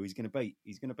Broner, who he's going to beat.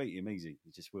 He's going to beat him easy.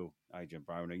 He just will. Adrian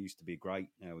Broner used to be great.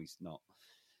 Now he's not.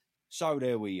 So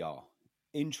there we are.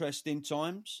 Interesting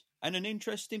times and an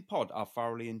interesting pod. I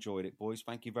thoroughly enjoyed it, boys.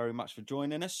 Thank you very much for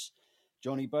joining us.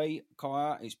 Johnny B,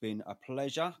 Kaya, it's been a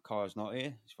pleasure. Kaya's not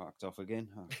here. He's fucked off again.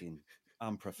 Fucking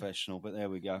unprofessional, but there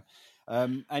we go.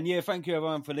 And yeah, thank you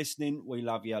everyone for listening. We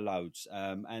love you loads.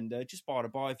 And just by the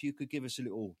by, if you could give us a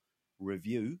little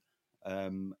review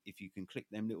If you can click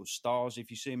them little stars,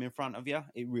 if you see them in front of you,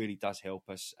 it really does help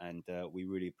us, and we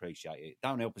really appreciate it.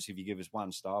 Don't help us if you give us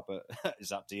 1 star, but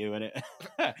it's up to you, innit?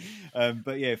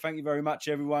 But yeah, thank you very much,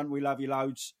 everyone. We love you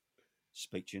loads.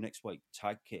 Speak to you next week.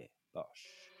 Take care. Bosh.